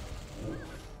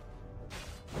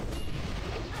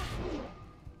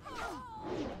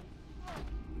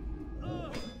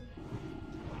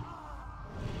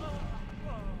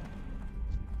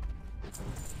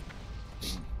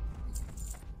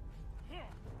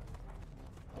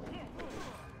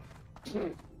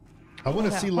 I want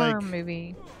to That see horror like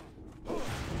movie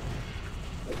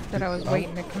that I was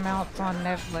waiting to come out. It's on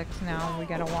Netflix now. We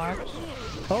gotta watch.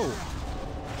 oh,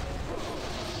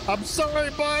 I'm sorry,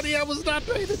 buddy. I was not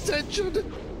paying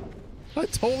attention. I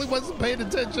totally wasn't paying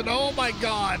attention. Oh my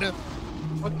god,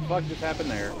 What the fuck just happened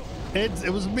there? it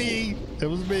was me. It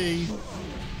was me.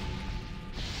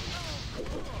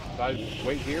 I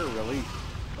wait here, really.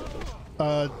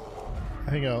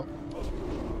 Hang out.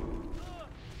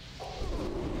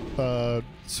 As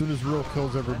soon as Real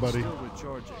kills everybody. Still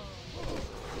recharging.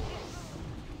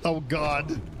 Oh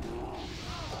god.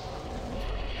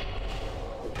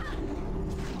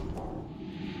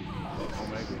 Oh,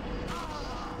 maybe.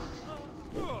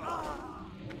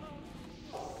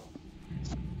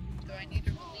 Do I need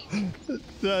to release?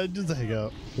 Just hang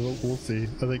out. We'll see.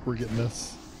 I think we're getting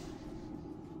this.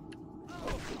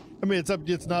 I mean,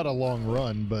 it's not a long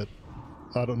run, but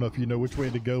I don't know if you know which way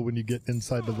to go when you get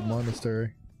inside of the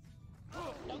monastery.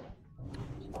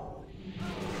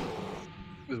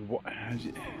 Have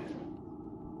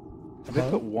they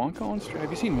put Wonka on stream?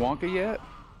 Have you seen Wonka yet?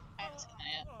 I haven't seen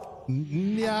it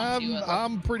yet. Yeah,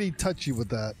 I'm pretty touchy with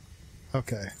that.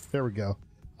 Okay, there we go.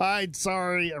 I'm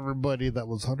sorry, everybody. That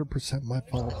was 100% my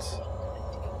fault.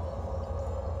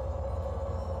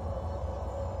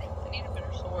 I need a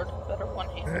better sword, better one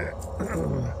hand.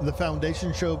 The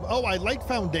Foundation show. Oh, I like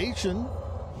Foundation.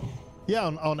 Yeah,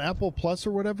 on Apple Plus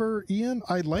or whatever, Ian.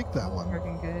 I like that one.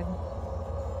 Working good.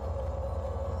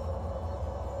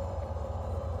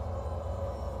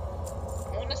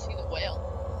 I want to see the whale.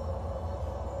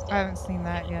 I haven't seen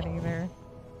that yet either.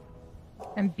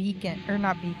 And Beacon, or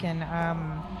not Beacon,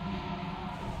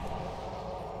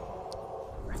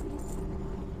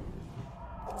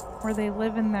 where they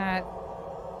live in that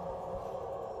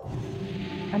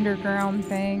underground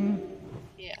thing.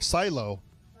 Yeah. Silo.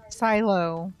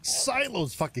 Silo.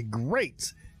 Silo's fucking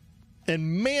great.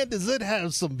 And man, does it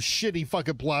have some shitty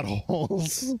fucking plot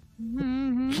holes.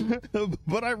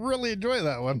 But I really enjoy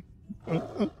that one. My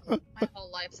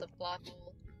whole life's a plot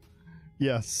hole.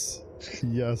 Yes.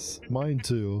 Yes. Mine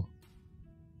too.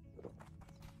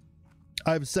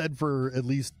 I've said for at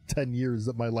least 10 years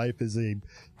that my life is a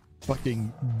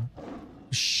fucking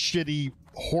shitty,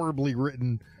 horribly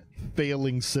written,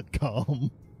 failing sitcom.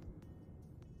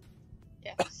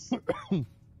 Yes. And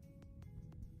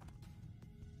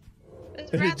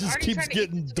it just keeps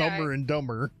getting dumber and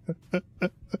dumber.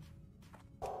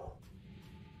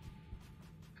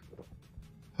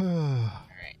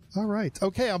 All right.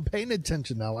 Okay, I'm paying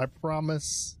attention now. I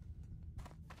promise.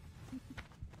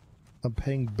 I'm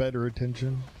paying better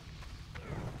attention.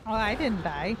 Well, I didn't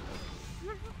die.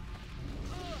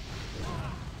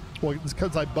 Well, it's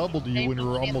because I bubbled you when you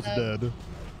were almost dead.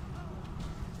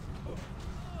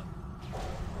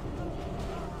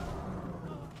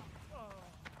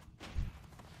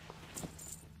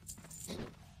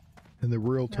 And the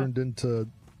real turned into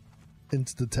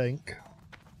Insta-Tank.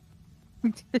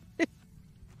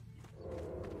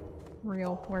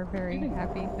 Real, we're very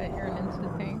happy that you're an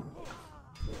instant tank.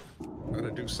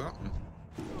 Gotta do something.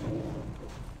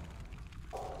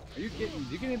 Do you get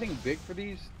anything big for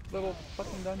these little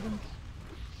fucking dungeons?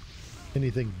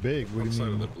 Anything big? What do you Outside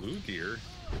mean? of the blue gear.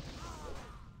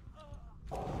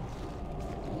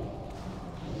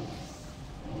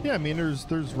 Yeah, I mean, there's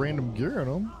random gear in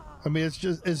them. I mean, it's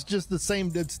just the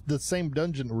same. It's the same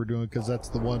dungeon that we're doing because that's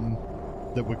the one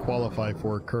that we qualify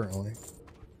for currently.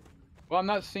 Well, I'm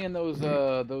not seeing those what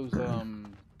are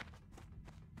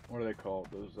they called?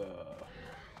 Those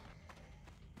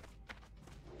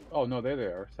oh no, there they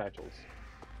are, satchels.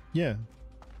 Yeah.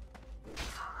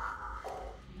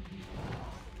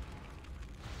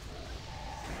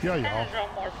 Yeah, I y'all. had to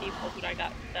draw more people, but I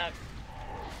got that.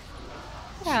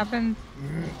 It happens.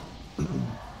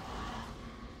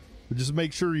 Just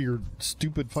make sure your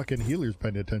stupid fucking healer's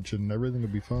paying attention. Everything will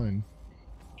be fine.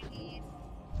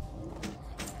 I'll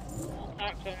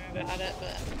talk to him about it,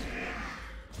 but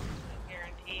no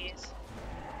guarantees.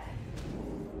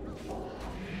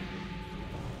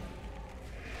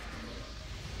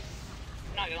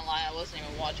 I'm not gonna lie, I wasn't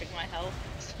even watching my health,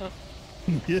 so.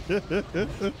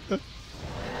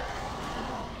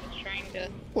 Trying to.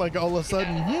 Like all of a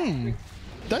sudden,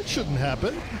 that shouldn't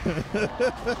happen.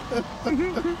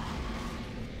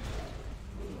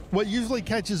 What usually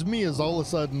catches me is all of a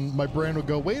sudden my brain will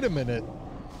go, wait a minute,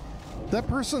 that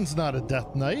person's not a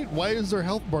death knight. Why is their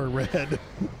health bar red?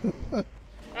 Oh, no.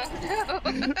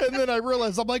 And then I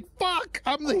realize, I'm like, fuck,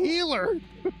 I'm the healer.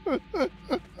 My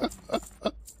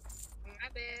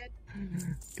bad.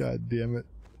 God damn it.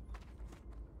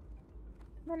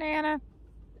 Banana.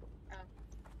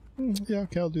 Yeah,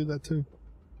 okay, I'll do that too.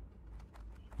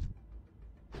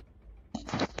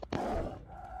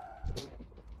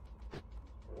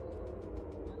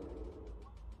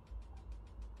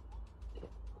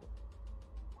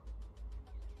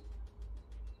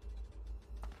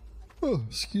 Oh,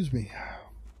 excuse me.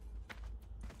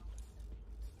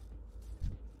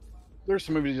 There's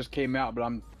some movies that just came out, but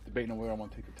I'm debating on whether I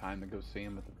want to take the time to go see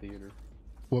them at the theater.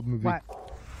 What movie? What?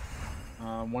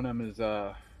 One of them is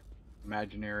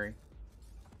Imaginary.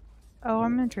 Oh,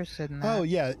 I'm interested in that. Oh,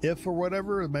 yeah, If or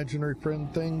whatever, imaginary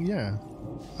friend thing, yeah.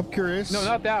 I'm curious. No,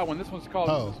 not that one. This one's called.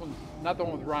 Oh. This one's not the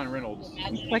one with Ryan Reynolds.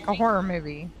 It's like a horror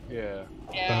movie. Yeah.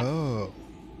 Yeah. Oh.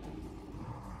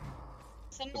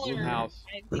 Similar Blumhouse.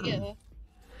 idea.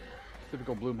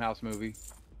 Typical Blumhouse movie.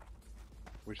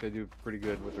 Which they do pretty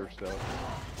good with their stuff.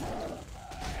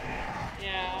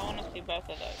 Yeah, I want to see both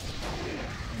of those.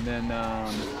 And then,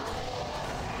 I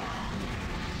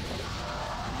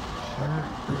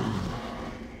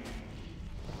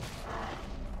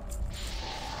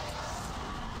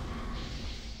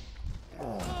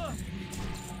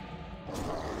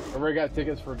already got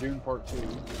tickets for Dune Part 2.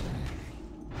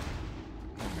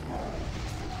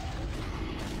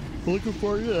 Looking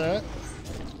forward to that.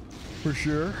 For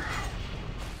sure.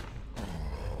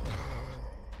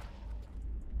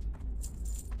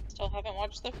 Still haven't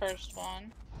watched the first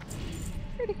one.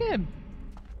 Pretty good.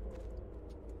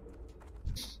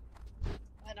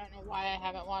 I don't know why I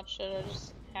haven't watched it. I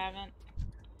just haven't.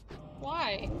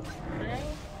 Why, bro?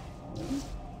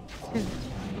 Because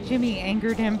Jimmy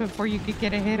angered him before you could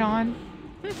get a hit on.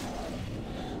 That's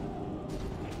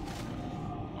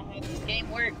how this game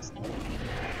works.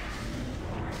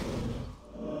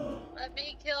 Let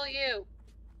me kill you.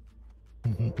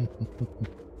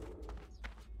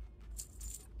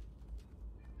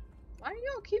 Why do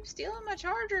y'all keep stealing my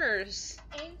chargers?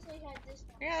 Ainsley had this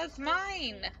one. Yeah, it's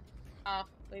mine. Oh,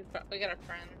 we got a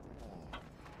friend.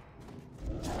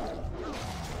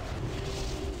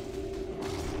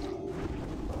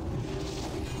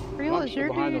 Real, is your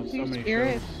dude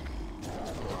spirit?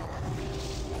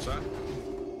 What's that?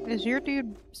 Is your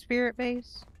dude spirit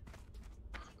base?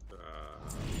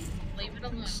 Leave it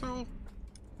alone. So,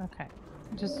 Okay.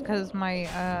 Just because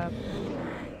my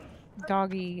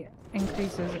doggy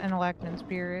increases intellect and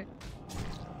spirit.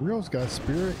 Real's got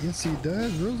spirit. Yes, he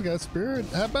does. Real's got spirit.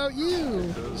 How about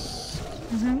you? does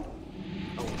Mm-hmm.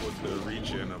 help with the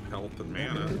regen of health and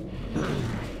mana.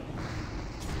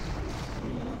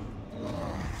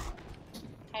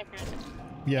 Hi, friend.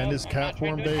 Yeah, and Oh, his I'm cat not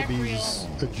trying form to attack baby's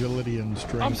agility and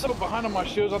strength. I'm so behind on my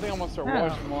shows, I think I'm gonna start Oh.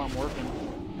 watching while I'm working.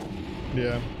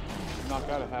 Yeah. Knock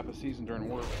out a half a season during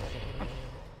work.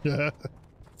 Yeah.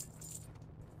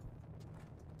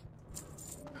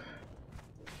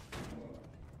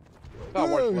 I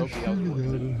watched Loki, I was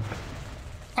working.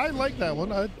 I like that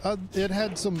one. It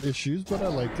had some issues, but I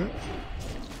liked it.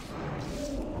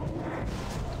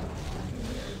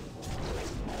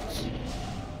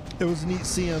 It was neat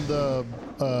seeing the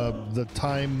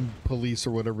time police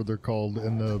or whatever they're called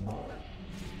in the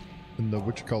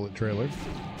what you call it trailer.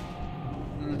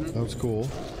 Mm-hmm. That was cool.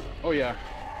 Oh yeah,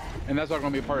 and that's not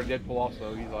gonna be a part of Deadpool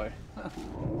also. He's like,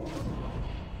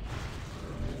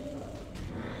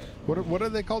 What are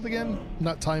they called again?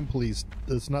 Not time police.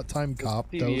 It's not time cop.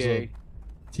 That was a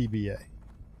TVA. TBA.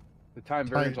 The Time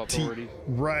Variance Authority.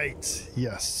 Right.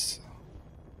 Yes.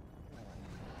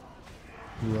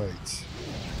 Right.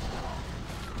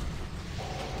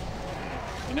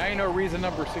 And now you know reason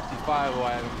number 65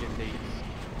 why I don't get dates.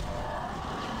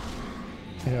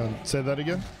 Yeah. Say that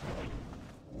again.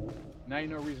 Now you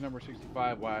know reason number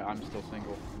 65 why I'm still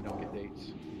single and don't get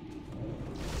dates.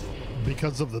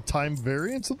 Because of the Time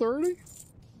Variance Authority?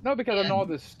 No, because I know all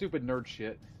this stupid nerd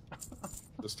shit.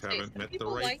 Just haven't met the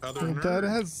people right like other fun. nerd. That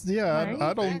has, yeah. Right.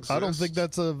 I don't think Exists.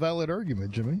 that's a valid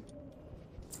argument, Jimmy.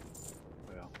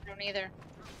 Well, I don't either.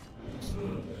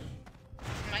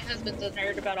 My husband's a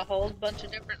nerd about a whole bunch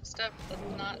of different stuff that's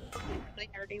not really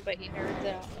nerdy, but he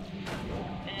nerds out.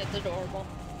 And it's adorable.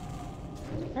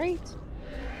 Right.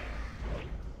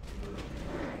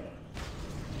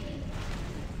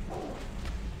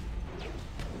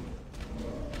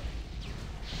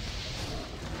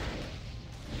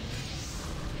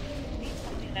 Need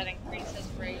something that increases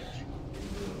rage.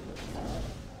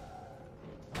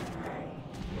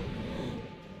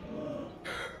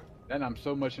 then I'm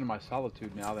so much into my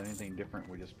solitude now that anything different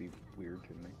would just be weird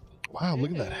to me. Wow,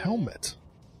 look at that helmet.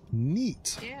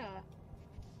 Neat. Yeah.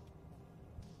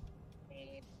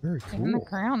 Very And the cool.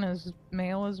 crown is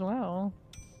male as well.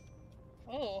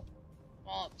 Oh.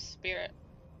 Well, it's spirit.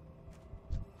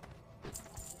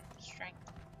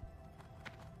 Strength.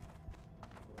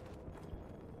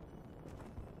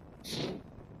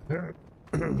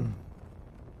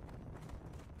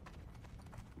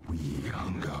 We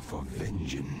hunger for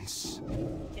vengeance.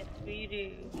 Yes, we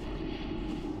do.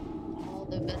 All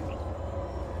the vengeance.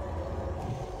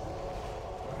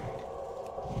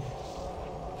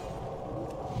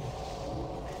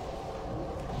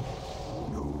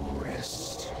 No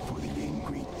rest for the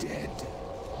angry dead.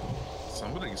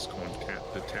 Somebody's going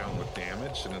to town with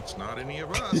damage, and it's not any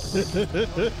of us.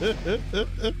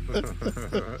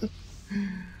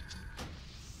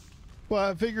 Well,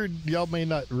 I figured y'all may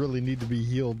not really need to be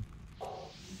healed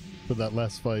for that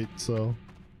last fight, so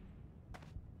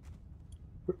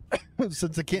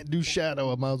since I can't do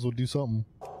shadow, I might as well do something.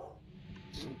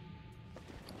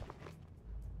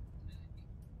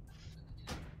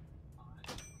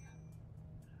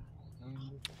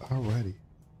 Alrighty.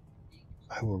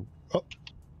 I will. Oh,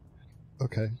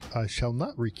 okay. I shall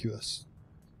not request.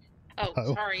 Oh,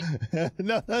 Oh. sorry.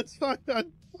 No, that's fine. I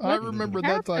What remember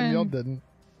that time y'all happened? didn't.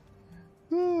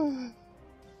 Damn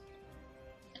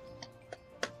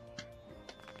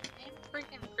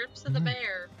freaking grips of the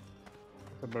bear.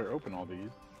 I better open all these.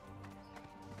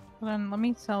 Hold on, let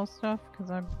me sell stuff because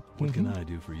I What can I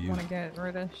do for you? want to get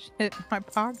rid of shit in my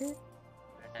pocket.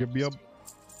 Yep, yep.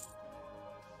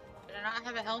 Did I not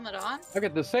have a helmet on? I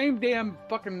got the same damn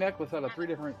fucking necklace out of 3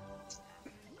 different.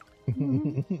 It's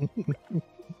I've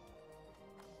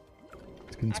got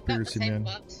the conspiracy, same man.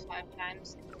 gloves 5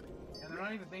 times. And they're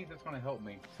not even things that's going to help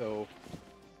me. So,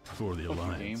 For the Fuck you,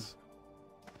 Alliance.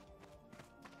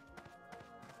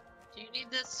 Do you need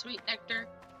this sweet nectar?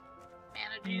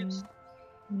 Mana juice?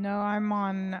 No, I'm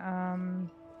on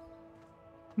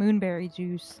moonberry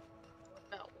juice.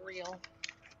 About real.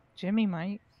 Jimmy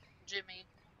might. Jimmy.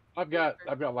 I've got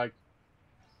like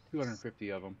 250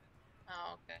 of them.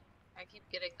 Oh, okay. I keep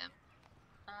getting them.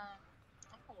 I'm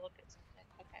gonna look at something.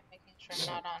 Okay, making sure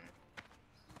I'm not on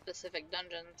specific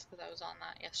dungeons because I was on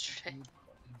that yesterday.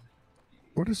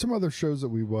 What are some other shows that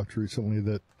we watched recently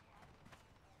that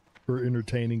were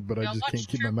entertaining, but I Y'all just watch can't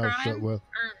keep True my mouth Crime? shut with?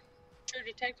 Or True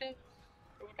Detective?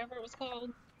 Or whatever it was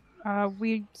called. We're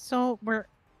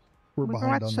We're we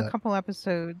behind watched on a that. couple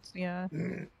episodes. Yeah.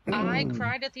 I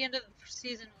cried at the end of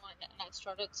season 1 and I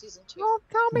started season 2. Don't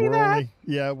tell me We're that. only,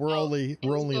 yeah, we're Oh, only it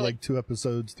we're was only good. like 3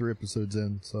 episodes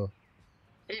in, so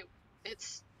It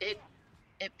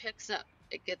picks up.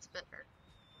 It gets better.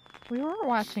 We were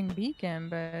watching Beacon,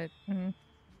 but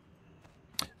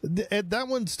that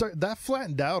one that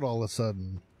flattened out all of a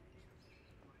sudden.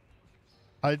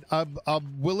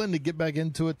 I'm willing to get back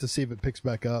into it to see if it picks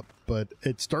back up, but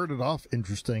it started off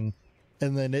interesting,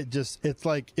 and then it's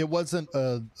like it wasn't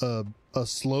a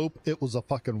slope, it was a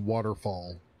fucking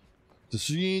waterfall. Just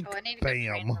yeek, Oh, I need to go train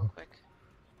bam. real quick.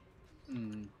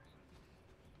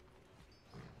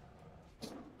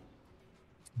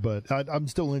 But I'm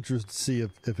still interested to see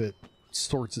if it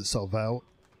sorts itself out.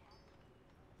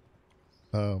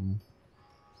 Yeah.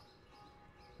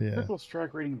 Critical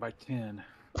strike rating by 10.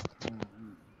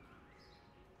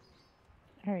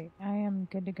 all right, I am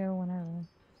good to go whenever.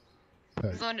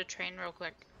 I'm going to train real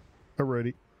quick.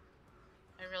 Alrighty.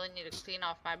 I really need to clean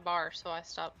off my bar so I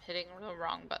stop hitting the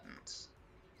wrong buttons.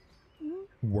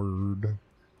 Word.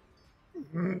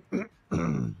 I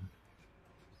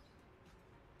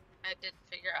didn't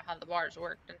figure out how the bars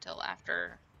worked until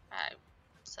after I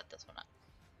set this one up.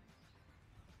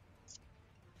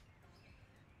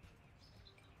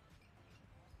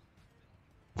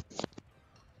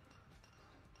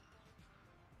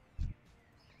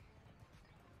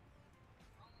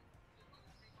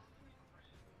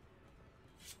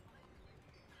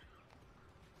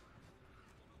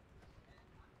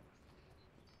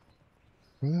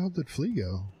 Where the hell did Flea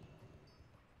go?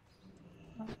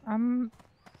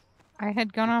 I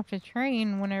had gone off the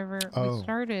train whenever Oh. we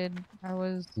started. I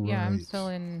was, yeah, I'm Right. still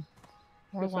in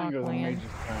This thing Warlock goes on land.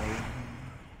 Mage's Tower.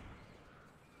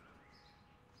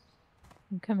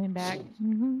 I'm coming back.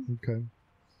 Okay.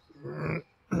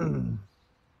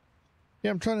 Yeah,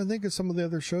 I'm trying to think of some of the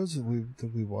other shows that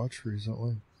we watched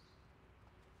recently.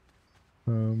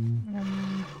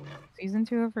 Season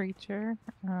 2 of Reacher.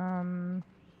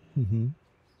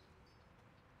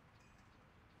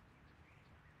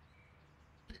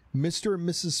 Mr. and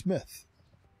Mrs. Smith.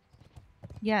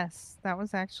 Yes, that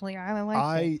was actually I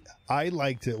liked it. I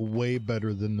liked it way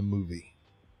better than the movie.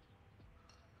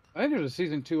 I think there's a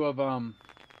season 2 of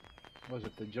was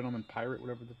it The Gentleman Pirate,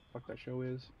 whatever the fuck that show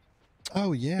is?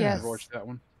 Oh yeah. Yes. I watched that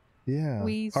one. Yeah.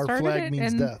 We Our started flag it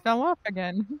means and death. fell off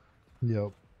again.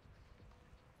 Yep.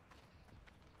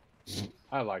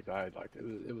 I liked it.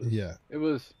 It was Yeah. It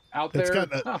was out there. It's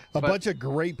got a but bunch of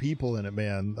great people in it,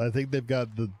 man. I think they've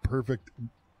got the perfect,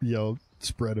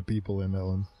 spread of people in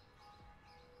Ellen.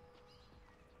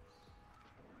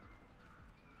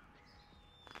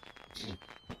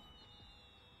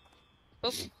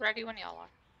 Oh, ready when y'all are.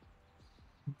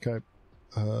 Okay.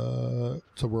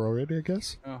 So we're all ready, I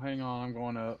guess? Oh, hang on, I'm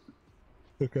going up.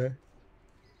 Okay.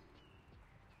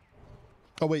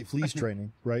 Oh, wait, fleece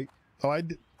training, right? Oh, I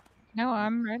did. No,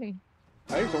 I'm ready.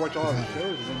 I used to watch all of the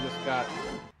shows and then just got.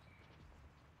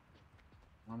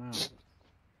 I don't know.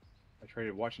 I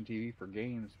traded watching TV for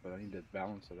games, but I need to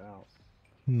balance it out.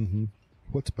 Mm-hmm.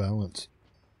 What's balance?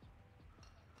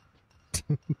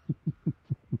 No.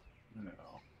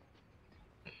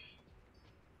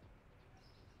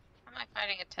 Am I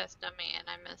fighting a test dummy and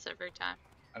I miss every time?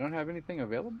 I don't have anything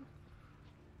available.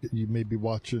 You may be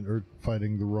watching or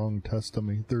fighting the wrong test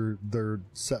dummy. They're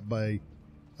set by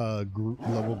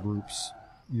level groups.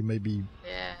 You may be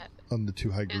on the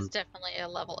too high It was group. definitely a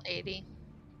level 80.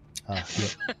 Yep.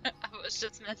 I was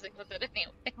just messing with it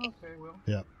anyway. Okay, well.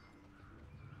 Yep.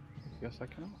 Yes, I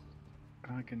can.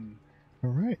 I can.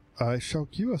 All right. I shall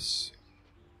cue us.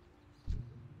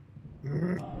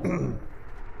 It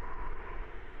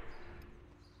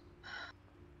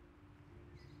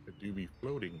do be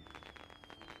floating.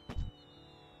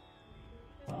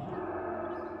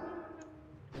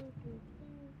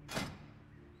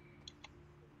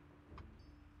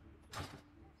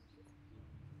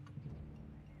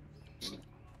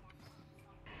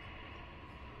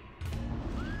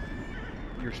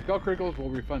 Your spell criticals will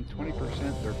refund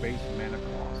 20% their base mana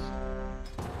cost.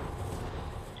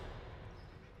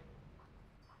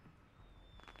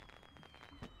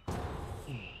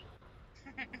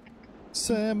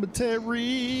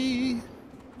 Cemetery.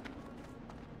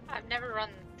 I've never run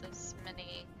this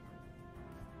many.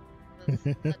 The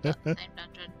same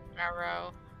dungeon in a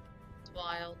row. It's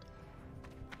wild.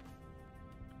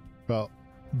 Well,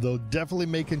 they're definitely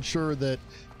making sure that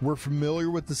we're familiar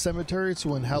with the cemetery,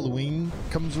 so when Halloween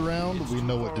comes around, we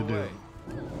know what to do.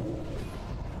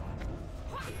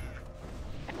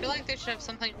 I feel like they should have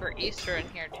something for Easter in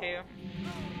here too.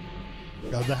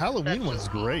 The Halloween one's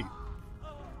great.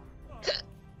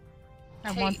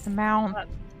 I want the mount.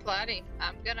 Platy,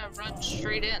 I'm gonna run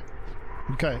straight in.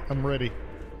 Okay, I'm ready.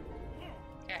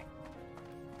 Okay.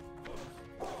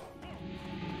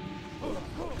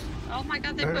 Oh my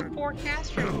god, they put 4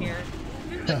 casters here.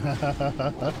 Sure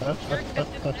could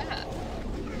do that.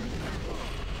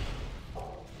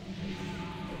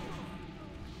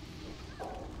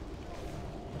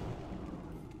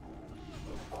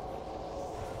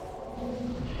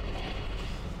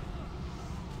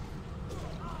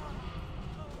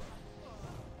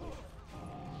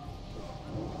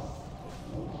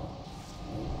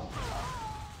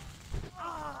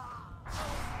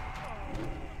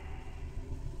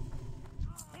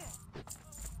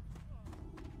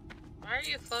 Why are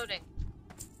you floating?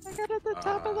 I got at the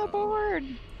top of the board.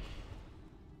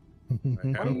 I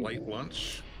had a light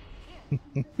lunch.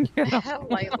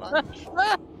 Light lunch.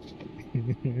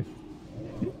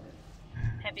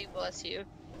 Heavy bless you.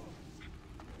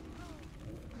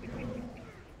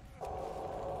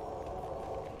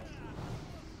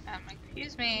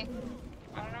 Excuse me.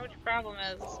 I don't know what your problem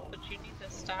is, but you need to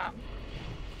stop.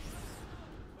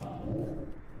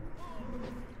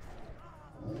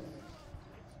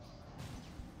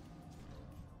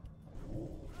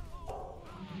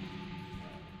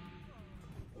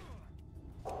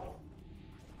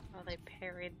 Oh, they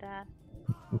parried that.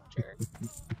 Jerk.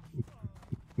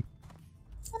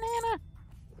 Banana!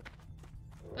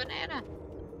 Banana!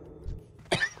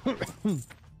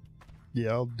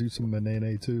 Yeah, I'll do some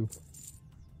banana too.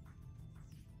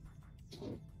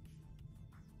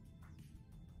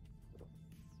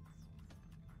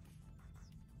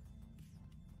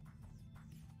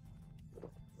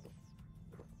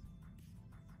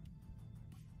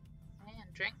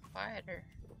 drink quieter.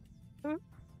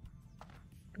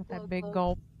 Got that big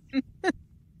gulp.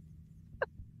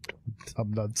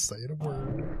 I'm not saying a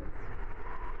word.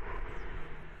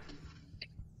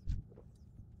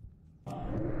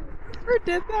 Who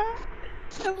did that?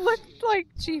 It looked like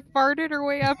she farted her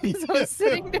way up as I was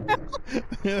sitting down.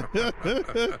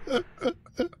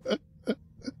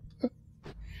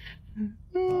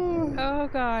 Oh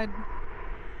god.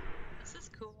 This is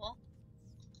cool.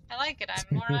 I like it. I'm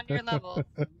more on your level.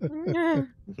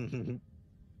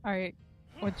 Alright.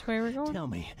 Which way we're going? Tell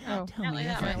me. Oh, Tell me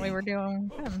apparently everything. we're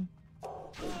doing them.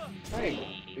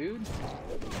 Hey, dude.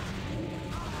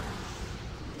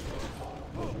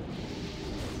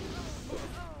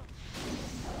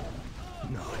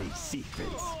 Naughty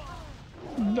secrets.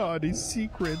 Naughty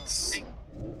secrets.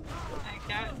 I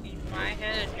got my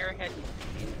head and your head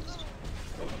confused.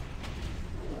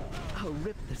 I'll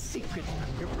rip the secrets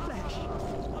from your flesh.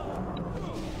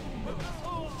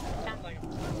 Sounds like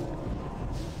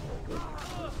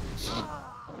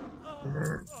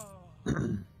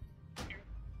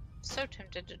so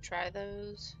tempted to try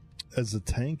those. As a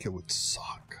tank, it would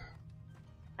suck.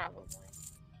 Probably.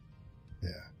 Yeah.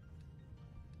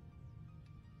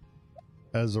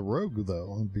 As a rogue,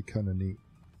 though, it'd be kind of neat.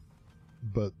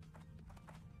 But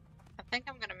I think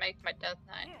I'm gonna make my Death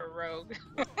Knight a rogue.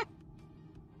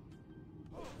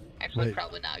 Actually, Wait.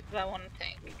 probably not, because I want to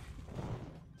tank.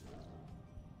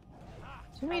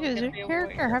 Jimmy, I'm does gonna your be a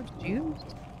character warrior. have shoes?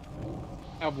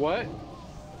 Have what?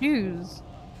 Shoes.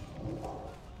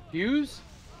 Hughes?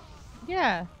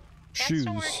 Yeah. Cats shoes,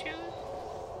 don't wear shoes?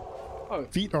 Oh,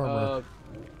 feet armor.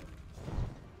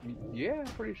 Yeah,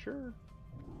 pretty sure.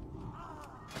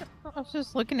 I was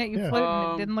just looking at you Yeah.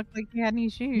 floating. It didn't look like you had any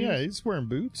shoes. Yeah, he's wearing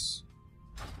boots.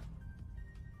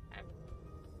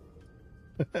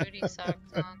 Booty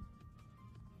socks on.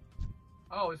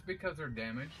 Oh, it's because they're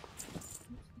damaged.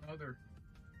 No, they're...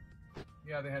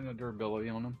 Yeah, they had no durability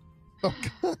on them. Oh,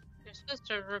 God. You're supposed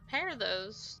to repair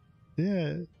those.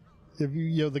 Yeah. If you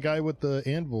know, the guy with the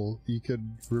anvil, you could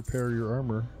repair your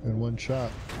armor in one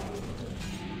shot.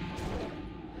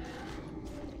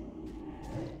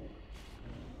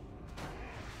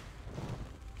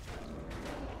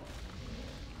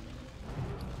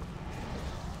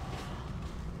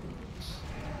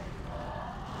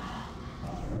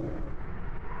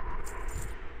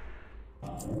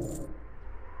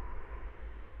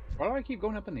 Why do I keep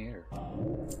going up in the air?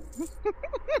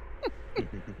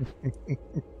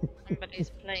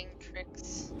 Somebody's playing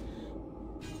tricks.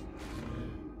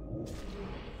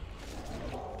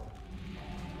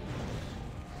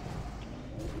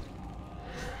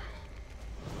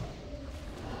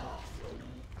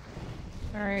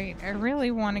 Alright, I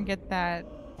really want to get that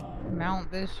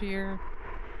mount this year.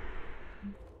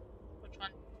 Which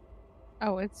one?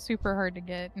 Oh, it's super hard to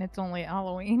get, and it's only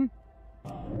Halloween.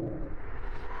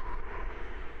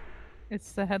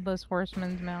 It's the Headless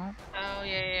Horseman's mount. Oh,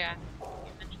 yeah.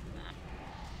 You mentioned that.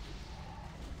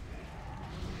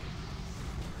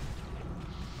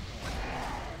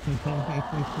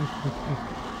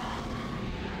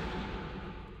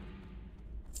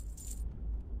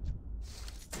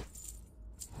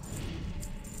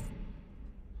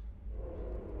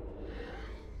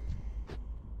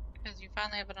 Because you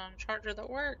finally have it on a charger that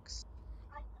works.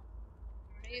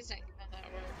 Amazing how that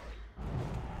works.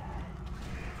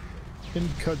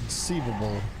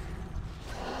 Inconceivable.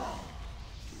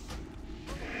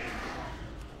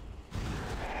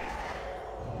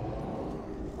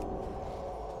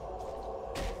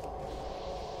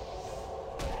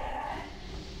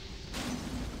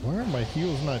 Why are my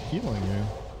heals not healing you?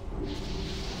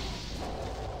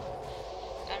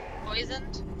 I'm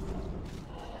poisoned?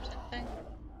 Or something?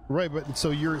 Right, but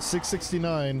so you're at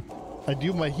 669. I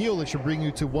do my heal, it should bring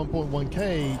you to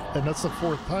 1.1k, and that's the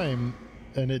 4th time,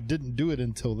 and it didn't do it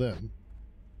until then.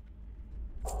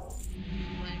 Well,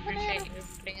 I appreciate you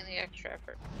putting in the extra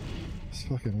effort. It's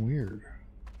fucking weird.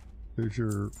 There's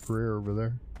your rare over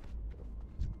there.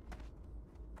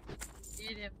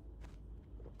 Eat him.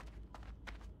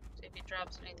 See if he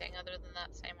drops anything other than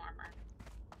that same armor.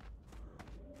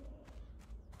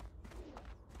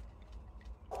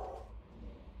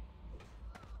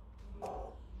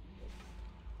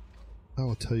 I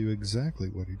will tell you exactly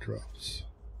what he drops.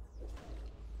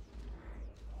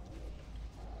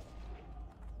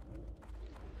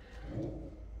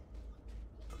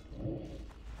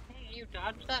 Hey, you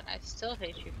dodged that? I still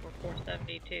hate you for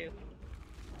 472.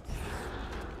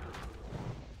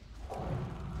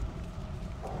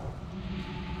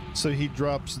 So he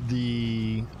drops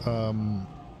the,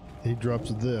 he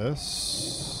drops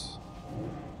this,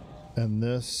 and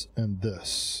this, and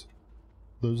this.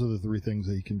 Those are the 3 things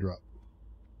that he can drop.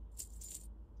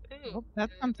 Ooh, Oh,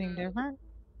 that's something good. different.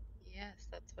 Yes,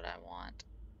 that's what I want.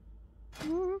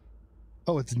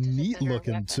 Oh, it's Just a neat better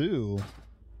looking weapon. too.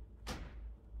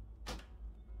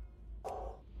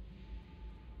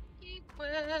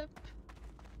 Equip.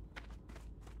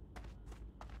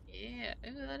 Yeah,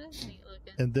 ooh, that is neat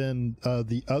looking. And then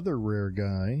the other rare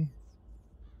guy.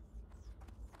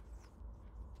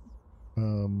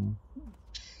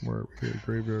 Where are we here?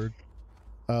 Graveyard.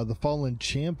 The Fallen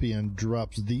Champion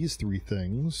drops these 3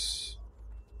 things.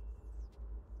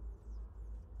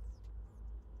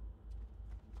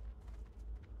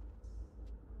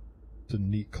 It's a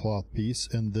neat cloth piece.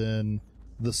 And then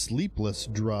the Sleepless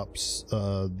drops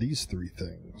these 3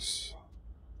 things.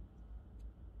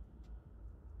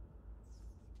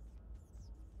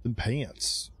 The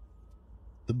pants.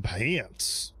 The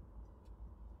pants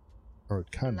are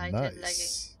kind of Lighted nice.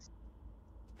 leggings.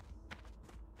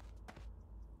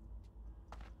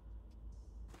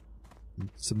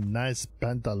 Some nice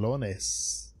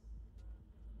pantalones.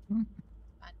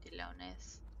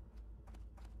 Pantalones.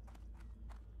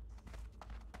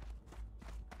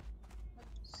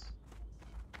 Oops.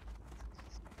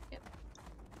 Yep.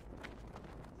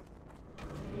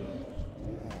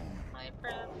 Hi,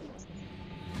 friends.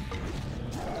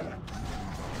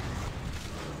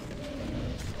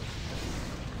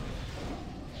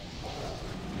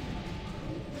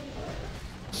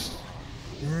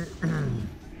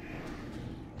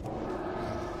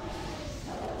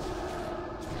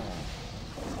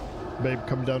 Babe,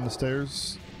 come down the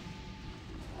stairs.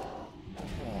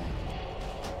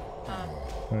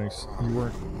 Thanks. You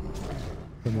weren't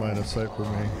in line of sight for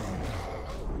me.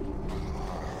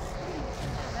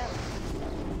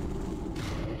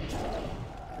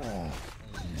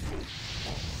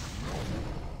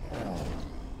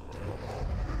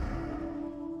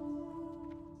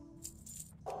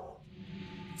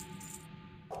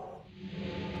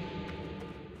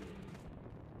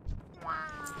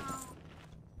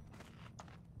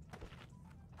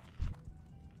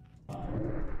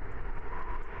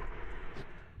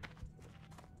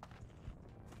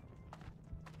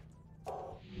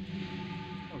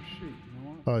 Oh shoot! You know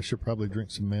what? Oh, I should probably drink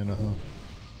some mana, huh?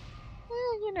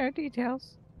 You know,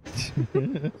 details.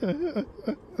 Depends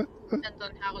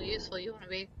on how useful you want to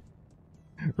be.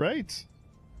 Right.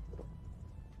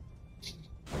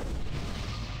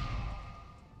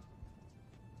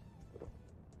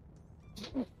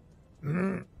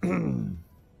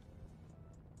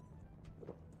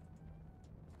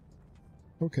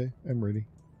 Okay, I'm ready.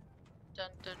 Dun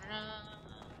dun dun.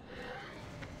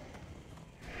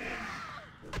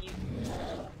 You.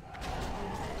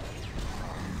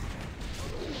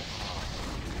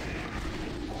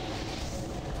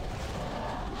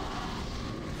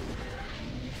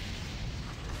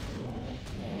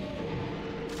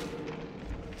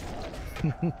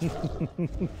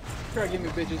 Try to give me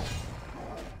bitches.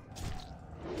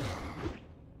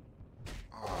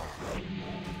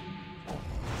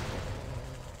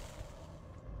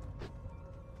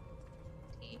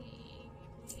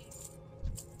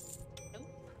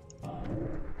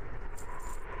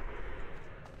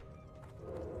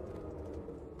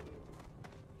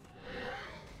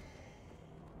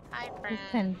 Hi, friend.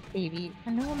 Listen, baby.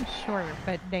 I know I'm short,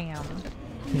 but damn.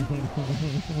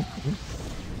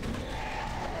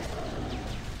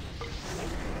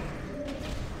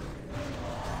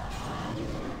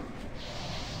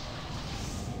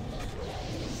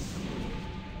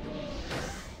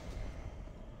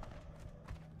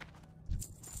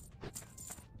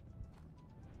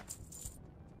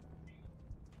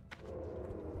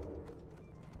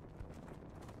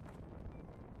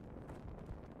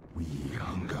 We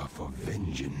hunger for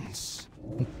vengeance.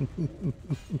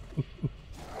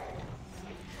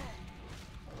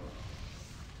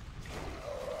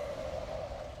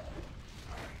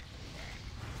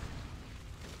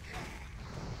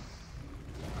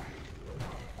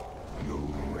 No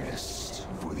rest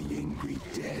for the angry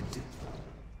dead.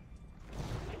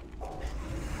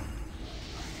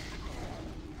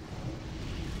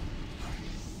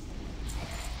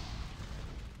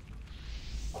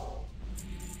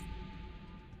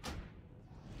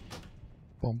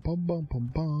 Bum bum bum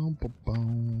bum bum bum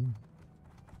bum.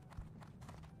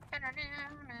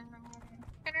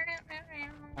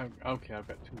 Okay, I've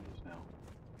got 2 of those now.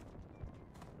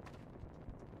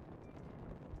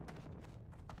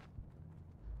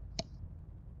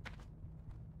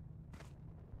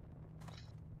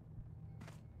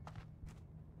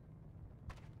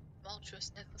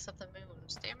 Tumultuous Necklace of the Moon.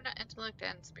 Stamina, intellect,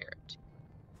 and spirit.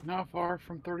 Not far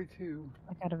from 32.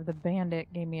 Like out of the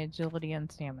bandit gave me agility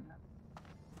and stamina.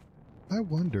 I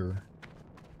wonder.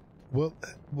 Well,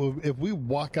 if we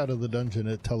walk out of the dungeon,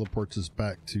 it teleports us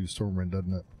back to Stormwind,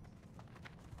 doesn't it?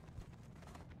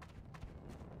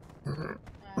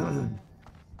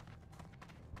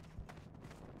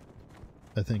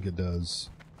 I think it does.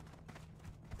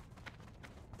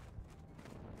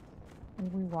 Are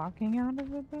we walking out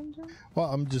of the dungeon?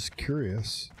 Well, I'm just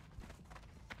curious.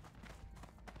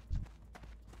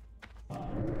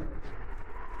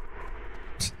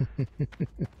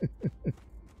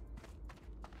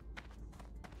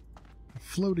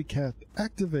 Floaty cat,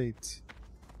 activate.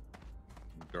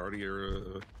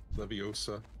 Guardia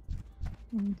Leviosa.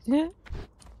 Yeah.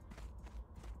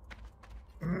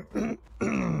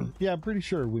 Yeah, I'm pretty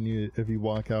sure if you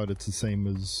walk out, it's the same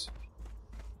as,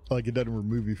 like, it doesn't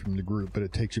remove you from the group, but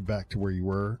it takes you back to where you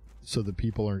were, so that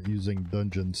people aren't using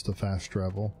dungeons to fast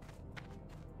travel.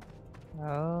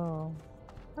 Oh,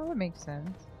 that would make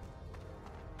sense.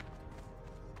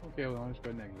 Okay, well, let's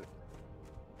go and exit.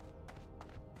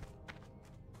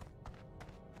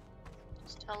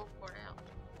 Just teleport out.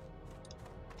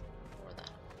 For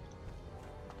that.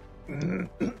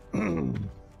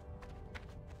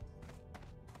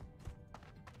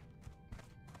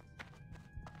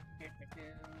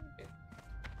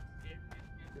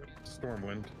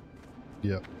 Stormwind.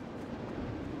 Yep.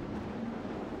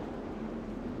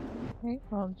 Okay,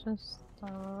 I'll just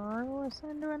throw us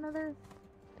into another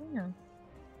thing.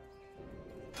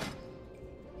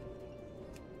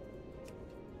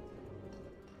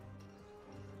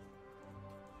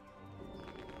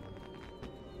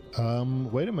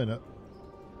 Wait a minute.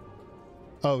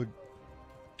 Oh,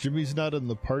 Jimmy's not in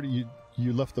the party.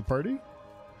 You left the party?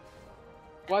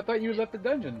 Well, I thought you left the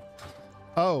dungeon.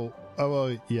 Oh,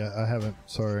 yeah, I haven't.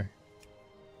 Sorry.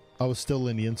 I was still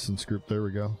in the instance group. There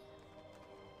we go.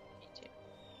 Me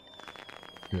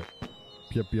too.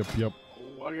 Yep.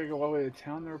 Oh, I gotta go all the way to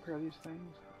town to repair these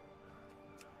things?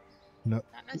 No.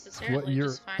 Not necessarily. What you're?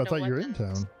 Just find I thought you were in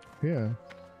weapons. town. Yeah.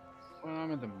 Well,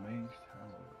 I'm at the main town.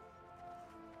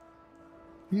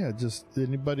 Yeah, just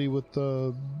anybody with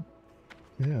the,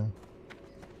 yeah.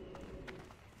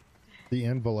 The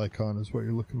anvil icon is what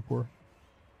you're looking for.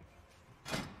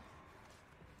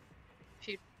 If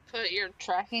you put your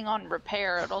tracking on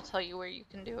repair, it'll tell you where you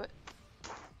can do it.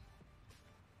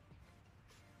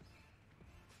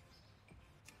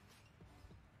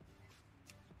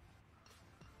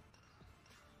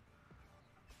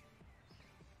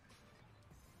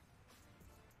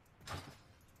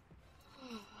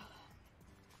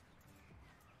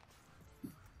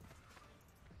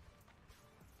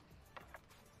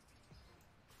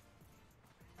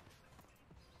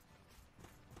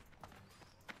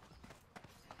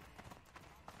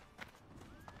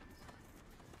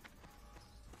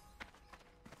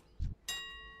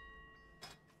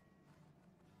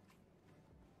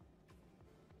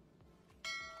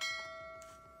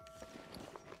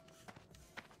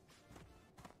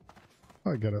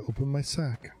 I gotta open my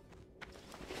sack.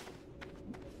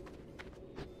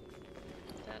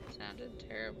 That sounded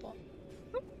terrible.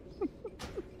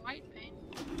 White paint.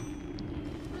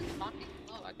 What is mocking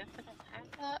low? I guess I don't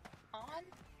have that on.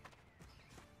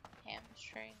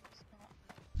 Hamstrings.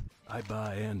 I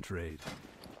buy and trade.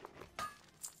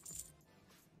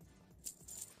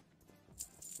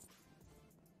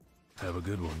 Have a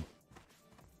good one.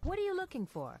 What are you looking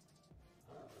for?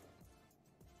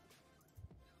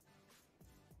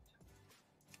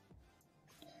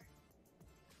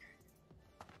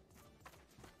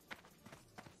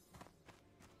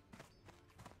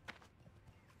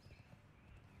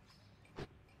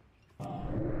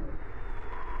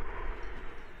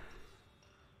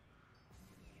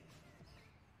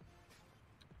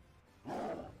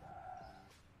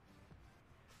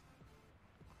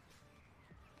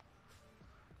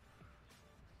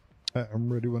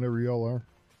 I'm ready whenever y'all are.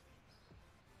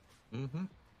 Mm-hmm.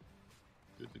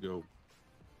 Good to go.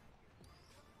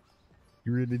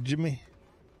 You ready, Jimmy?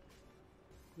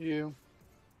 You.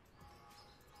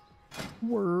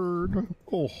 Word.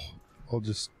 Oh, I'll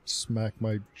just smack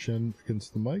my chin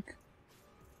against the mic.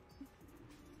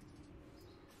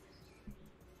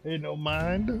 Hey, no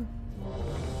mind.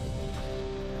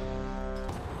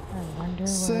 I wonder where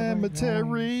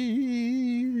Cemetery.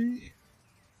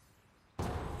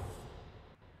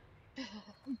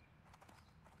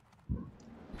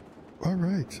 All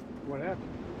right. What happened?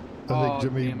 I think Oh,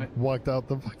 Jimmy damn it. walked out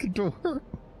the fucking door.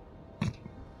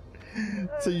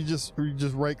 So you just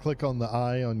right click on the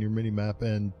eye on your mini map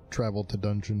and travel to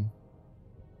dungeon.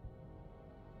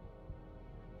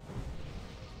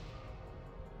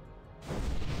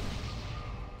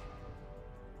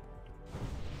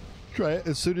 Try it.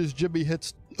 As soon as Jimmy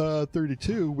hits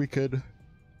 32, we could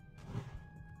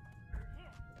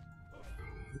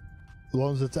As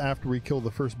long as it's after we kill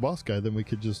the first boss guy, then we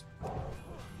could just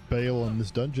bail on this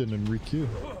dungeon and re-queue.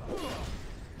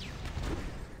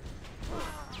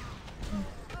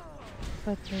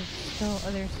 But there's still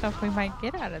other stuff we might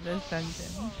get out of this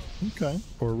dungeon. Okay.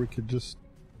 Or we could just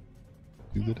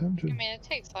do the dungeon. I mean, it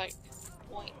takes like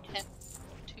 0.10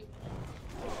 2.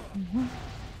 Mm-hmm.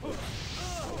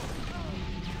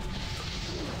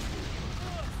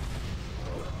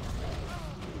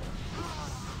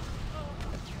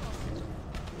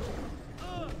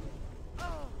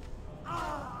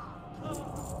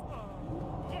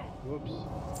 Whoops.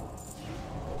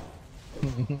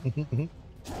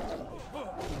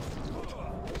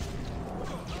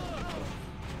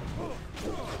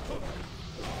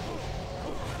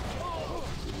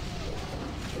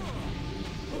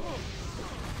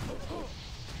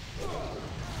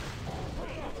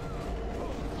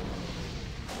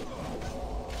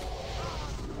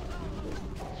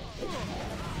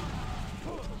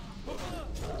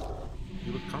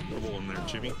 You look comfortable in there,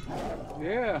 Jimmy.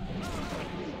 Yeah.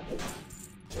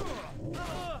 It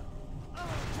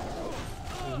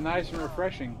was nice and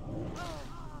refreshing.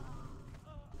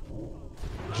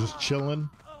 Just chilling.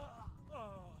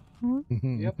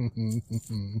 Yep.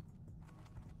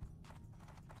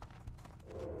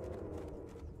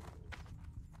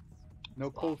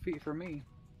 No cold feet for me.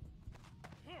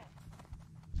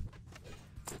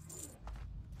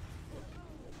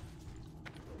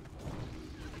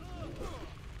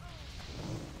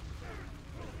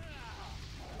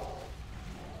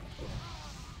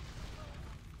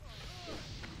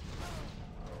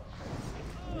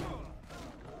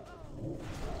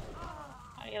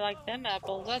 How do you like them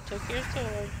apples? I took your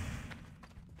sword.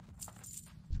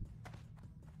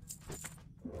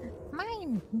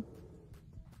 Mine.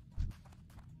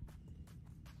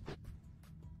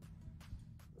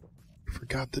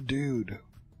 Forgot the dude.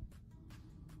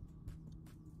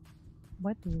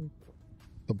 What dude?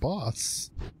 The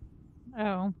boss.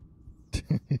 Oh.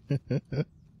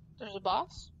 There's a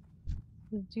boss?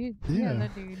 The dude. Yeah. The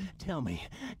dude. Tell me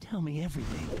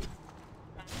everything.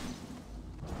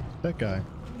 That guy.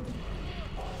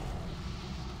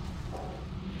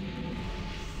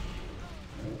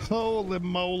 Holy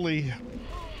moly.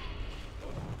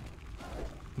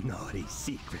 Naughty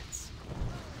secrets.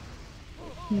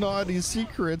 Naughty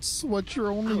secrets. What's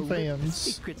your I'll rip the OnlyFans?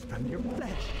 secrets from your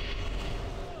flesh.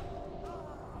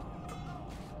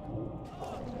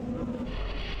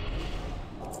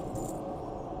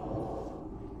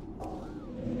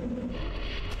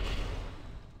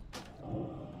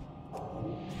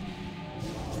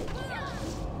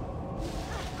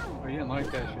 Oh, you didn't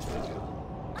like that shit, did you?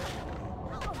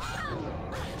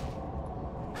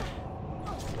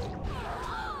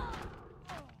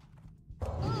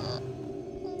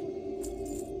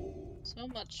 So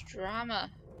much drama.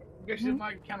 I guess you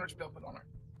might counter spell put on her.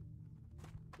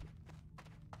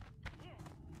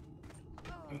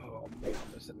 Oh man, I'm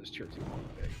gonna send this chair too long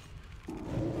today.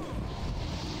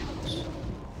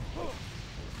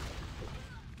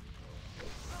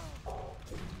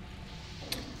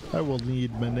 I will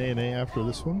need Manene after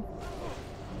this one.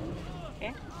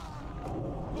 Okay.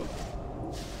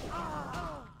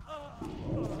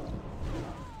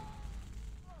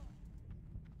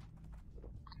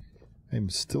 I'm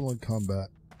still in combat.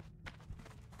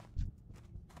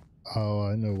 Oh,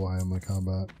 I know why I'm in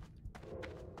combat.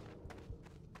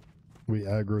 We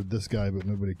aggroed this guy, but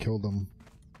nobody killed him.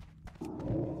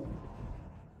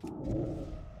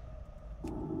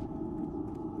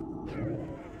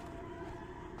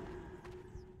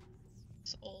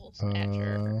 It's old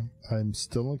snatcher. I'm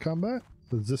still in combat.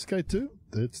 Is this guy too?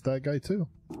 It's that guy too.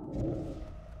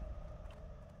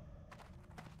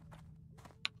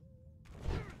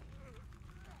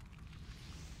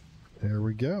 There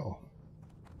we go.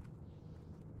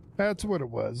 That's what it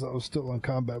was. I was still in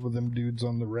combat with them dudes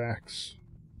on the racks.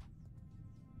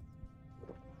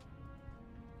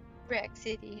 Rack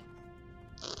City.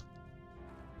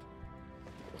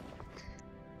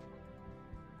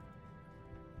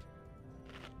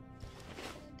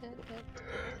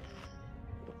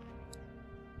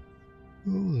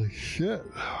 Holy shit.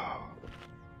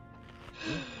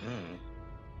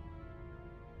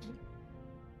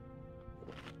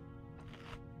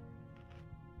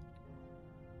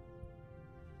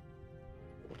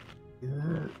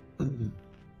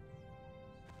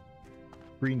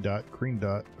 Green dot, green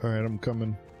dot. Alright, I'm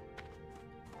coming.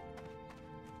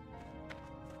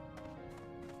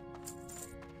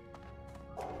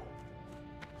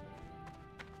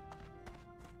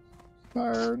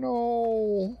 Fire,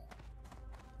 no!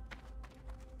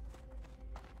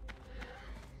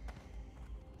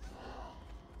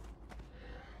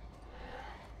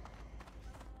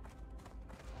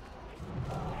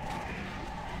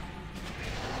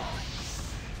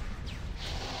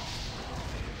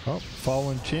 Oh,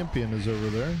 Fallen Champion is over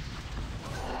there.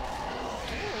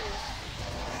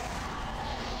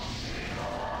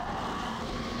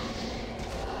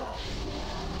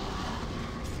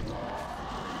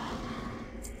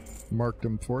 Marked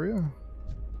him for you.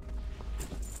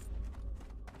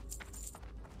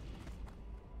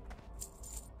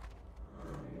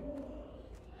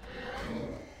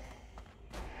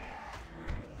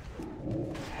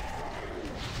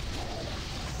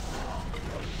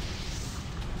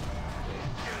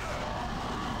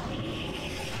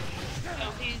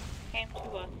 Oh, he came to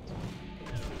us.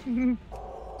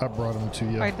 I brought him to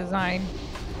you. By design.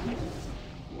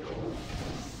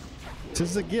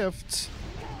 'Tis a gift.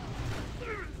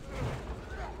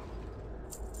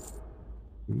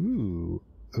 Ooh.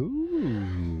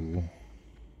 Ooh.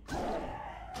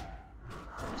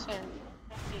 So,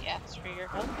 he asked for your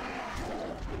help.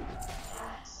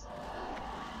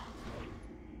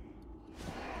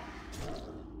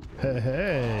 Hey,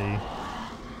 hey.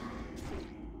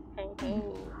 Oh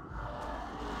no.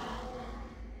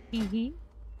 Hee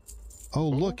Oh,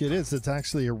 look, it is. It's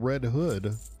actually a red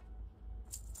hood.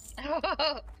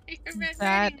 Oh, you're Red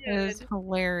That Riding Hood. is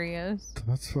hilarious.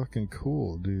 That's fucking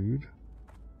cool, dude.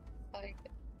 Like,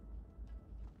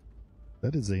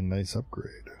 That is a nice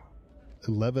upgrade.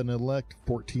 11 elect,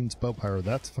 14 spell power.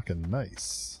 That's fucking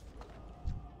nice.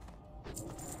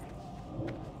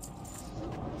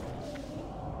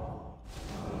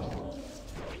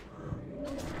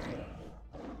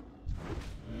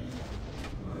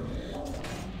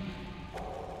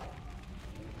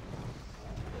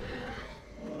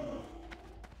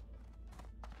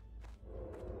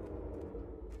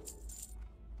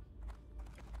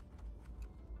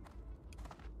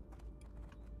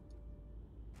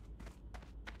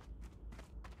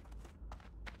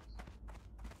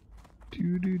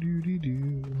 Do do do do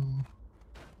do.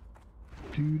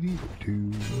 Do do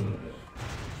do.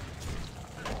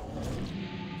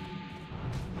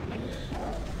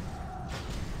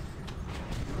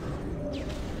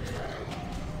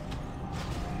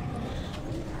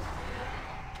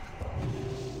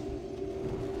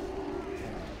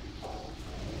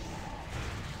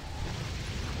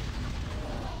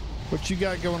 What you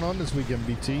got going on this weekend,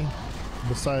 BT?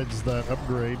 Besides that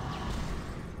upgrade?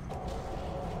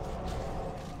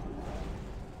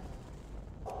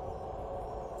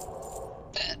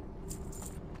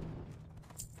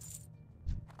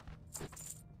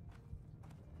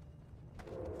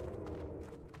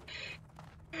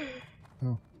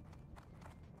 Oh.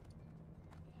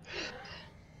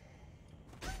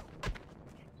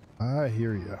 I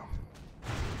hear you.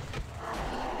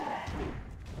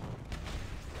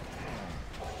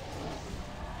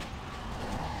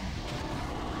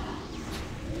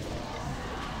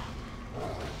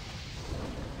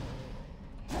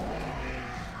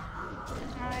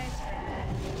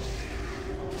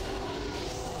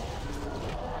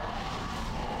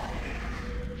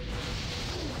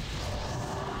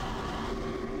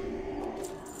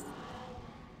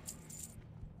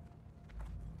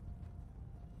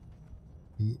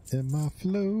 In my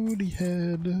floaty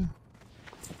head.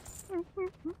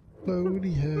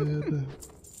 Floaty head.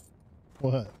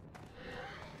 What?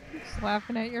 Just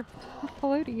laughing at your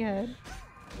floaty head.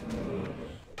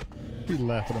 You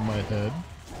laughing at my head.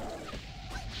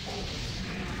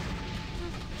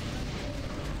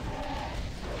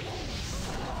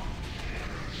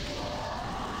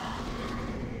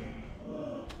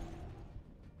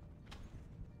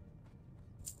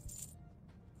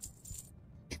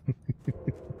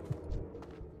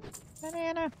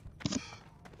 Banana.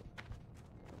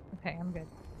 Okay, I'm good.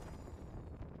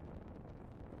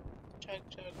 chug,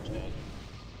 chug, chug.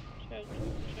 Chug, chug,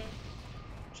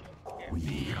 chug. Chug.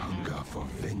 We hunger for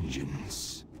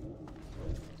vengeance.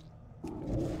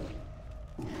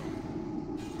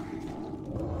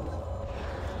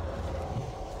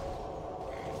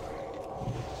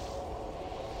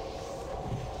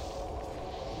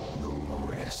 No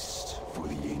rest for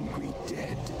the angry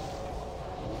dead.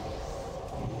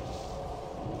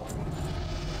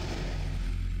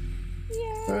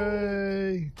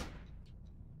 Hey.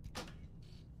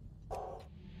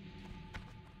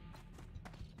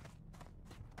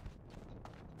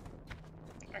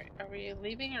 Alright, are we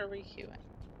leaving or are we queuing?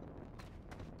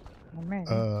 I'm ready.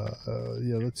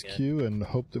 Yeah, let's Good. queue and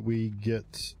hope that we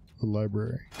get the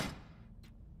library.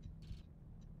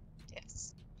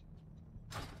 Yes.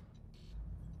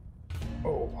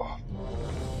 Oh.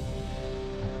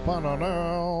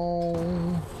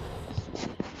 Ba-na-na.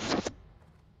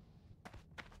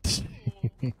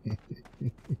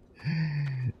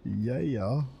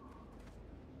 Yeah.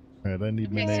 Alright, I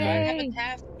need my Okay, so I name. have a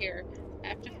task here. I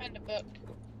have to find a book.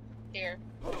 Here.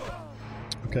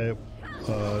 Okay.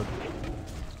 I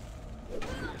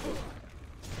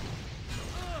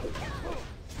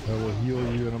will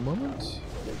heal you in a moment.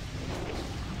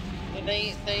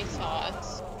 They saw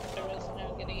us. There was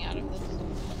no getting out of this.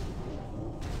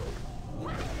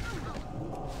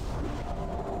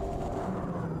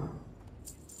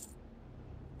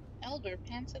 Elder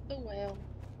pants at the whale.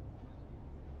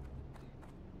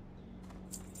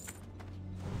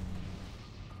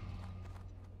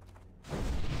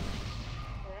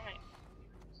 Alright.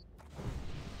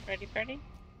 Ready, Freddy?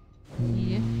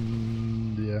 Yeah.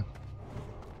 Yeah.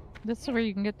 This is where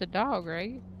you can get the dog,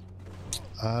 right?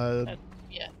 Yeah.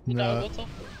 The no. dog whistle.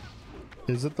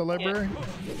 Is it the library?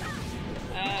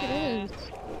 It is.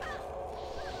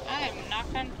 I am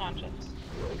knocked unconscious.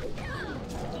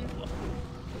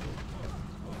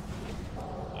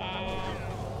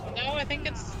 No, I think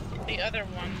it's the other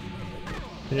one.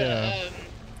 Yeah.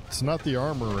 It's not the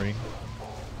armory.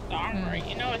 The armory.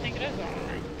 You know, I think it is the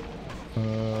armory.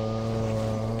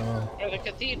 Or the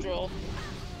cathedral.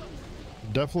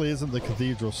 Definitely isn't the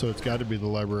cathedral, so it's got to be the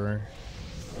library.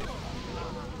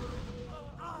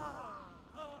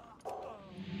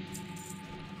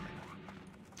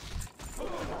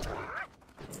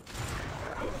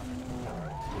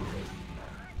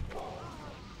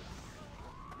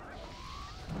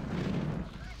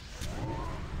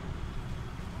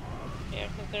 Yeah,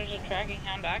 because there's a tracking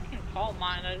hound. I can call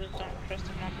mine. I just don't trust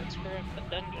him not to screw up the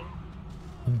dungeon.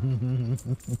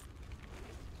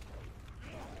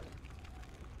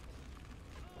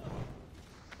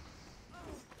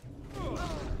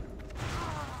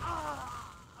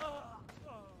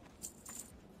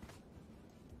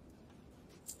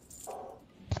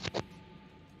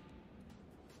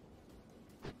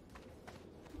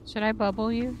 Should I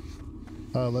bubble you?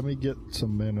 Let me get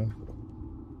some mana.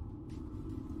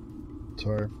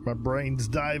 Sorry, my brain's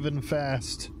diving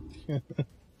fast.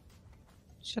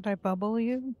 Should I bubble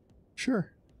you?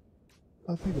 Sure.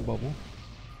 I'll take a bubble.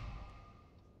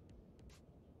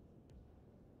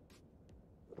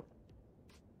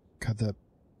 God, that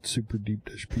super deep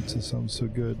dish pizza sounds so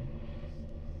good.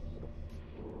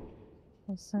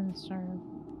 Listen, sir.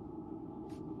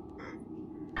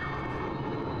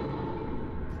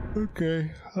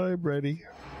 Okay, I'm ready.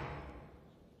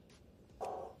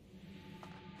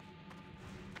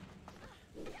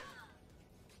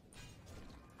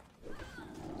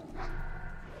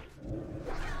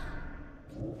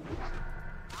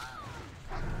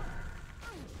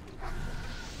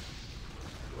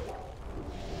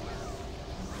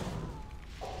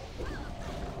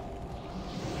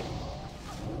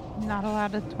 Not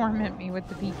allowed to torment me with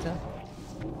the pizza.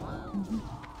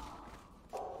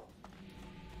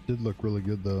 Did look really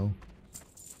good though.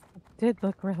 It did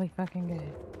look really fucking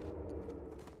good.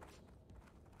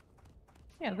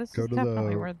 Yeah, this Go is to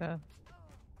definitely the- where the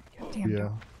goddamn Yeah.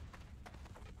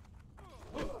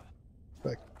 dog.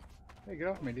 Back. Hey, get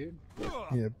off me, dude.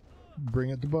 Yeah. Bring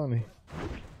it to Bunny.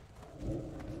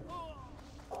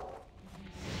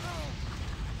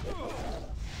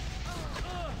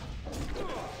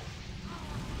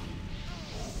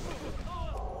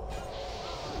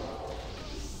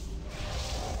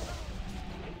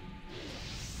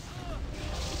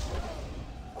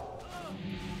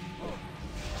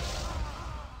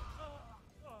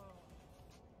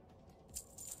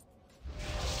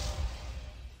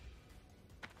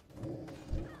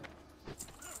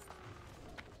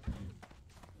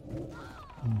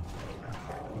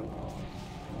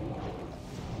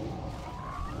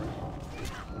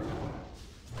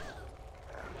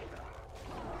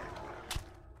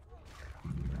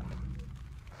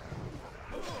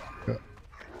 Got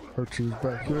archers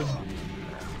back here.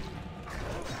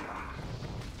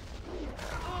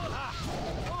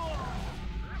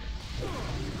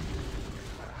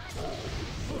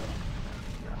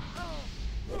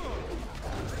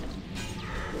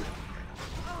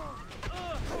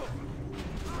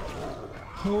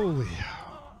 Holy.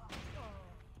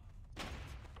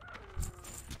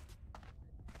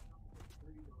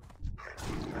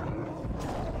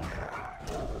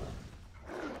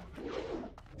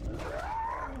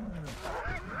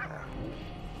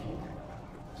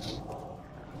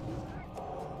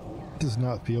 Does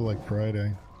not feel like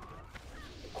Friday.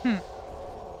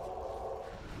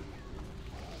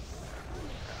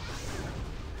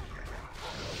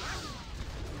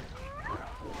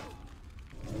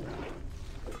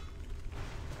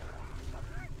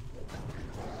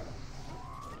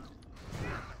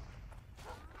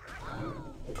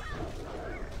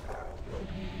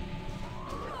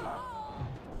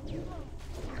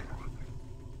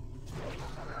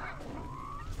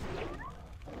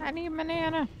 I need a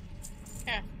banana.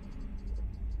 Yeah.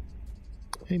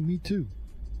 Hey, me too.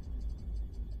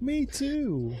 Me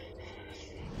too.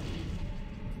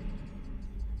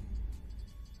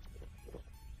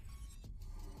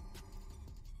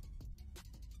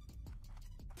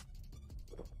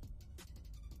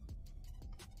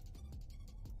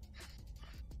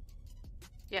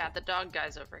 Yeah, the dog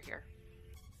guy's over here.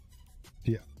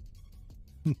 Yeah.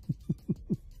 I remember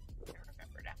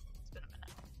now. It's been a minute.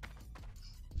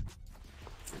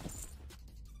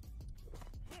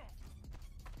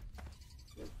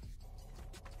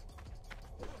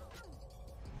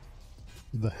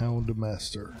 The Hound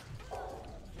Master.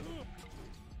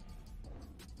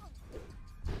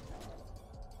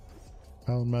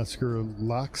 Hound Master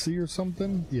Loxy or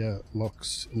something? Yeah,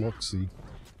 Loxy.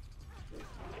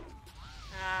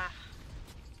 Ah.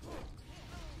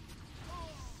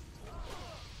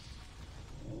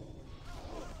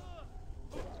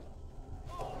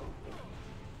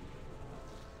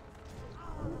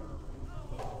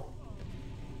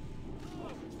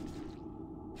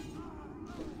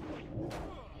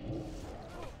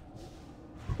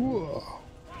 Whoa.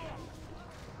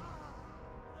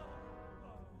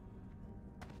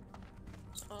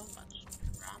 So much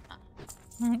drama.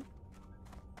 Alright.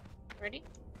 Ready?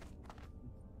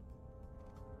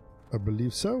 I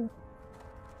believe so.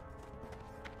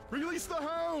 Release the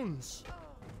hounds!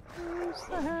 Where's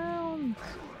the hound?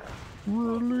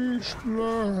 Release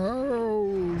the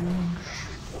hounds.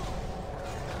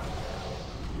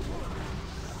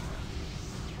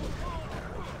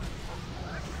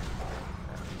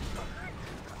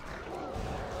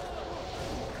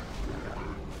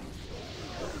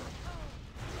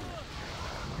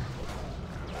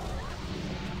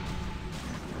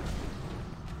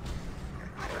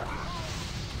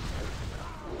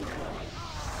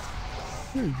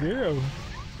 Hey, yeah.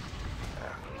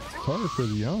 Sorry for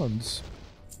the yawns.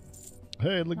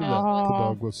 Hey, look at that. The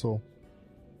dog whistle.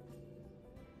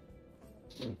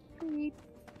 Sweet.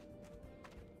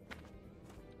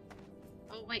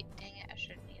 Oh wait, dang it! I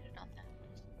should have needed on that.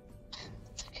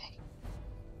 It's okay.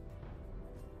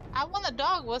 I want the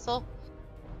dog whistle.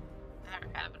 I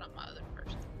have it on my other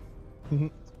person. Mhm.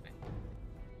 It's okay.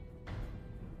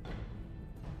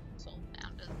 Sold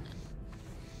down, doesn't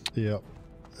it? Yep.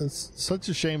 It's such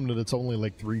a shame that it's only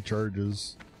like 3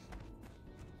 charges.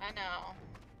 I know.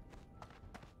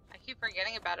 I keep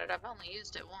forgetting about it. I've only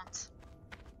used it once.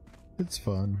 It's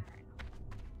fun.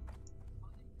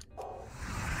 Oh,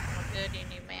 good, you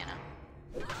need mana.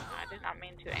 I did not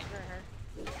mean to anger her.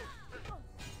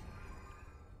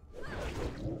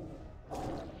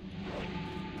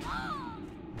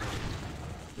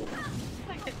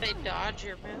 Like if they dodge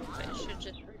your move, it should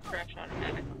just refresh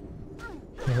automatically.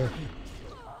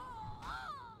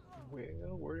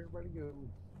 Well, where'd everybody go?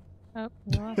 Oh,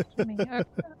 you lost me. Oh,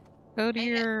 go to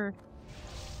your. You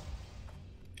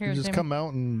Here's just him. come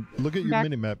out and look at your Back.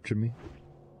 mini-map, Jimmy.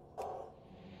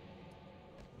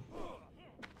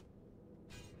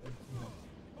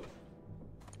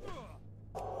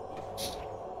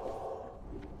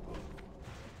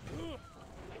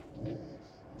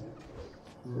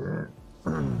 I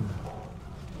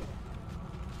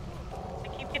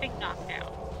keep getting knocked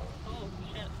out. Oh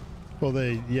shit. Well,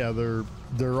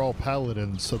 they're all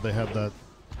paladins, so they have that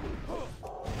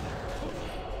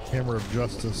hammer of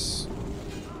justice.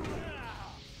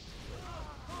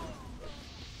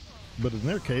 But in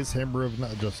their case, hammer of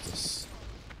not justice.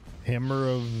 Hammer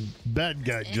of bad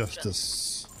guy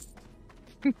justice.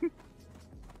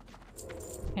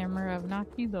 Hammer of knock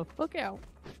you the fuck out.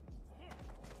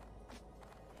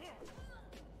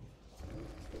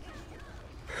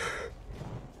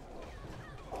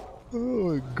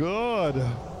 Oh my god.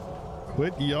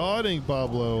 Quit yawning,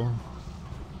 Pablo.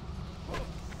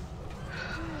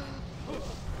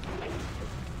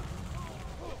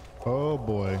 Oh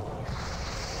boy.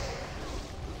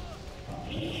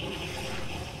 Keep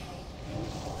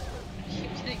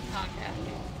getting knocked out.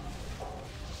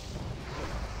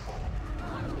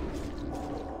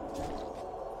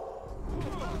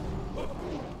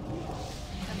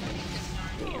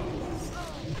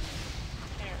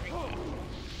 There we go.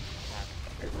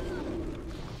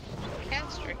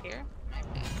 Caster here. My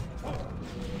bad.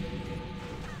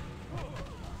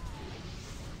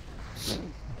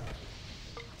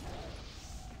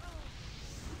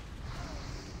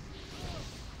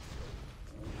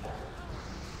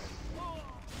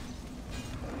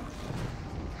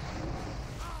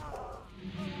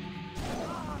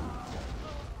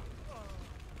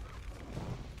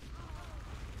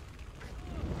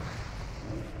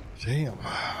 Damn.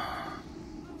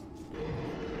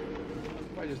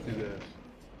 Why just do this?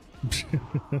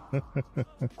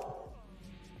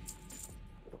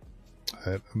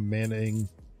 I'm manning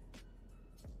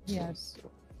Yes.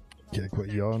 Gotta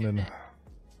quit yawning. Right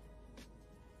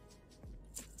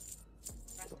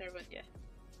there with you.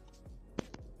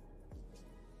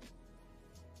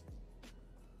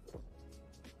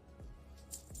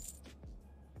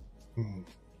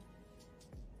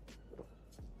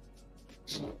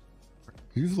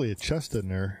 Usually a chest in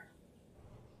there.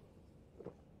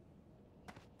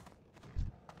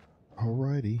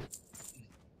 Alrighty.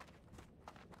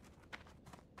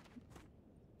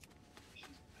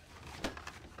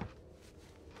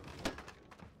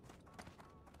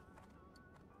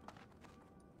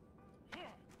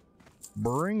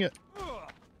 Bring it.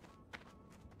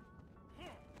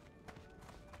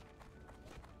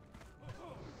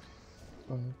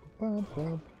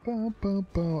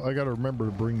 I gotta remember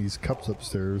to bring these cups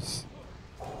upstairs.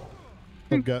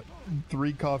 I've got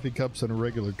 3 coffee cups and a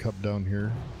regular cup down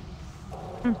here.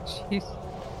 Jeez.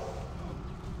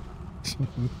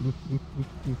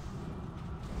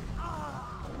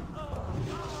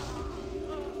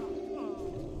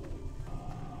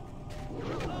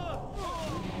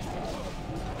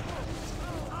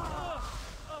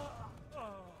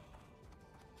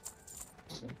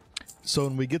 So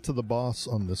when we get to the boss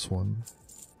on this one,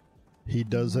 he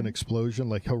does an explosion,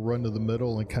 like he'll run to the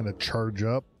middle and kind of charge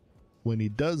up. When he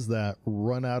does that,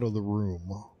 run out of the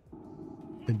room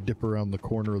and dip around the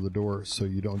corner of the door so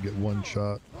you don't get one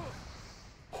shot.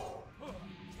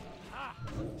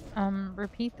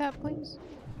 Repeat that, please.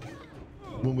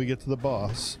 When we get to the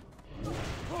boss,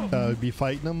 be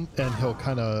fighting him and he'll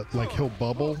kind of, like, he'll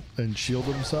bubble and shield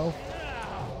himself.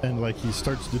 And like he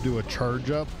starts to do a charge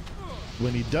up.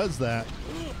 When he does that,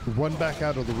 run back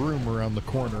out of the room around the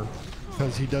corner,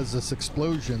 because he does this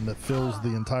explosion that fills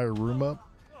the entire room up.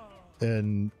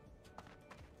 And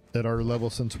at our level,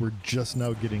 since we're just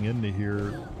now getting into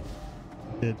here,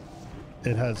 it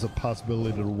has a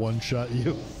possibility to one-shot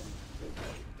you.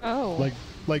 Oh.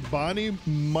 Like Bonnie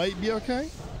might be okay,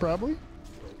 probably.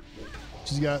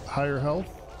 She's got higher health.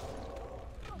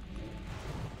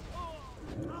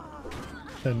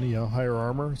 And, you know, higher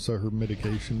armor, so her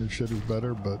mitigation and shit is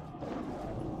better, but...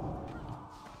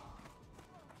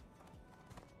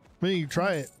 I mean, you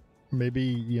try it. Maybe,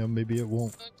 you know, maybe it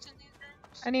won't.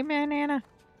 I need banana.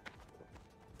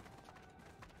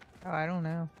 Oh, I don't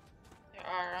know. There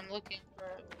are. I'm looking for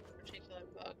a particular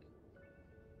book.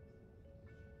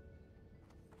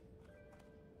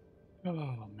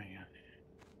 Oh, man.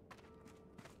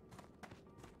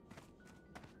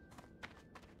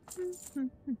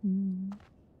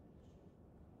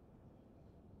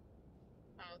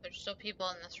 Oh, there's still people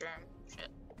in this room. Shit.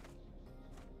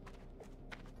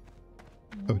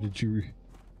 Oh, did you...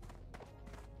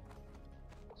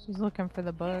 She's looking for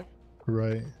the book.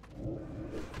 Right.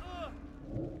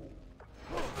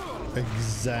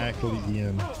 Exactly,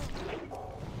 Ian.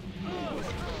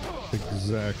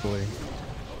 Exactly.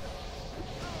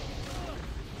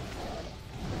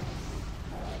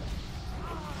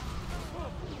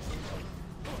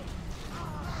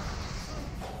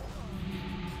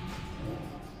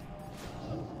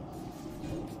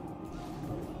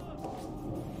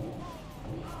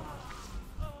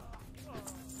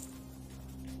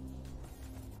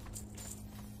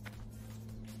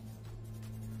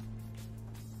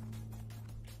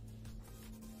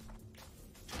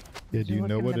 Yeah, do you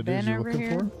know what it is you're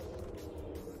looking for?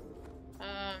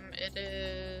 It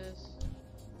is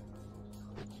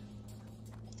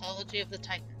Mythology of the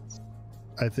Titans.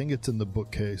 I think it's in the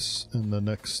bookcase in the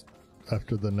next,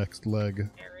 after the next leg.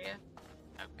 Area?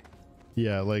 Okay.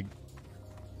 Yeah, like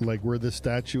where this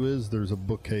statue is, there's a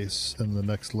bookcase in the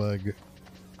next leg.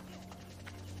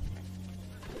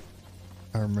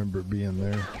 I remember it being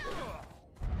there.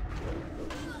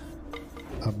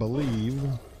 I believe.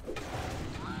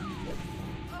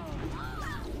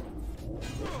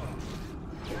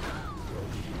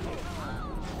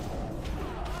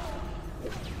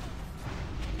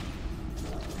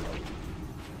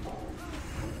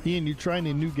 Ian, you try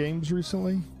any new games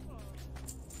recently?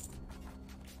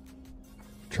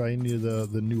 Try any of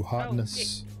the new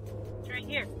hotness? Oh, it's right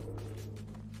here.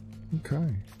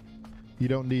 Okay. You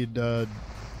don't need other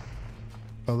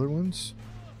ones?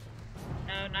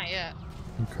 No, not yet.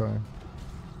 Okay.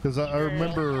 Because I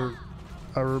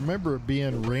remember it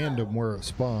being random where it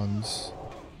spawns.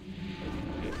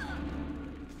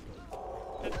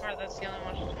 So far, that's the only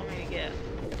one she told me to get.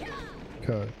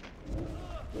 Okay.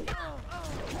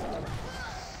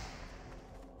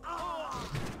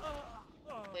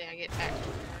 Hopefully I get back to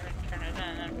her and turn it in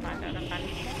and find out if I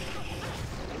need it.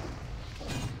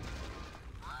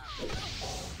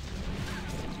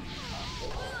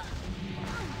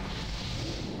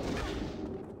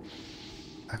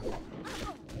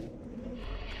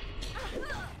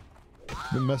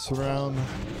 Been messing around.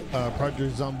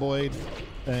 Project Zomboid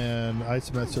and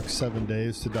Isometric 7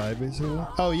 days to die, basically.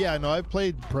 Oh yeah, no, I've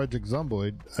played Project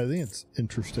Zomboid. I think it's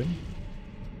interesting.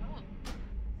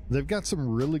 They've got some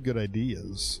really good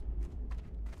ideas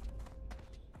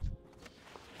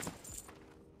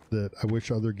that I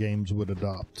wish other games would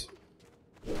adopt.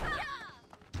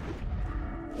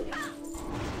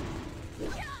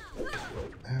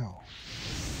 Ow.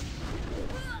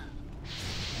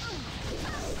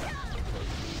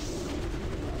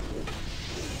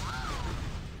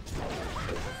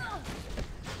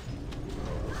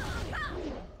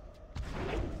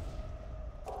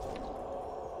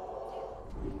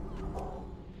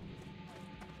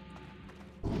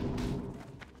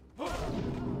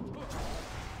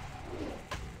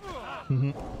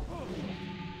 Mm-hmm.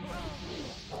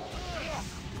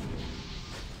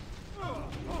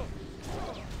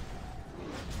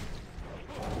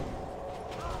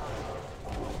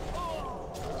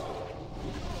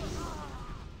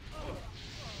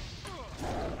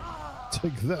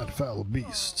 Take that, foul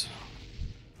beast.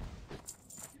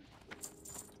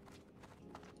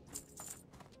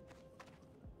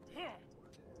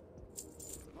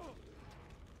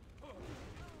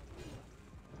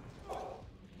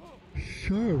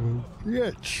 Son of a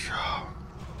bitch.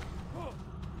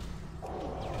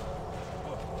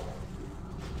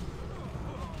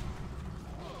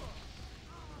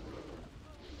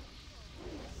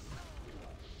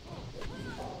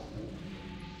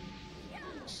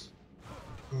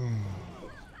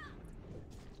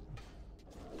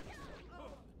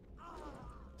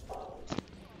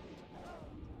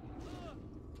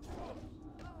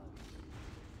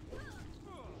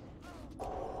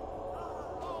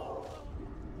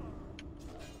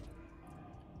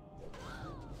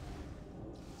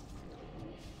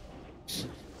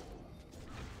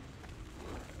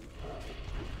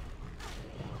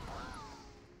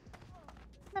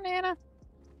 Banana.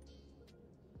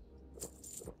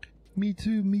 Me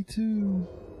too, me too.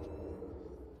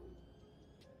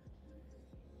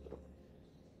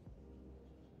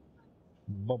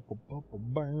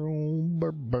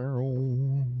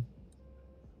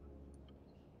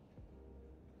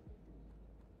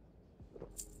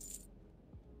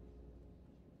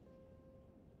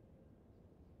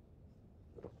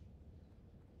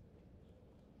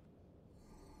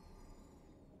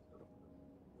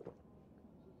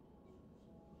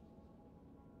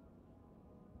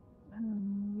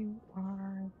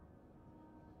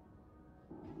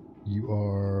 You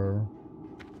are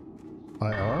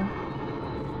IR?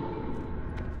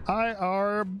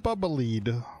 IR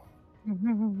Bubbled.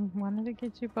 Wanted to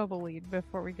get you bubbleed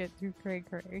before we get too cray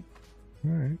cray.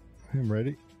 Alright, I'm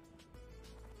ready.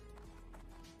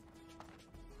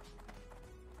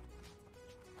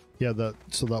 Yeah,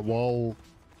 so that wall,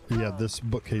 yeah, this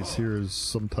bookcase here is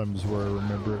sometimes where I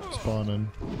remember it spawning.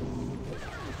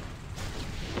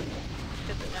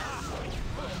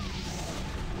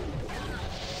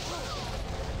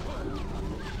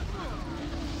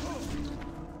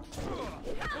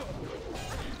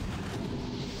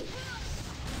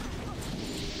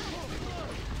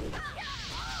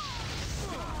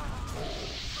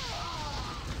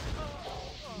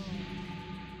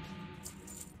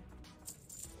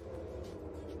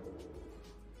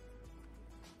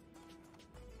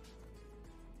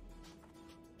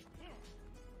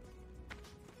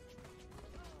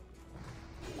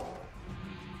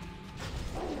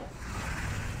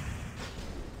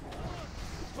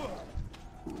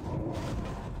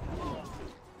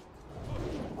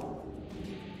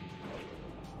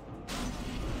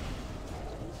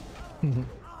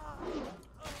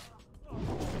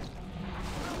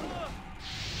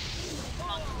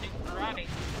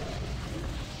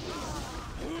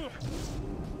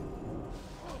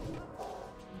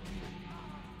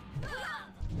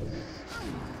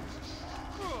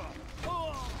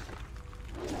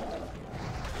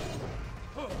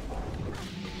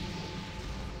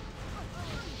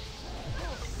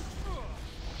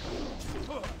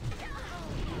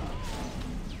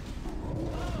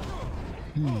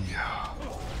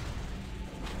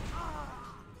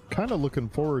 Kind of looking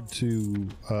forward to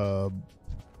the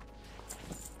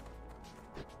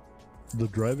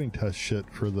driving test shit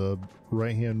for the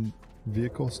right-hand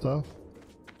vehicle stuff.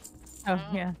 Oh,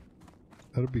 yeah.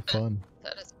 That'd be fun.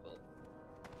 That is cool.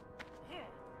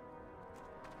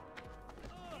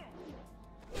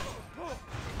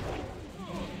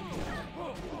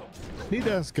 Need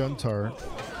to ask Guntar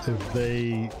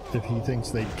if he thinks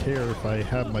they'd care if I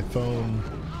have my phone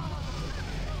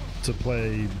to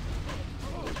play,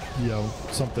 you know,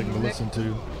 something to listen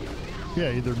to.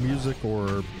 Yeah, either music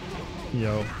or, you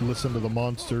know, listen to the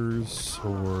monsters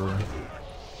or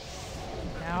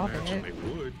I Doubt imagine it. they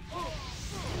would.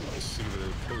 I see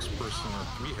the post person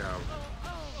that we have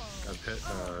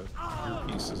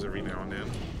earpieces every now and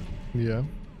then. Yeah.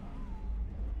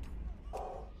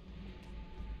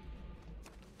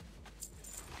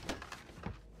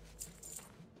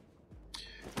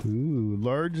 Ooh,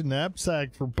 large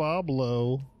knapsack for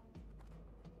Pablo.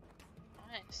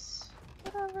 Nice.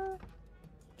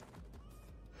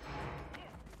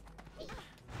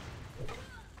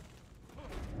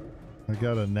 I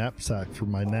got a knapsack for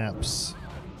my naps.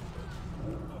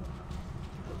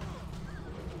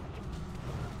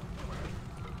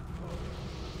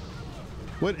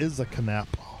 What is a canap?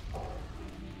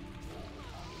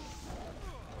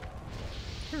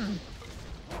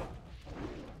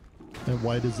 And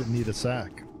why does it need a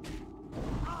sack?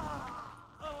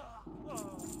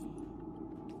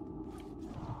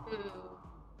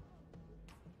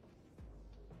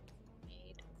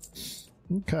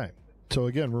 Okay. So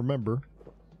again, remember,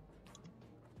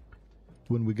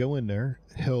 when we go in there,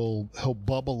 he'll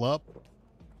bubble up.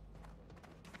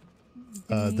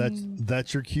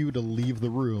 That's your cue to leave the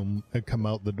room and come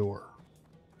out the door.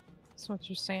 So what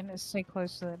you're saying is stay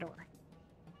close to the door.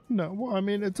 No, well, I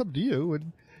mean, it's up to you.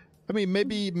 I mean,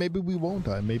 maybe we won't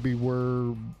die. Maybe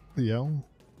we're,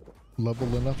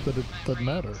 level enough that it doesn't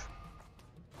matter.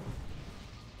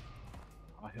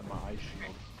 I hit my ice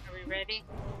shield. Are we ready?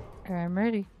 I'm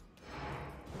ready.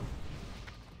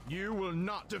 You will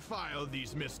not defile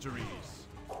these mysteries.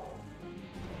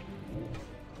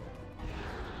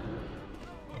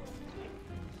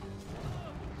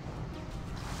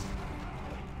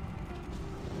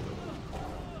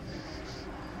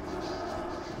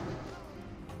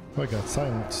 I got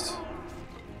silenced.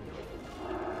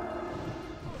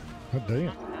 God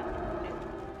damn.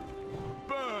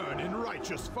 Burn in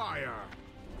righteous fire.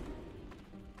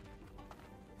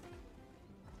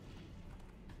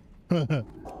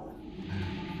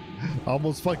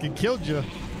 Almost fucking killed you.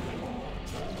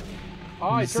 Oh,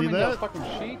 You I see turned into a that? fucking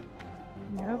sheep.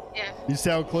 Yep. Yeah. You see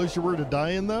how close you were to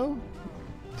dying though?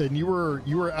 And you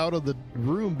were out of the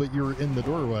room, but you were in the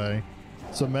doorway.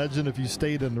 So imagine if you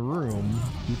stayed in the room,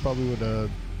 you probably would have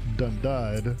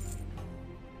died.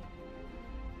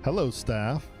 Hello,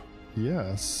 staff.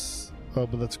 Yes. Oh,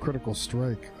 but that's critical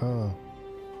strike. Oh.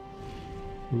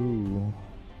 Ooh.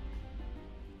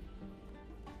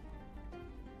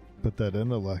 But that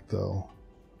intellect though.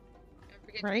 Don't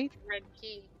forget Right? the red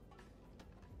key.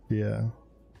 Yeah.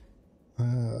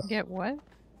 Get what?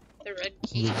 The red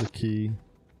key. There's the key.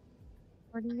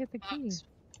 Where do you get the key? Box.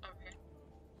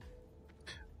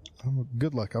 Okay.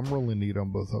 Good luck. I'm rolling neat on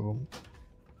both of them.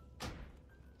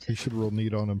 You should roll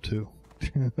neat on them too.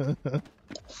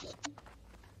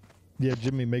 Yeah,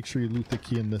 Jimmy, make sure you loot the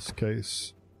key in this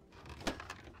case.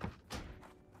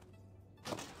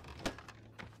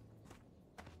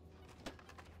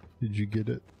 Did you get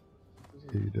it?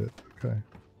 Yeah, you did. Okay.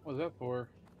 What was that for?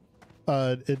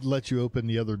 It lets you open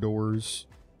the other doors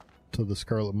to the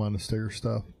Scarlet Monastery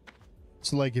stuff.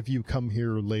 So like if you come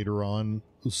here later on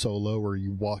solo or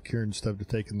you walk here instead of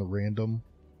taking the random,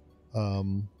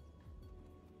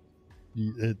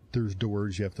 there's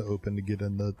doors you have to open to get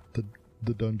in the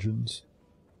dungeons.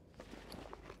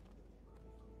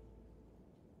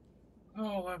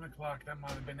 Oh, 11 o'clock. That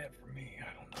might have been it for me. I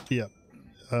don't know. Yep.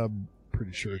 I'm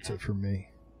pretty sure it's it for me.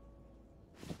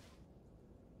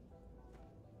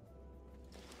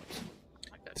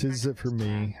 This is it for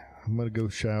me. I'm gonna go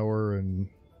shower and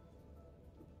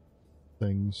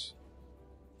things.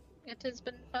 It has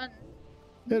been fun.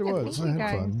 It Yeah, was. I thank you,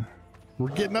 had guys. fun. We're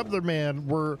getting up there, man.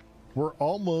 We're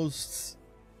almost.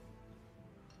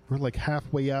 We're like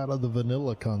halfway out of the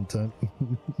vanilla content.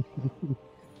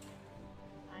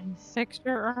 Fix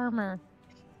your armor.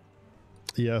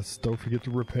 Yes, don't forget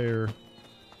to repair.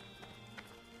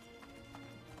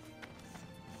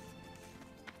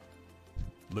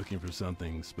 Looking for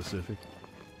something specific?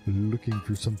 Looking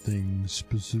for something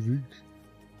specific?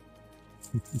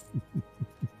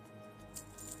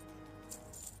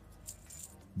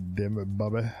 Damn it,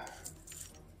 Bobby.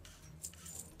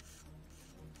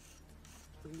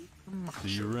 See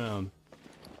you around.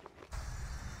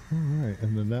 Alright,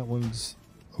 and then that one's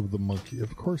of the monkey.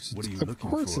 Of course What it's, are you of looking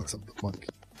course for? it's of the monkey.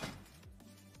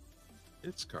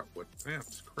 It's got what?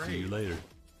 That's See you great. later.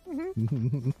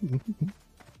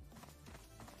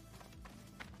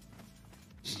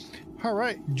 All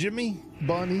right, Jimmy,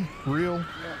 Bonnie, Real.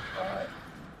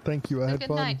 Thank you. I had Good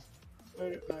fun. night.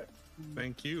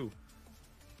 Thank you.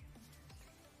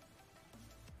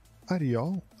 Howdy,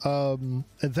 y'all. And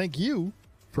thank you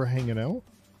for hanging out.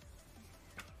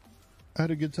 I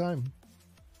had a good time.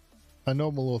 I know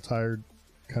I'm a little tired,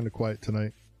 kind of quiet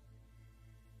tonight.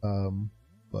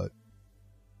 but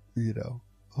you know,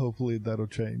 hopefully that'll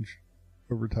change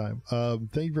over time.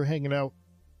 Thank you for hanging out.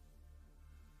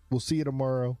 We'll see you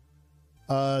tomorrow.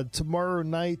 Tomorrow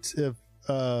night, if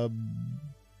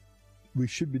we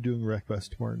should be doing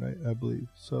Wreckfest tomorrow night, I believe.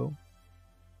 So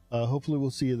hopefully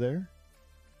we'll see you there.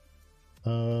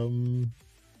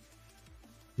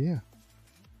 Yeah.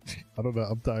 I don't know.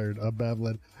 I'm tired. I'm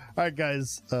babbling. All right,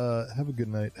 guys. Have a good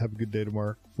night. Have a good day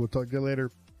tomorrow. We'll talk to you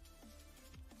later.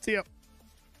 See ya.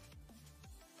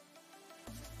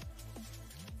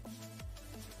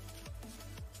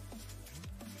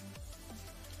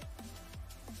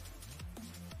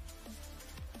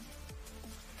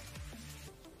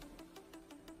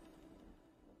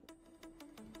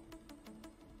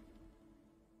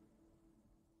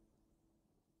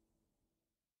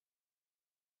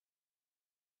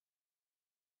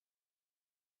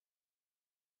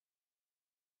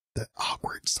 That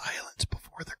awkward silence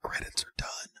before the credits are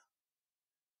done.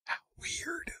 How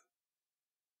weird.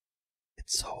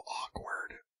 It's so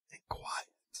awkward and quiet.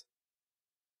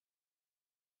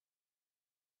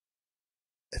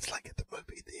 It's like at the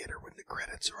movie theater when the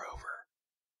credits are over.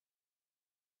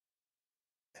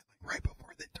 And like right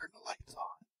before they turn the lights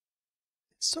on.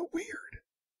 It's so weird.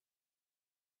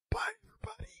 Bye,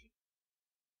 everybody.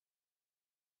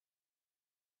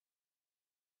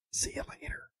 See you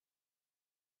later.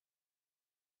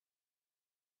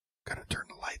 Gonna turn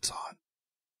the lights on.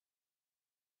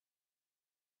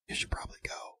 You should probably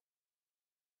go.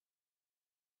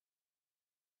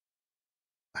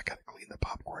 I gotta clean the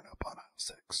popcorn up on aisle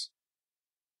 6.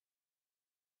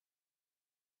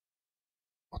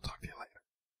 We'll talk to you later.